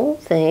the whole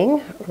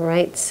thing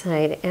right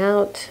side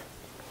out.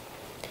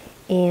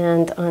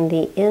 And on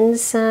the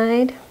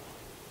inside,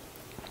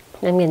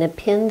 I'm going to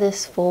pin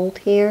this fold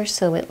here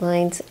so it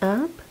lines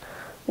up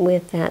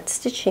with that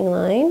stitching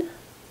line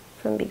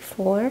from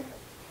before.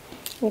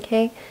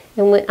 Okay,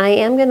 and I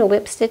am going to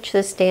whip stitch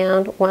this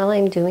down. While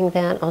I'm doing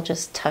that, I'll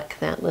just tuck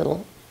that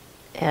little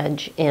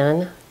edge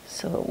in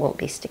so it won't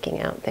be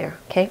sticking out there,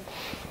 okay?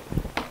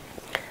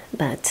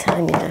 But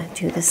I'm going to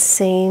do the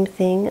same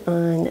thing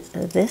on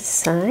this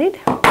side.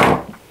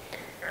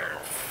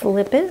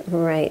 Flip it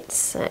right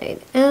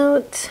side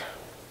out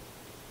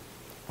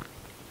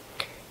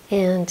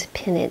and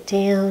pin it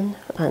down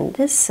on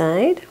this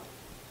side.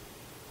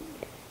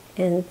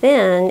 And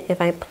then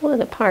if I pull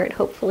it apart,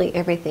 hopefully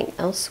everything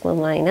else will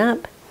line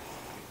up.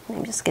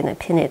 I'm just going to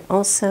pin it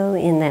also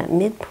in that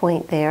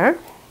midpoint there.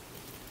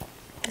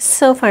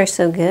 So far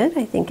so good.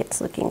 I think it's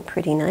looking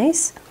pretty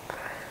nice.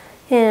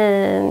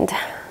 And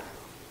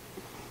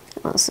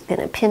I'm also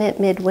going to pin it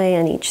midway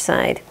on each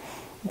side.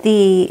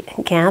 The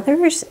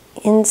gathers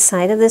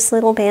inside of this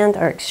little band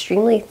are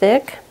extremely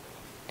thick,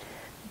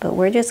 but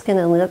we're just going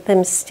to let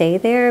them stay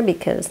there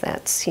because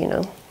that's,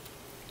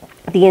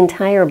 the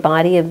entire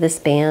body of this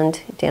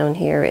band down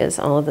here is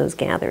all of those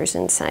gathers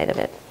inside of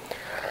it.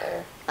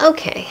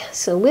 Okay,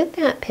 so with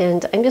that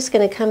pinned, I'm just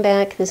going to come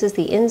back. This is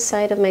the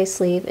inside of my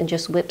sleeve and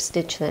just whip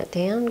stitch that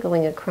down,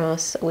 going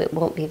across so it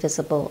won't be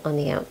visible on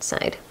the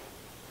outside.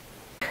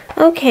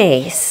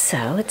 Okay,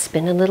 so it's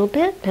been a little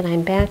bit, but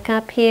I'm back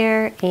up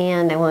here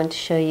and I want to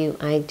show you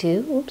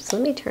oops,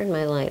 let me turn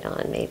my light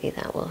on, maybe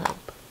that will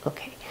help.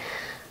 Okay,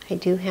 I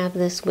do have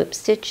this whip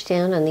stitch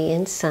down on the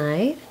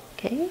inside.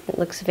 Okay, it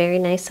looks very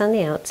nice on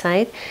the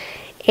outside.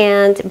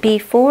 And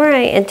before I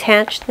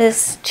attach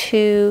this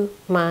to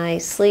my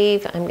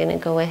sleeve, I'm going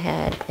to go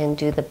ahead and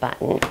do the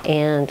button.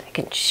 And I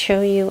can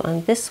show you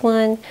on this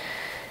one,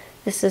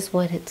 this is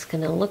what it's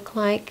going to look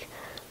like.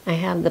 I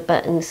have the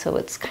button so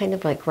it's kind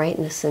of like right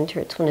in the center.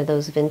 It's one of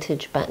those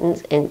vintage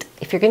buttons. And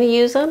if you're going to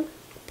use them,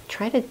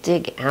 try to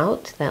dig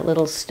out that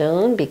little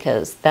stone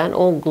because that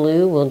old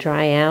glue will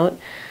dry out.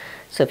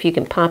 So if you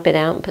can pop it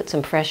out and put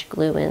some fresh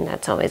glue in,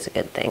 that's always a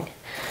good thing.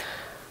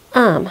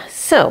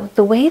 So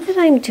the way that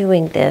I'm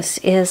doing this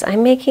is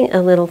I'm making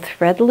a little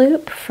thread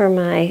loop for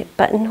my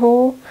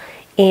buttonhole,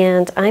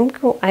 and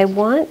I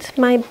want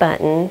my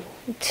button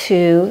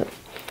to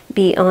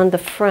be on the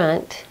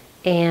front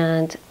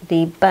and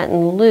the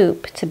button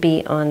loop to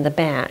be on the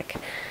back.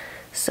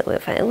 So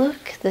if I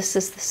look, this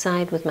is the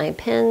side with my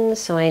pin,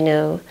 so I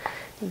know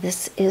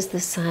this is the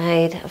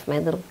side of my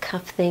little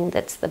cuff thing,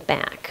 that's the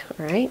back,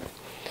 all right?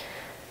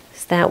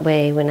 So that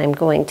way when I'm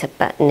going to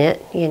button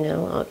it, you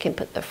know, I can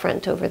put the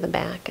front over the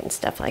back and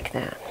stuff like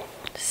that.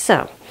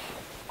 So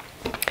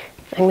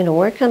I'm going to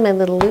work on my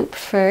little loop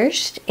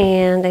first,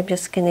 and I'm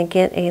just going to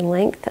get a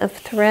length of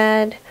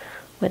thread.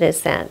 What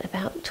is that?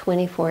 About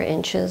 24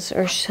 inches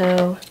or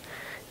so.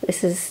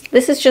 This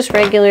is just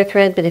regular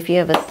thread, but if you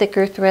have a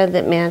thicker thread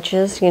that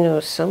matches, you know,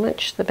 so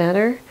much the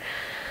better.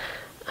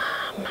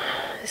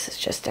 This is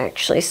just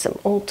actually some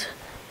old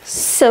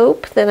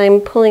soap that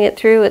I'm pulling it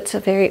through. It's a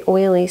very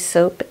oily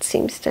soap. It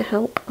seems to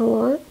help a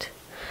lot.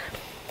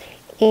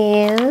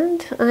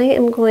 And I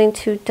am going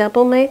to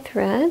double my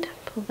thread.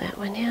 Pull that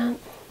one out.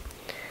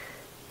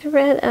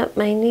 Thread up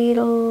my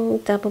needle,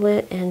 double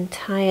it, and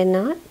tie a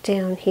knot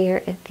down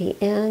here at the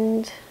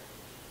end.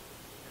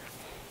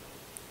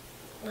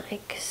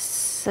 Like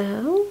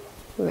so.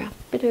 Wrap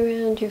it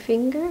around your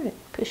finger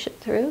and push it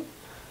through.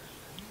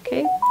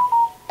 Okay.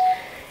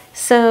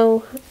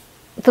 So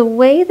the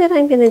way that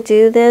I'm going to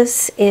do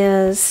this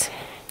is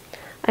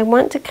I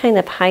want to kind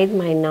of hide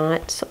my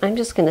knot. So I'm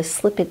just going to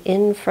slip it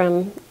in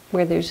from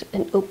where there's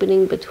an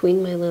opening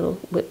between my little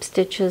whip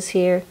stitches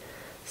here.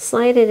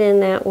 Slide it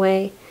in that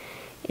way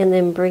and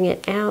then bring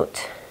it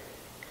out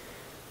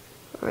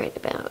right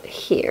about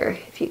here,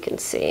 if you can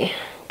see.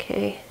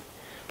 Okay.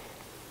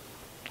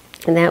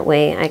 And that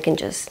way I can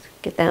just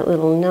get that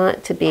little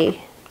knot to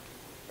be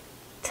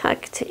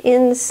tucked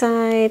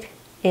inside,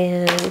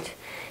 and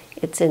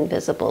it's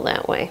invisible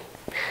that way.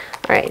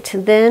 All right,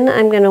 then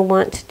I'm going to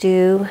want to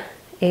do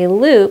a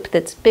loop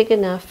that's big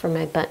enough for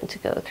my button to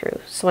go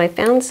through. So I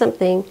found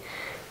something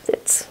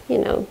that's, you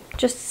know,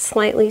 just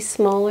slightly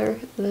smaller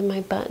than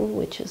my button,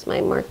 which is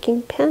my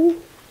marking pen.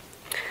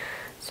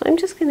 So I'm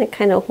just going to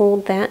kind of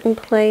hold that in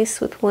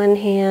place with one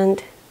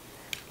hand.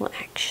 Well,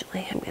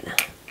 actually, I'm going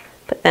to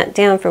put that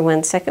down for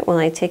 1 second while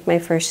I take my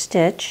first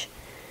stitch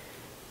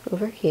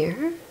over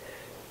here.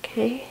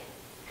 Okay.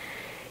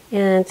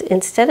 And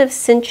instead of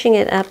cinching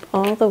it up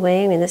all the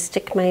way, I'm going to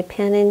stick my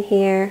pen in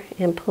here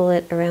and pull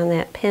it around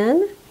that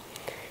pen.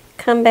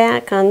 Come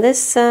back on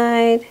this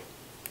side.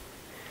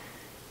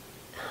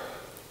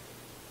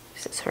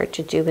 This is hard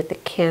to do with the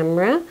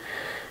camera.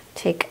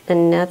 Take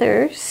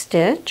another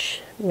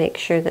stitch. Make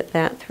sure that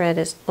that thread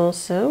is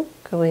also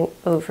going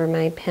over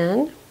my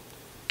pen.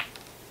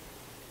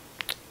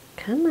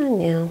 Come on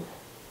now.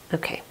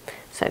 Okay,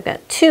 so I've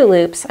got 2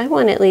 loops. I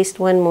want at least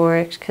one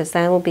more because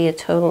that will be a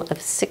total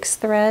of 6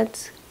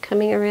 threads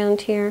coming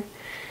around here.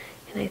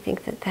 And I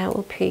think that that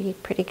will be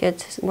pretty good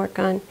to work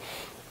on.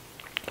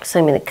 So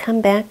I'm going to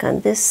come back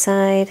on this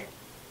side,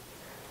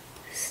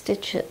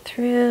 stitch it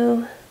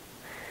through,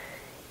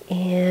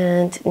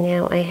 and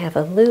now I have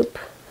a loop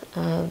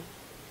of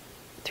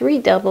 3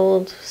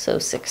 doubled, so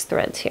 6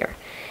 threads here.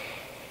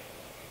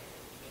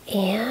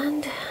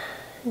 And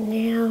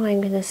now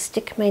I'm going to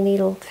stick my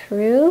needle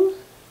through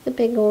the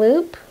big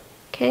loop,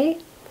 okay,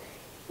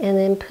 and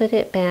then put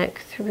it back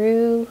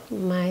through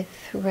my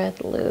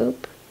thread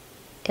loop,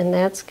 and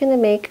that's going to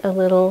make a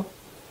little,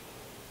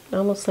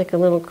 almost like a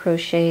little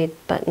crocheted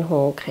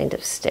buttonhole kind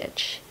of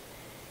stitch.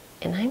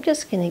 And I'm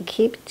just going to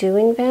keep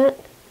doing that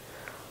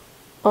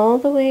all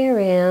the way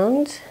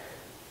around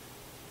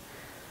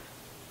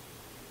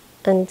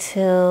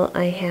until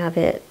I have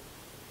it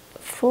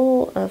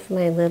full of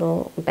my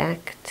little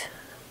backed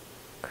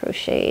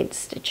crocheted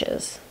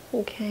stitches.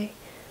 Okay,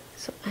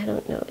 so I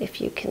don't know if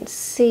you can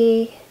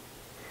see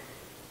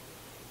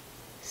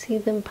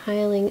them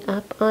piling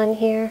up on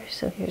here.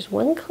 So here's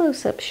one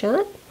close-up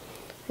shot.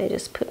 I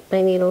just put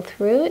my needle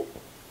through it,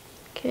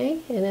 okay,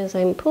 and as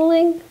I'm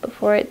pulling,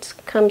 before it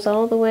comes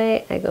all the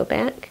way, I go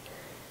back,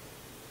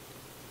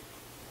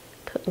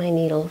 put my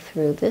needle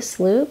through this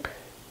loop,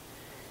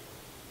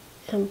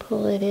 and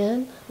pull it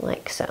in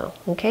like so,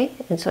 okay?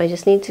 And so I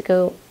just need to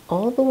go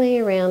all the way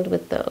around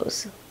with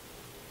those.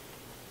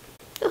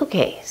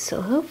 Okay,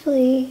 so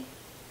hopefully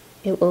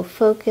it will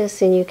focus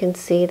and you can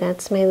see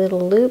that's my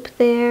little loop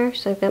there.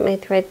 So I've got my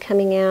thread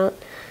coming out.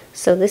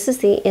 So this is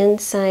the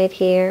inside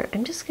here.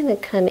 I'm just going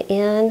to come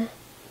in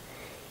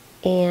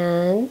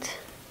and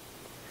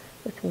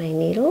with my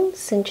needle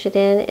cinch it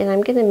in, and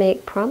I'm going to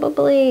make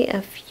probably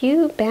a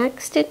few back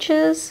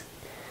stitches.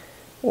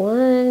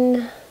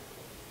 1,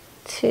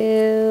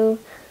 2,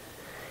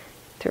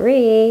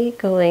 3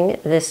 going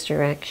this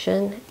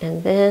direction,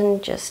 and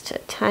then just to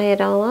tie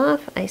it all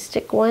off, I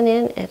stick one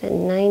in at a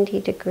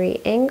 90-degree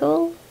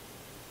angle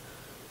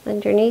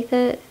underneath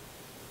it,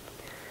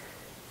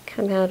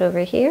 come out over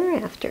here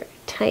after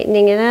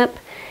tightening it up,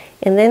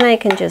 and then I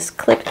can just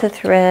clip the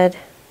thread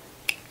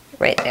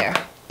right there.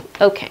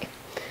 Okay,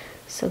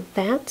 so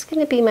that's going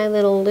to be my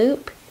little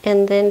loop,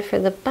 and then for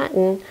the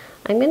button,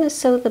 I'm going to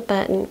sew the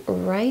button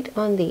right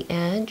on the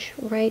edge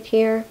right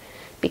here,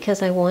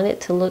 because I want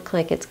it to look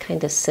like it's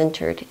kind of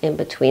centered in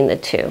between the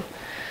two.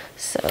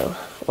 So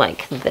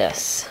like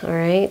this, all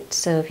right?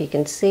 So if you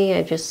can see,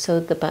 I just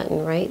sewed the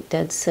button right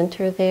dead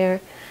center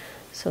there.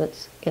 So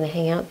it's gonna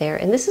hang out there.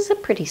 And this is a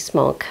pretty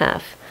small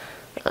cuff.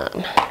 Let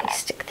me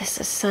stick this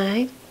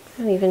aside.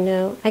 I don't even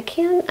know. I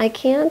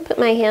can put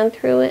my hand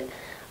through it,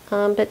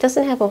 but it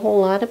doesn't have a whole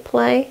lot of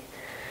play.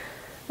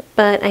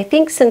 But I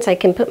think since I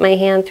can put my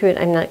hand through it,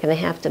 I'm not going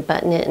to have to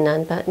button it and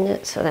unbutton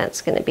it, so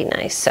that's going to be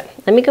nice. So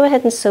let me go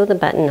ahead and sew the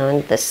button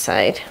on this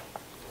side.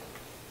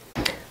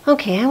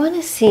 Okay, I want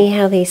to see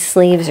how these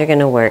sleeves are going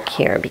to work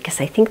here because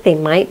I think they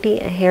might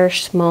be a hair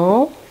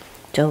small.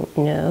 Don't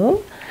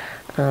know.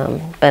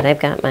 But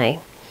I've got my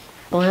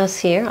blouse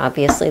here.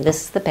 Obviously,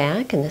 this is the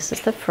back and this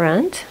is the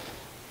front.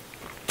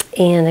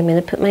 And I'm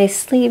going to put my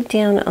sleeve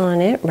down on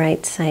it,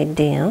 right side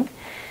down,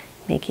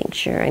 making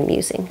sure I'm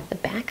using the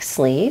back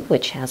sleeve,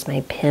 which has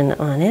my pin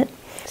on it.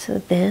 So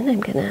then I'm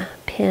going to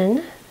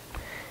pin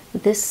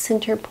this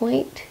center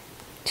point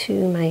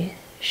to my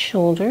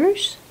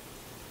shoulders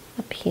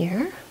up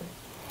here.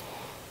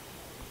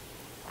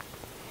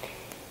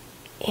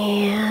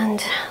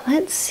 And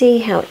let's see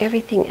how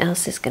everything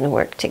else is going to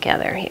work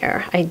together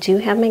here. I do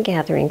have my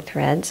gathering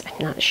threads. I'm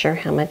not sure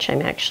how much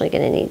I'm actually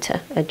going to need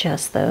to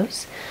adjust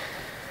those.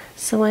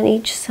 So on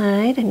each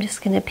side, I'm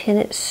just going to pin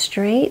it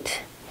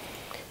straight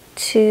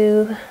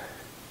to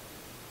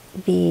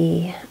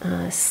the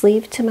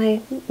sleeve to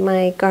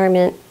my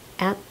garment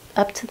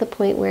up to the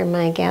point where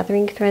my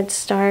gathering threads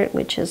start,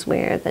 which is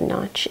where the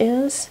notch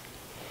is.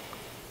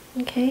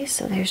 Okay,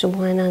 so there's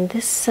one on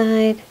this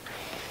side.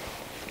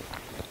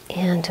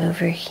 And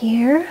over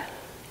here,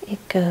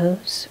 it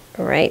goes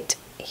right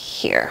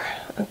here,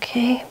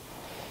 okay?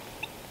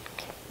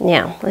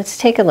 Now, let's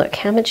take a look.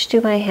 How much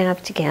do I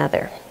have to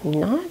gather?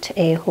 Not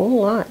a whole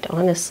lot,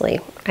 honestly.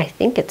 I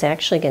think it's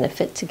actually going to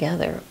fit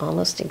together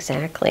almost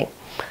exactly.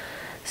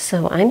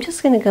 So I'm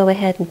just going to go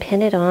ahead and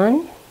pin it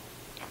on.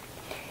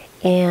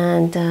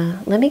 And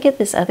let me get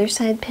this other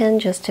side pinned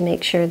just to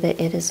make sure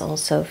that it is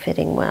also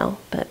fitting well.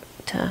 But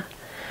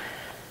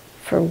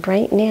for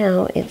right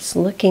now, it's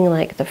looking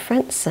like the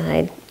front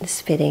side is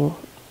fitting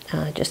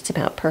just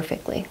about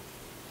perfectly.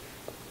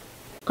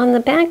 On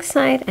the back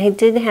side, I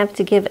did have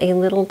to give a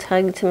little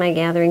tug to my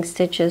gathering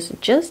stitches,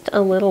 just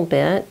a little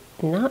bit,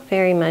 not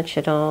very much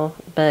at all,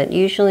 but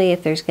usually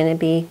if there's going to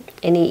be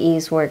any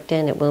ease worked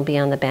in, it will be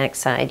on the back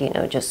side, you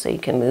know, just so you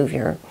can move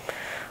your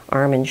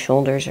arm and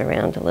shoulders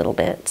around a little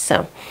bit.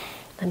 So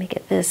let me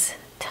get this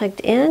tugged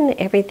in,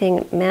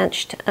 everything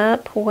matched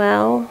up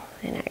well.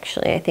 And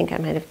actually, I think I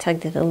might have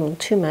tugged it a little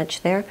too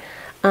much there.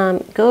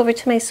 Go over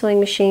to my sewing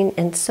machine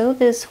and sew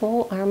this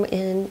whole arm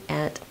in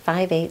at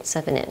 5/8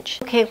 of an inch.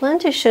 Okay, I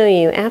wanted to show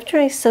you, after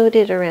I sewed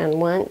it around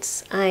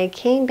once, I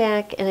came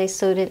back and I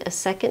sewed it a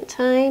second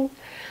time.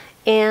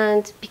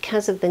 And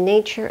because of the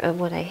nature of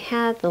what I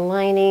had, the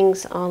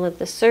linings, all of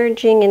the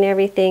serging and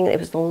everything, there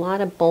was a lot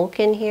of bulk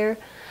in here.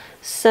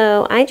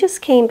 So I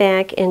just came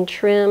back and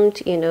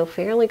trimmed, you know,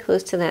 fairly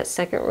close to that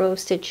second row of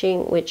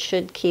stitching, which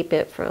should keep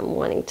it from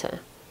wanting to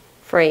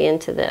fray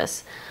into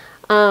this.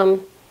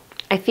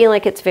 I feel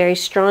like it's very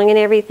strong and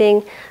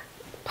everything.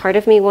 Part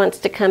of me wants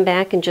to come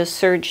back and just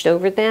serged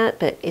over that,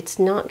 but it's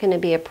not going to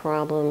be a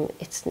problem.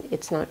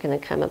 It's not going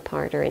to come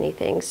apart or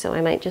anything, so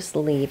I might just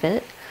leave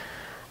it.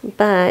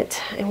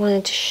 But I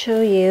wanted to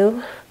show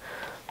you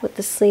what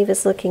the sleeve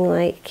is looking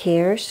like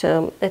here.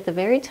 So at the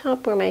very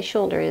top where my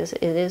shoulder is,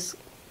 it is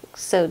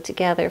sewed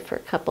together for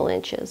a couple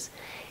inches.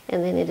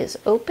 And then it is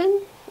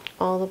open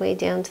all the way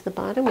down to the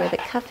bottom where the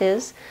cuff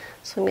is.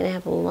 So I'm going to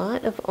have a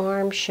lot of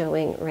arm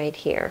showing right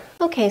here.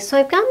 Okay, so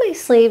I've got my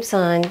sleeves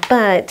on,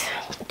 but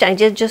I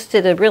just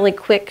did a really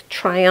quick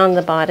try on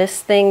the bodice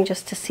thing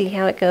just to see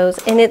how it goes.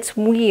 And it's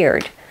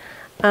weird.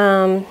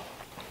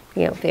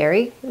 You know,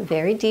 very,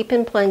 very deep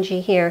and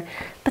plungy here.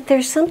 But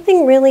there's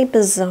something really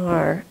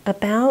bizarre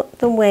about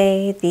the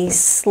way these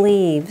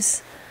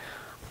sleeves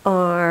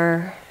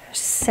are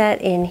set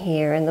in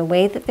here and the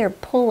way that they're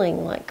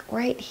pulling, like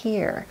right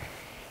here.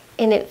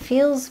 And it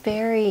feels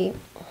very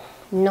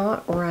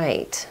not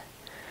right.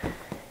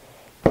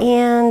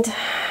 And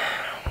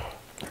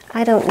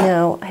I don't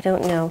know.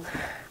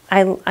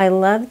 I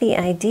love the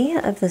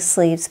idea of the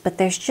sleeves, but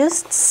there's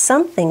just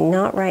something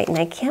not right, and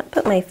I can't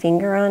put my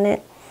finger on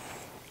it.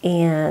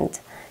 And,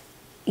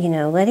 you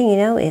know, letting you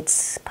know,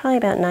 it's probably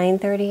about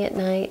 9:30 at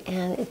night,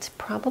 and it's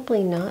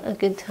probably not a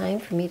good time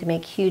for me to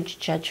make huge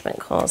judgment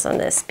calls on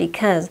this,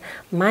 because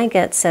my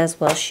gut says,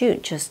 well,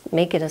 shoot, just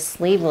make it a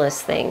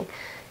sleeveless thing.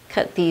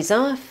 Cut these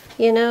off,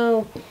 you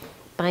know,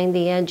 bind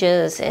the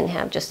edges, and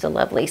have just a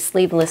lovely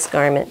sleeveless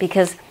garment,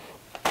 because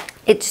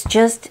it's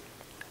just,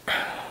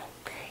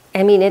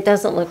 I mean, it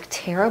doesn't look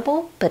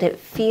terrible, but it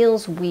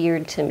feels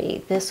weird to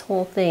me. This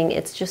whole thing,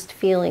 it's just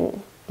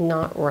feeling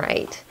not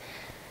right.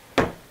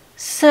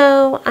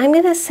 So I'm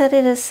going to set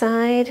it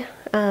aside,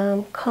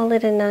 call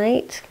it a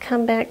night,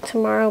 come back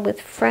tomorrow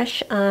with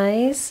fresh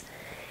eyes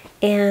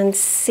and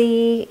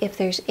see if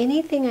there's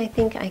anything I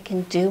think I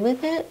can do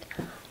with it,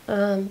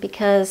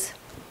 because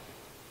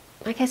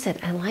like I said,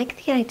 I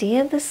like the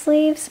idea of the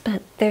sleeves,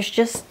 but there's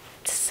just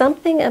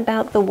something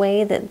about the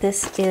way that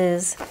this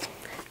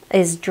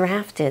is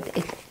drafted.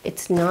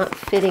 It's not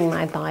fitting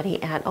my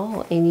body at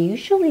all, and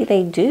usually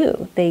they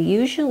do.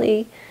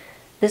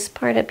 This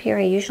part up here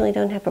I usually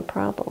don't have a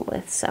problem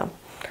with, so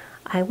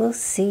I will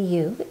see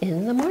you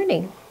in the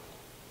morning.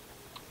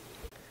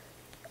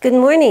 Good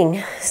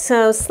morning.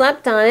 So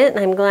slept on it, and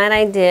I'm glad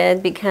I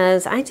did,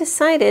 because I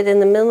decided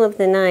in the middle of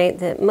the night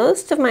that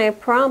most of my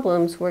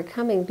problems were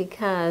coming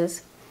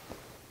because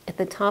at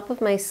the top of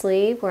my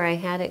sleeve where I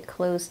had it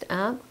closed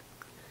up,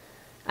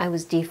 I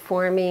was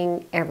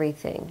deforming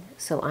everything.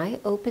 So I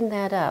opened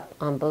that up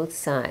on both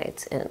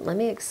sides, and let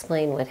me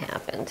explain what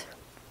happened.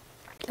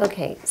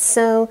 Okay,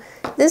 so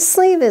this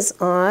sleeve is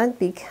odd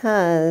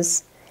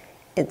because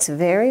it's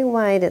very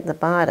wide at the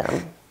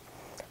bottom,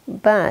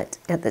 but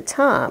at the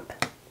top,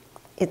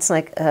 it's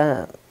like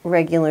a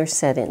regular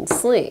set-in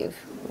sleeve,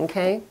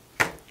 okay?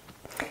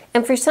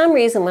 And for some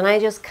reason, when I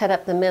just cut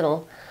up the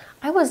middle,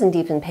 I wasn't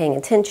even paying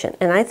attention,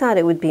 and I thought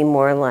it would be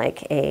more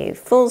like a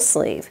full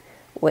sleeve,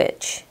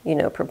 which, you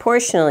know,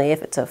 proportionally,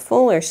 if it's a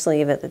fuller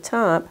sleeve at the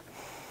top,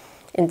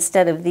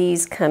 instead of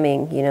these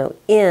coming, you know,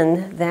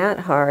 in that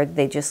hard,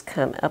 they just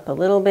come up a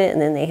little bit, and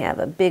then they have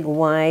a big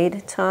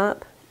wide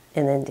top,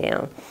 and then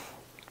down.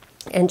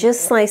 And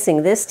just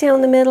slicing this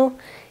down the middle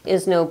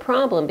is no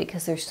problem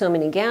because there's so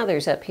many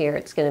gathers up here,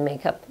 it's going to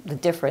make up the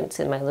difference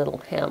in my little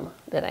hem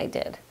that I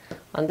did.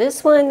 On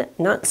this one,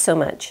 not so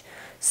much.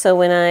 So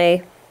when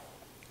I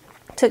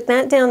took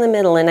that down the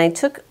middle, and I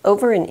took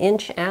over 1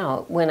 inch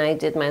out when I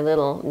did my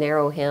little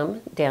narrow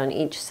hem down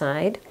each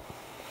side,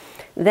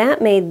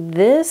 that made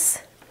this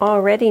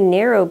already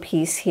narrow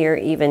piece here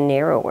even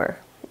narrower,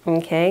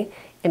 okay?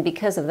 And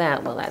because of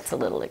that, well, that's a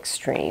little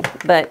extreme,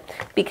 but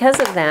because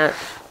of that,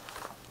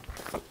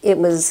 it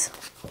was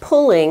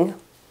pulling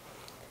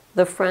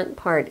the front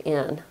part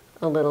in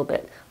a little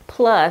bit.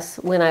 Plus,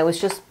 when I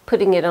was just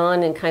putting it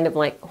on and kind of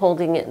like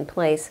holding it in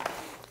place,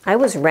 I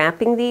was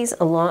wrapping these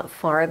a lot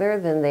farther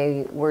than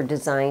they were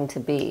designed to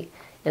be.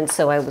 And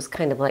so I was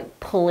kind of like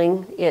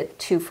pulling it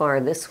too far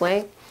this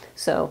way.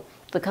 So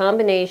the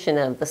combination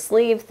of the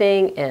sleeve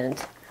thing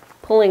and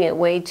pulling it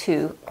way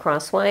too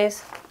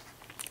crosswise,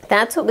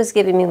 that's what was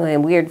giving me my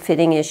weird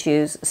fitting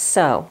issues.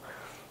 So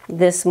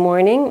this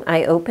morning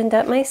I opened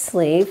up my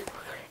sleeve,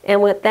 and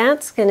what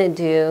that's going to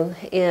do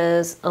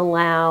is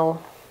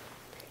allow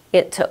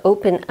it to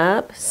open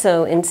up.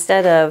 So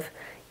instead of,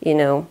 you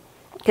know,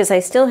 because I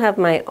still have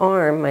my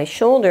arm, my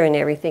shoulder and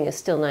everything is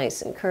still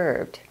nice and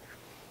curved.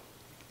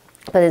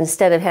 But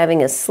instead of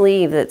having a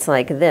sleeve that's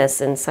like this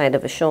inside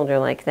of a shoulder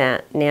like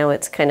that, now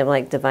it's kind of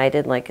like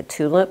divided like a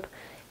tulip,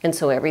 and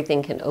so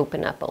everything can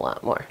open up a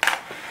lot more.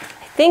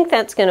 I think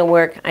that's going to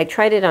work. I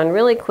tried it on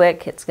really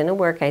quick. It's going to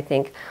work, I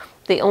think.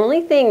 The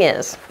only thing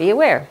is, be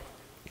aware,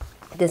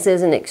 this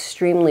is an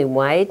extremely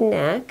wide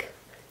neck,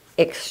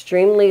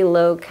 extremely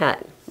low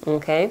cut,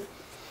 okay?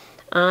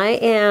 I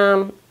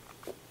am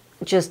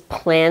just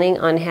planning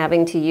on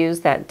having to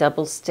use that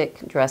double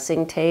stick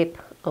dressing tape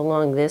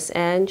along this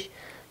edge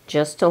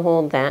just to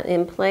hold that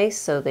in place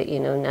so that, you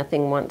know,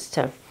 nothing wants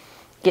to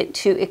get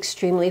too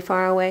extremely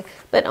far away.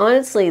 But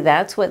honestly,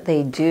 that's what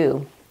they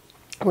do.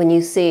 When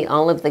you see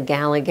all of the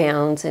gala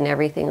gowns and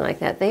everything like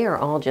that, they are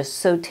all just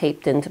so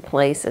taped into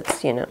place.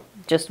 It's, you know,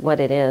 just what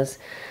it is.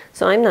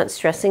 So I'm not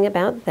stressing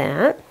about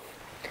that.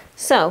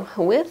 So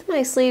with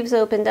my sleeves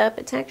opened up,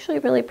 it's actually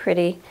really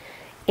pretty.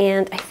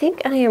 And I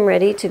think I am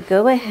ready to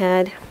go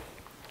ahead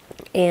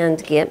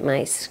and get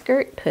my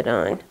skirt put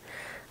on.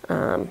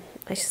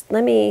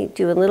 Let me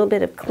do a little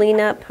bit of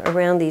cleanup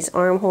around these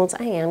armholes.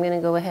 I am going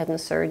to go ahead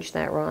and serge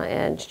that raw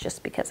edge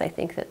just because I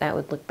think that that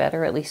would look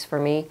better, at least for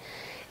me.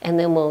 And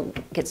then we'll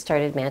get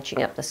started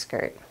matching up the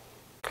skirt.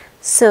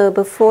 So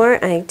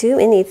before I do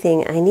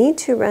anything, I need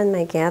to run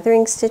my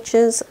gathering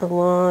stitches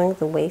along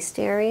the waist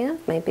area,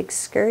 my big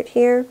skirt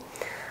here.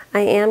 I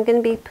am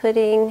going to be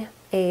putting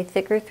a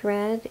thicker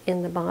thread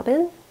in the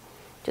bobbin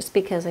just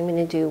because I'm going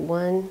to do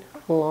one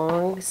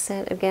long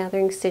set of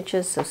gathering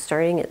stitches. So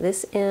starting at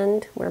this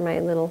end where my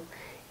little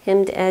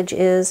hemmed edge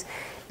is,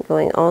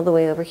 going all the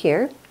way over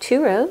here,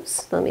 2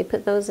 rows. Let me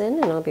put those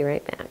in and I'll be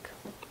right back.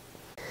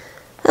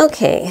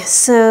 Okay,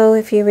 so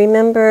if you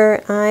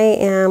remember, I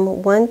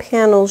am 1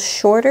 panel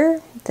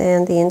shorter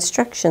than the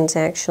instructions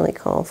actually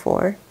call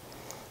for.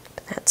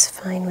 But that's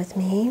fine with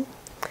me.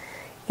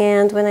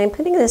 And when I'm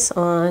putting this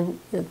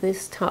on,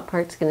 this top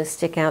part's going to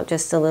stick out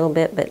just a little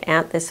bit, but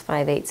at this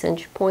 5/8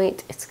 inch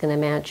point, it's going to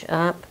match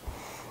up.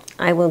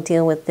 I will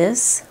deal with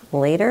this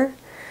later,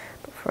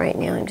 but for right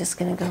now, I'm just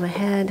going to go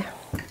ahead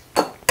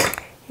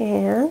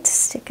and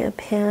stick a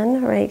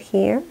pin right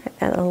here. I've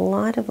got a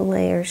lot of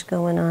layers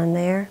going on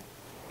there.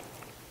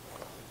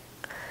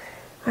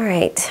 All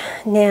right,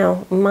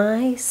 now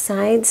my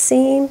side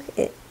seam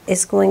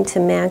is going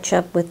to match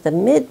up with the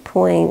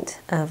midpoint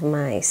of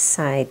my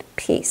side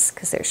piece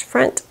because there's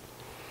front,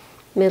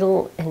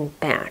 middle, and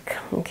back,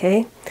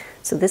 okay?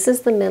 So this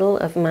is the middle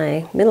of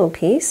my middle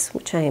piece,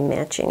 which I am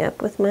matching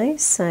up with my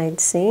side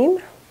seam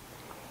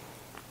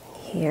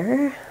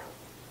here.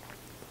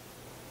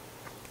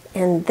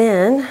 And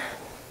then,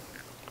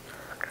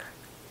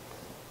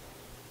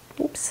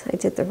 oops, I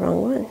did the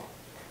wrong one.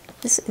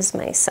 This is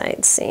my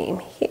side seam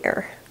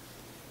here.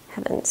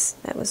 Heavens,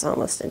 that was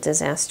almost a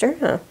disaster,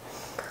 huh?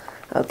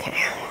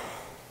 Okay.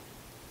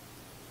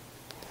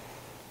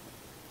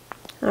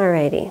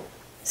 Alrighty.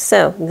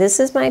 So this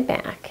is my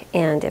back,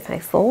 and if I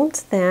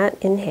fold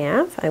that in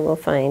half, I will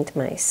find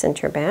my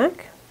center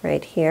back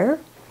right here.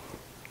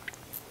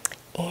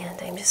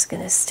 And I'm just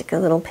going to stick a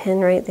little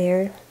pin right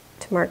there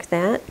to mark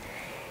that.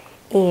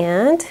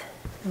 And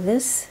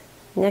this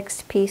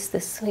next piece,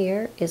 this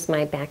here, is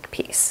my back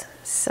piece.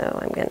 So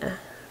I'm going to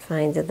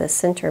find the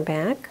center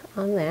back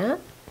on that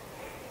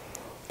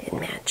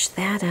and match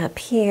that up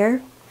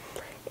here.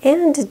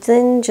 And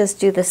then just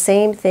do the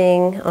same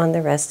thing on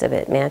the rest of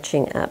it,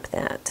 matching up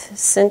that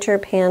center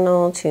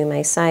panel to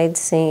my side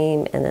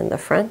seam and then the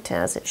front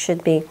as it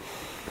should be.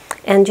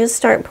 And just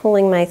start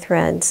pulling my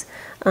threads.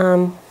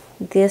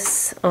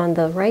 This on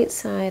the right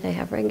side, I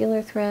have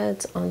regular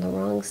threads. On the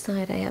wrong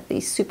side, I have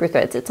these super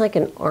threads. It's like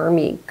an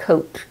army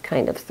coat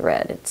kind of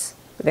thread. It's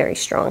very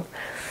strong.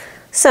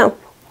 So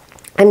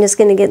I'm just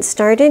going to get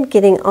started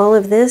getting all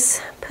of this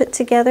put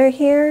together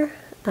here.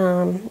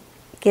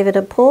 Give it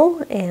a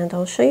pull, and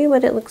I'll show you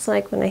what it looks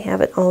like when I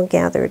have it all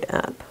gathered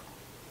up.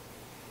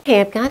 Okay,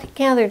 I've got it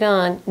gathered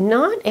on.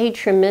 Not a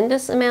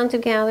tremendous amount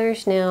of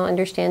gathers now,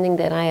 understanding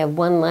that I have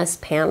one less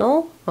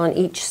panel on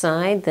each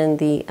side than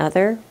the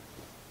other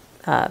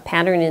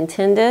pattern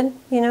intended,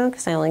 you know,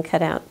 because I only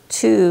cut out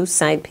 2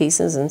 side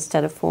pieces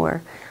instead of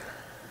 4.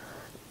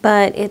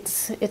 But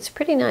it's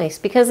pretty nice.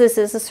 Because this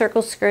is a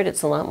circle skirt,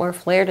 it's a lot more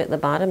flared at the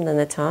bottom than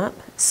the top.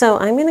 So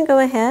I'm going to go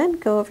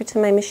ahead, go over to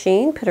my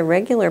machine, put a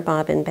regular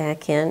bobbin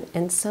back in,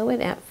 and sew it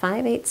at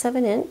 5/8 of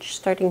an inch,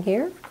 starting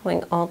here,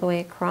 going all the way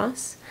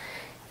across,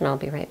 and I'll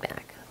be right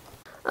back.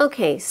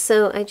 Okay,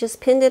 so I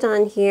just pinned it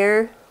on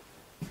here.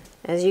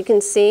 As you can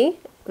see,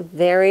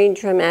 very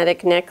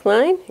dramatic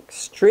neckline,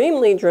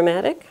 extremely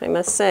dramatic, I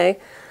must say.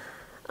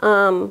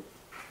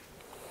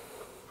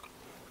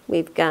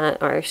 We've got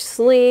our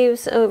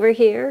sleeves over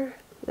here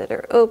that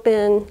are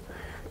open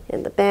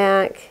in the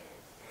back.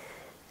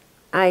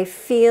 I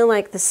feel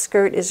like the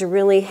skirt is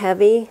really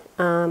heavy.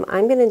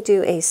 I'm going to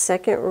do a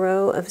second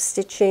row of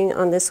stitching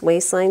on this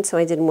waistline, so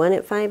I did one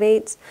at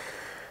 5/8.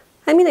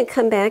 I'm going to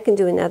come back and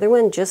do another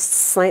one just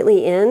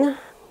slightly in,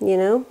 you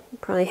know,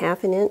 probably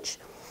 1/2 inch.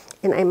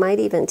 And I might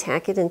even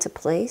tack it into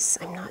place.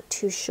 I'm not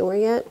too sure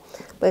yet,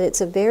 but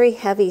it's a very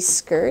heavy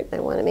skirt. I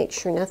want to make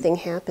sure nothing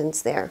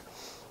happens there.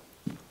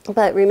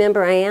 But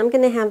remember, I am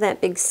going to have that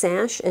big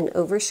sash and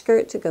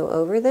overskirt to go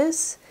over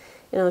this,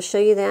 and I'll show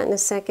you that in a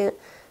second.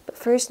 But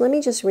first, let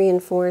me just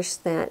reinforce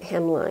that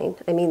hemline,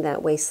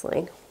 that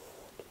waistline.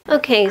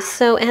 Okay,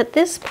 so at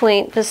this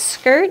point, the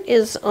skirt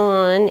is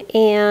on,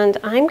 and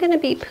I'm going to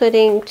be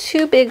putting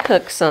 2 big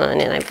hooks on,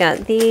 and I've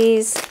got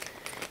these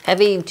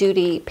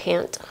heavy-duty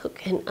pant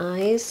hook and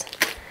eyes.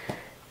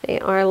 They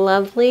are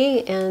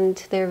lovely, and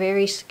they're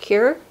very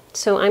secure.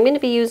 So I'm going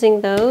to be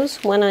using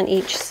those, one on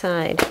each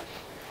side.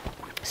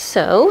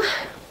 So,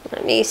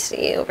 let me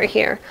see over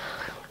here.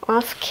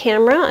 Off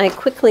camera, I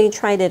quickly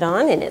tried it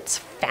on, and it's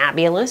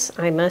fabulous.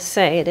 I must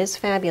say, it is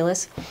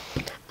fabulous.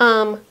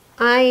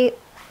 I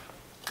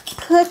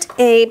put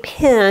a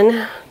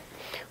pin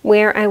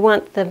where I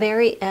want the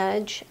very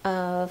edge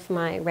of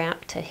my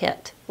wrap to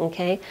hit,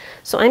 okay?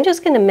 So I'm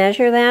just going to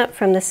measure that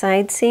from the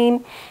side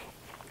seam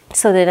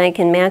so that I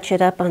can match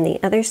it up on the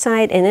other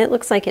side, and it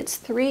looks like it's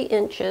 3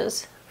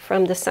 inches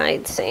from the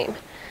side seam.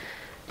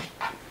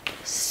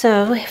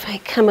 So if I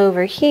come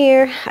over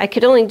here, I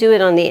could only do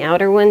it on the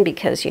outer one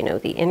because, you know,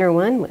 the inner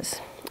one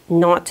was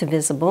not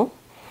visible.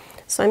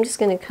 So I'm just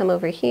going to come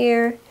over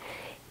here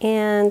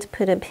and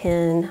put a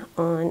pin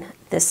on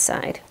this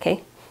side,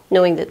 okay?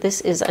 Knowing that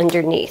this is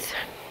underneath.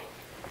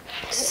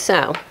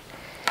 So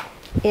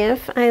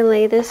if I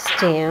lay this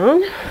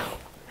down,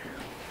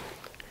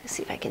 let's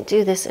see if I can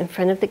do this in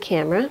front of the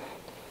camera.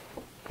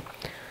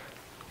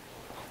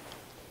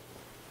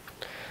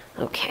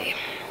 Okay.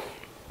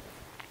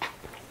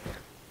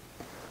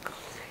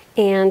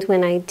 And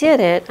when I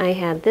did it, I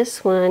had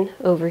this one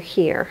over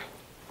here,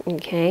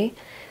 okay?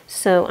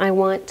 So I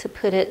want to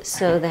put it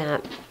so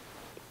that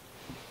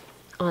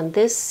on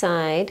this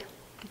side,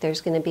 there's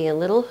going to be a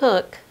little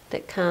hook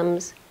that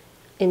comes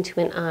into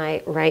an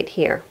eye right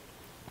here.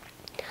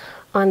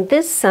 On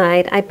this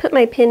side, I put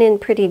my pin in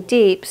pretty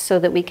deep so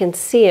that we can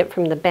see it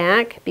from the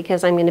back,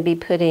 because I'm going to be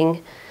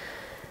putting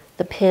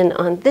the pin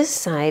on this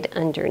side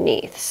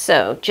underneath.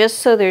 So just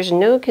so there's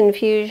no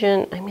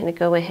confusion, I'm going to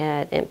go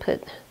ahead and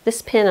put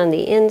this pin on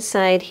the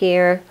inside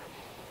here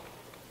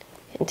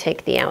and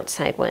take the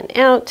outside one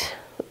out.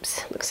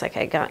 Oops, looks like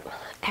I got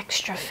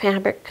extra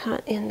fabric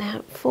caught in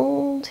that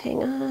fold.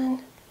 Hang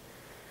on.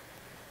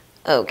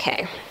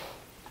 Okay,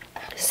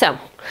 so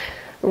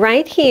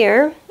right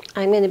here,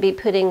 I'm going to be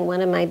putting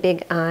one of my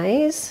big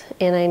eyes,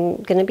 and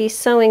I'm going to be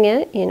sewing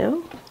it, you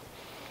know,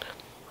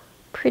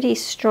 pretty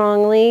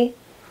strongly.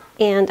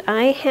 And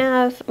I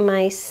have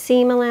my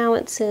seam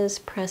allowances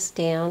pressed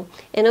down,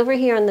 and over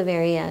here on the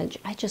very edge,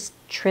 I just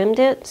trimmed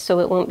it so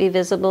it won't be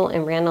visible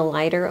and ran a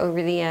lighter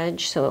over the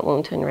edge so it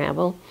won't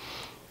unravel.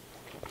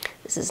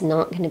 This is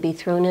not going to be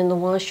thrown in the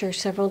washer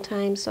several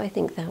times, so I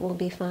think that will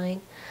be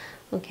fine.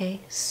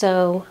 Okay,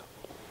 so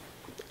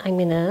I'm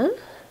gonna,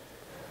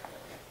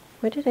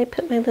 where did I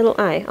put my little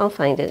eye? I'll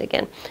find it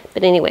again.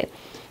 But anyway,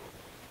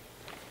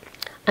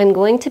 I'm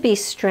going to be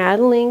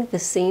straddling the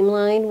seam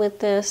line with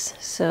this,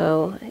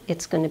 so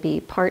it's going to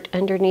be part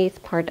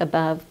underneath, part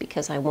above,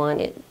 because I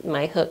want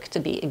my hook to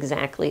be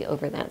exactly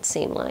over that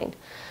seam line.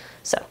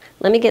 So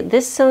let me get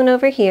this sewn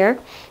over here,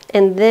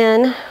 and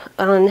then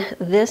on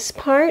this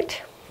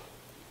part,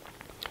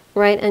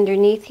 right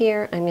underneath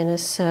here, I'm going to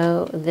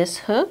sew this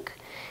hook,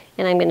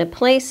 and I'm going to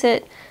place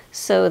it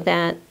so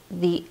that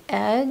the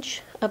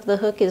edge of the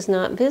hook is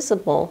not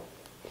visible,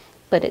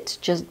 but it's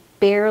just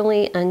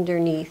barely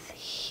underneath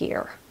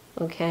here,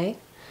 okay?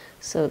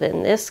 So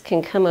then this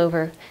can come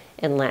over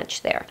and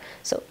latch there.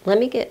 So let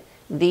me get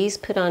these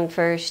put on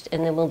first,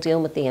 and then we'll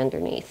deal with the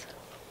underneath.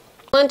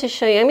 I want to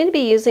show you, I'm going to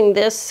be using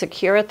this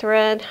Sakura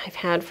thread I've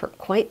had for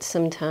quite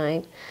some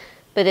time,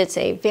 but it's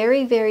a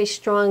very, very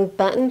strong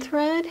button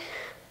thread,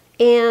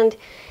 and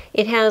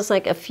it has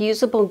like a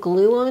fusible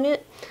glue on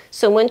it.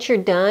 So once you're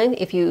done,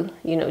 if you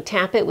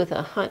tap it with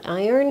a hot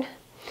iron,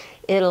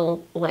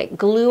 it'll like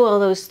glue all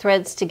those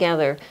threads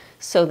together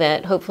so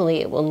that hopefully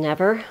it will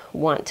never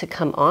want to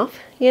come off,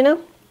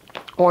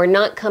 or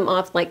not come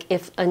off. Like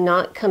if a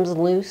knot comes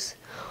loose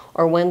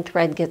or one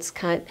thread gets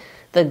cut,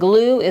 the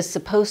glue is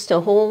supposed to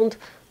hold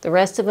the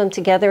rest of them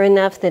together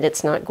enough that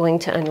it's not going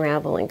to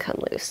unravel and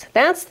come loose.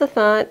 That's the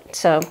thought,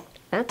 so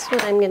that's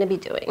what I'm going to be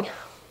doing.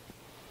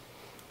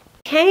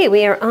 Okay,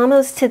 we are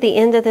almost to the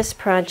end of this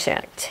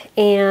project,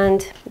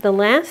 and the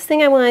last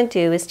thing I want to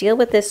do is deal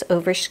with this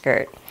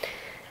overskirt.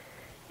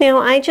 Now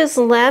I just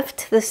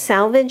left the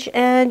selvage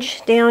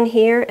edge down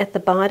here at the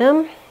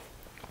bottom,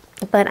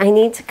 but I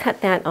need to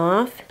cut that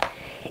off,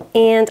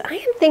 and I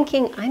am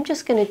thinking I'm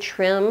just going to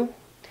trim.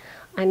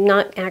 I'm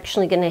not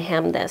actually going to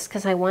hem this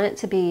because I want it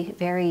to be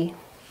very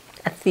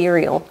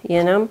ethereal,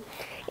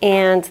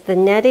 and the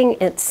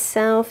netting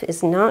itself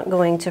is not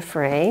going to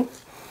fray.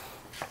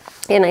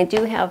 And I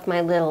do have my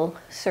little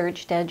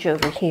serged edge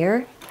over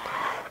here.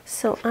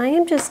 So I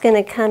am just going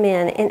to come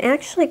in and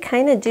actually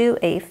kind of do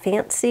a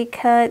fancy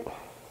cut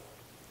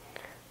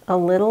a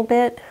little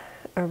bit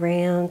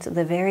around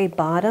the very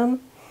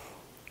bottom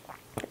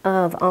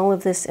of all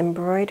of this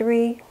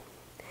embroidery.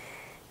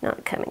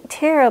 Not coming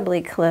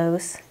terribly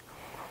close,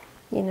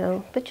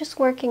 but just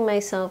working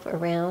myself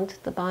around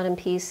the bottom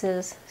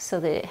pieces so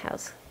that it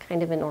has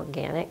kind of an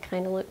organic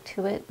kind of look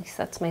to it. At least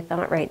that's my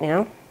thought right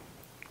now.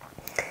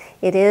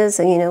 It is,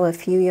 a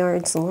few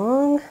yards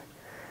long,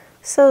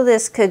 so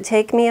this could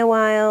take me a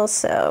while,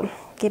 so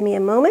give me a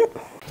moment.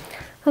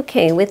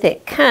 Okay, with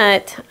it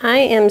cut, I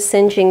am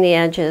singeing the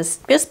edges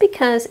just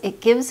because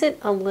it gives it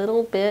a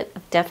little bit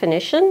of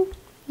definition,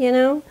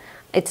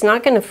 It's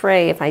not going to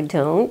fray if I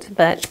don't,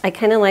 but I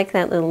kind of like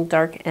that little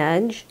dark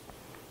edge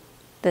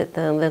that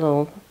the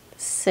little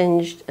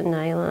singed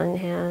nylon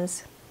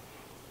has.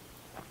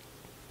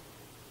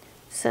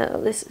 So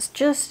this is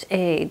just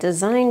a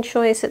design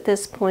choice at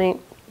this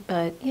point.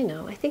 But,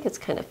 I think it's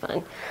kind of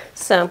fun.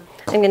 So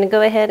I'm going to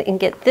go ahead and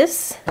get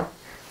this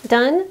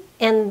done,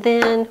 and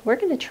then we're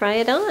going to try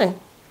it on.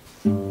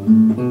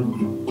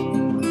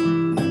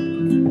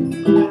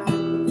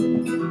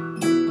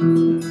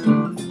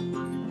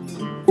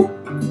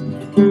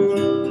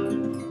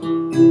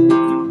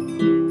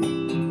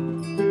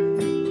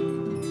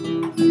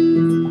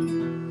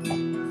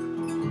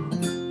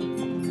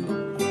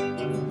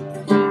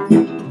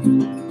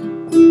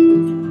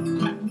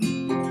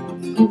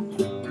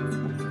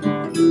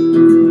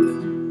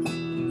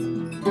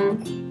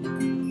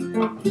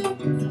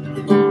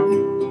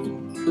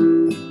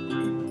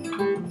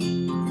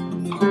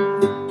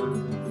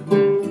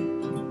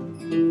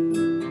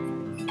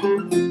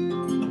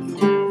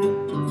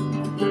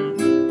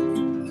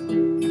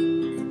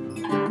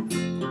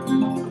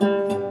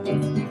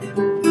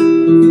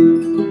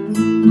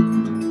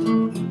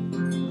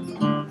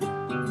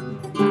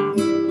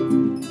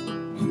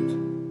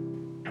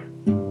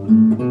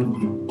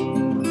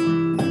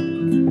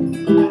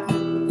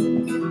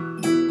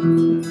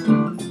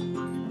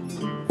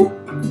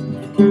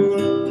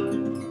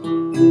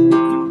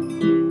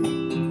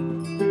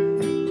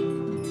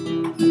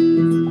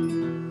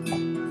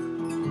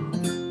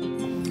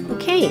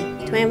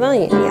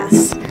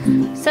 Yes.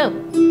 So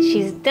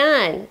she's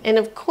done, and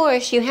of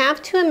course you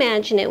have to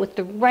imagine it with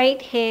the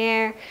right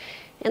hair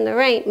and the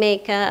right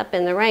makeup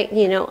and the right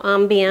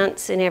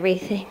ambiance and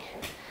everything.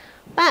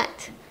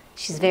 But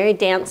she's very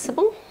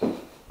danceable,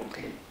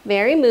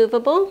 very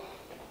movable,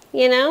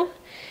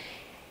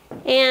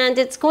 and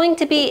it's going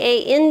to be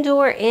an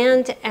indoor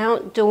and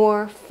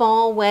outdoor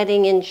fall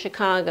wedding in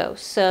Chicago,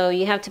 so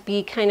you have to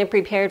be kind of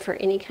prepared for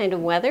any kind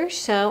of weather.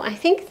 So I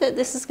think that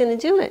this is going to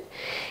do it.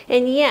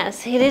 And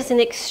yes, it is an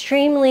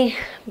extremely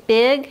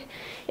big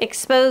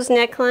exposed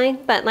neckline,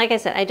 but like I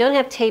said, I don't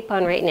have tape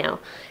on right now.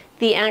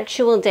 The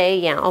actual day,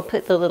 yeah, I'll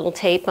put the little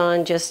tape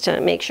on just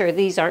to make sure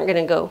these aren't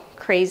going to go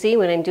crazy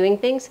when I'm doing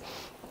things.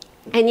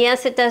 And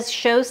yes, it does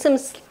show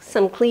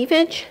some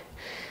cleavage,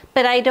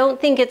 but I don't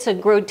think it's a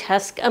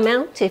grotesque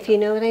amount, if you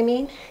know what I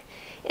mean.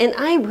 And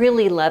I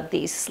really love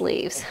these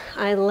sleeves.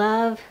 I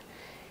love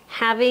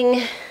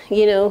having,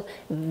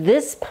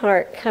 this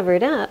part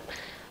covered up,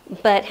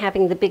 but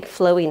having the big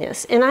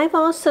flowiness. And I've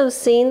also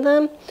seen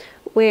them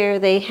where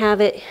they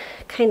have it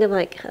kind of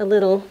like a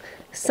little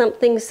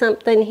something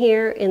something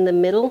here in the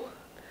middle.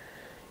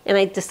 And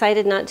I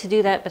decided not to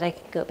do that, but I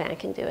can go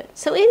back and do it.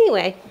 So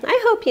anyway,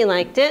 I hope you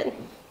liked it.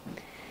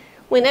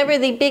 Whenever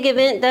the big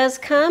event does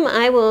come,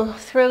 I will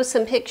throw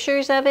some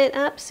pictures of it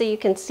up so you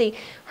can see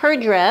her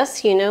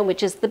dress, you know,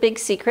 which is the big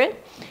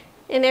secret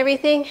and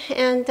everything.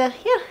 And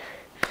yeah,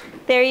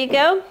 there you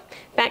go.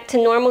 Back to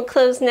normal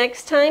clothes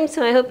next time.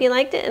 So I hope you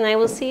liked it, and I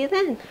will see you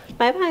then.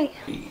 Bye-bye.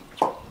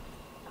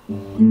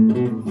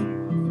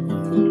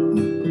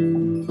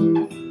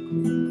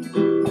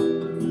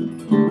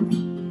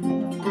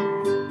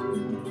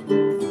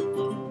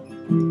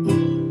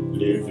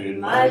 Living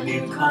my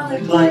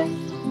bucolic life,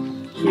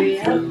 free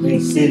of the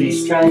city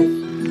strife.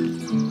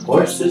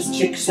 Horses,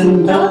 chicks,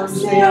 and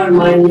dogs, they are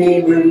my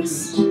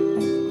neighbors.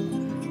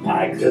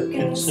 I cook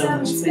and sew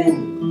and spin,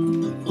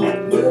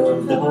 and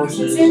move the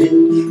horses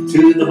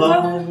into the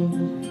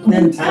barn.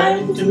 Then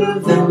time to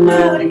move them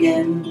out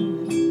again.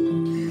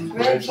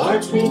 Red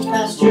barns, green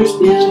pastures,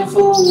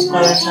 beautiful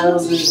my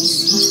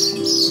houses.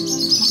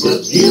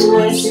 The view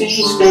I see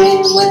each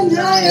day when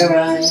I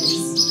arise.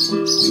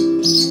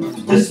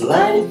 This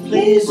life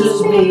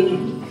pleases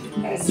me,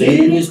 as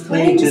it is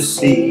plain to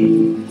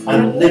see.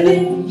 I'm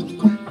living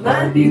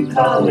my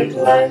bucolic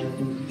life.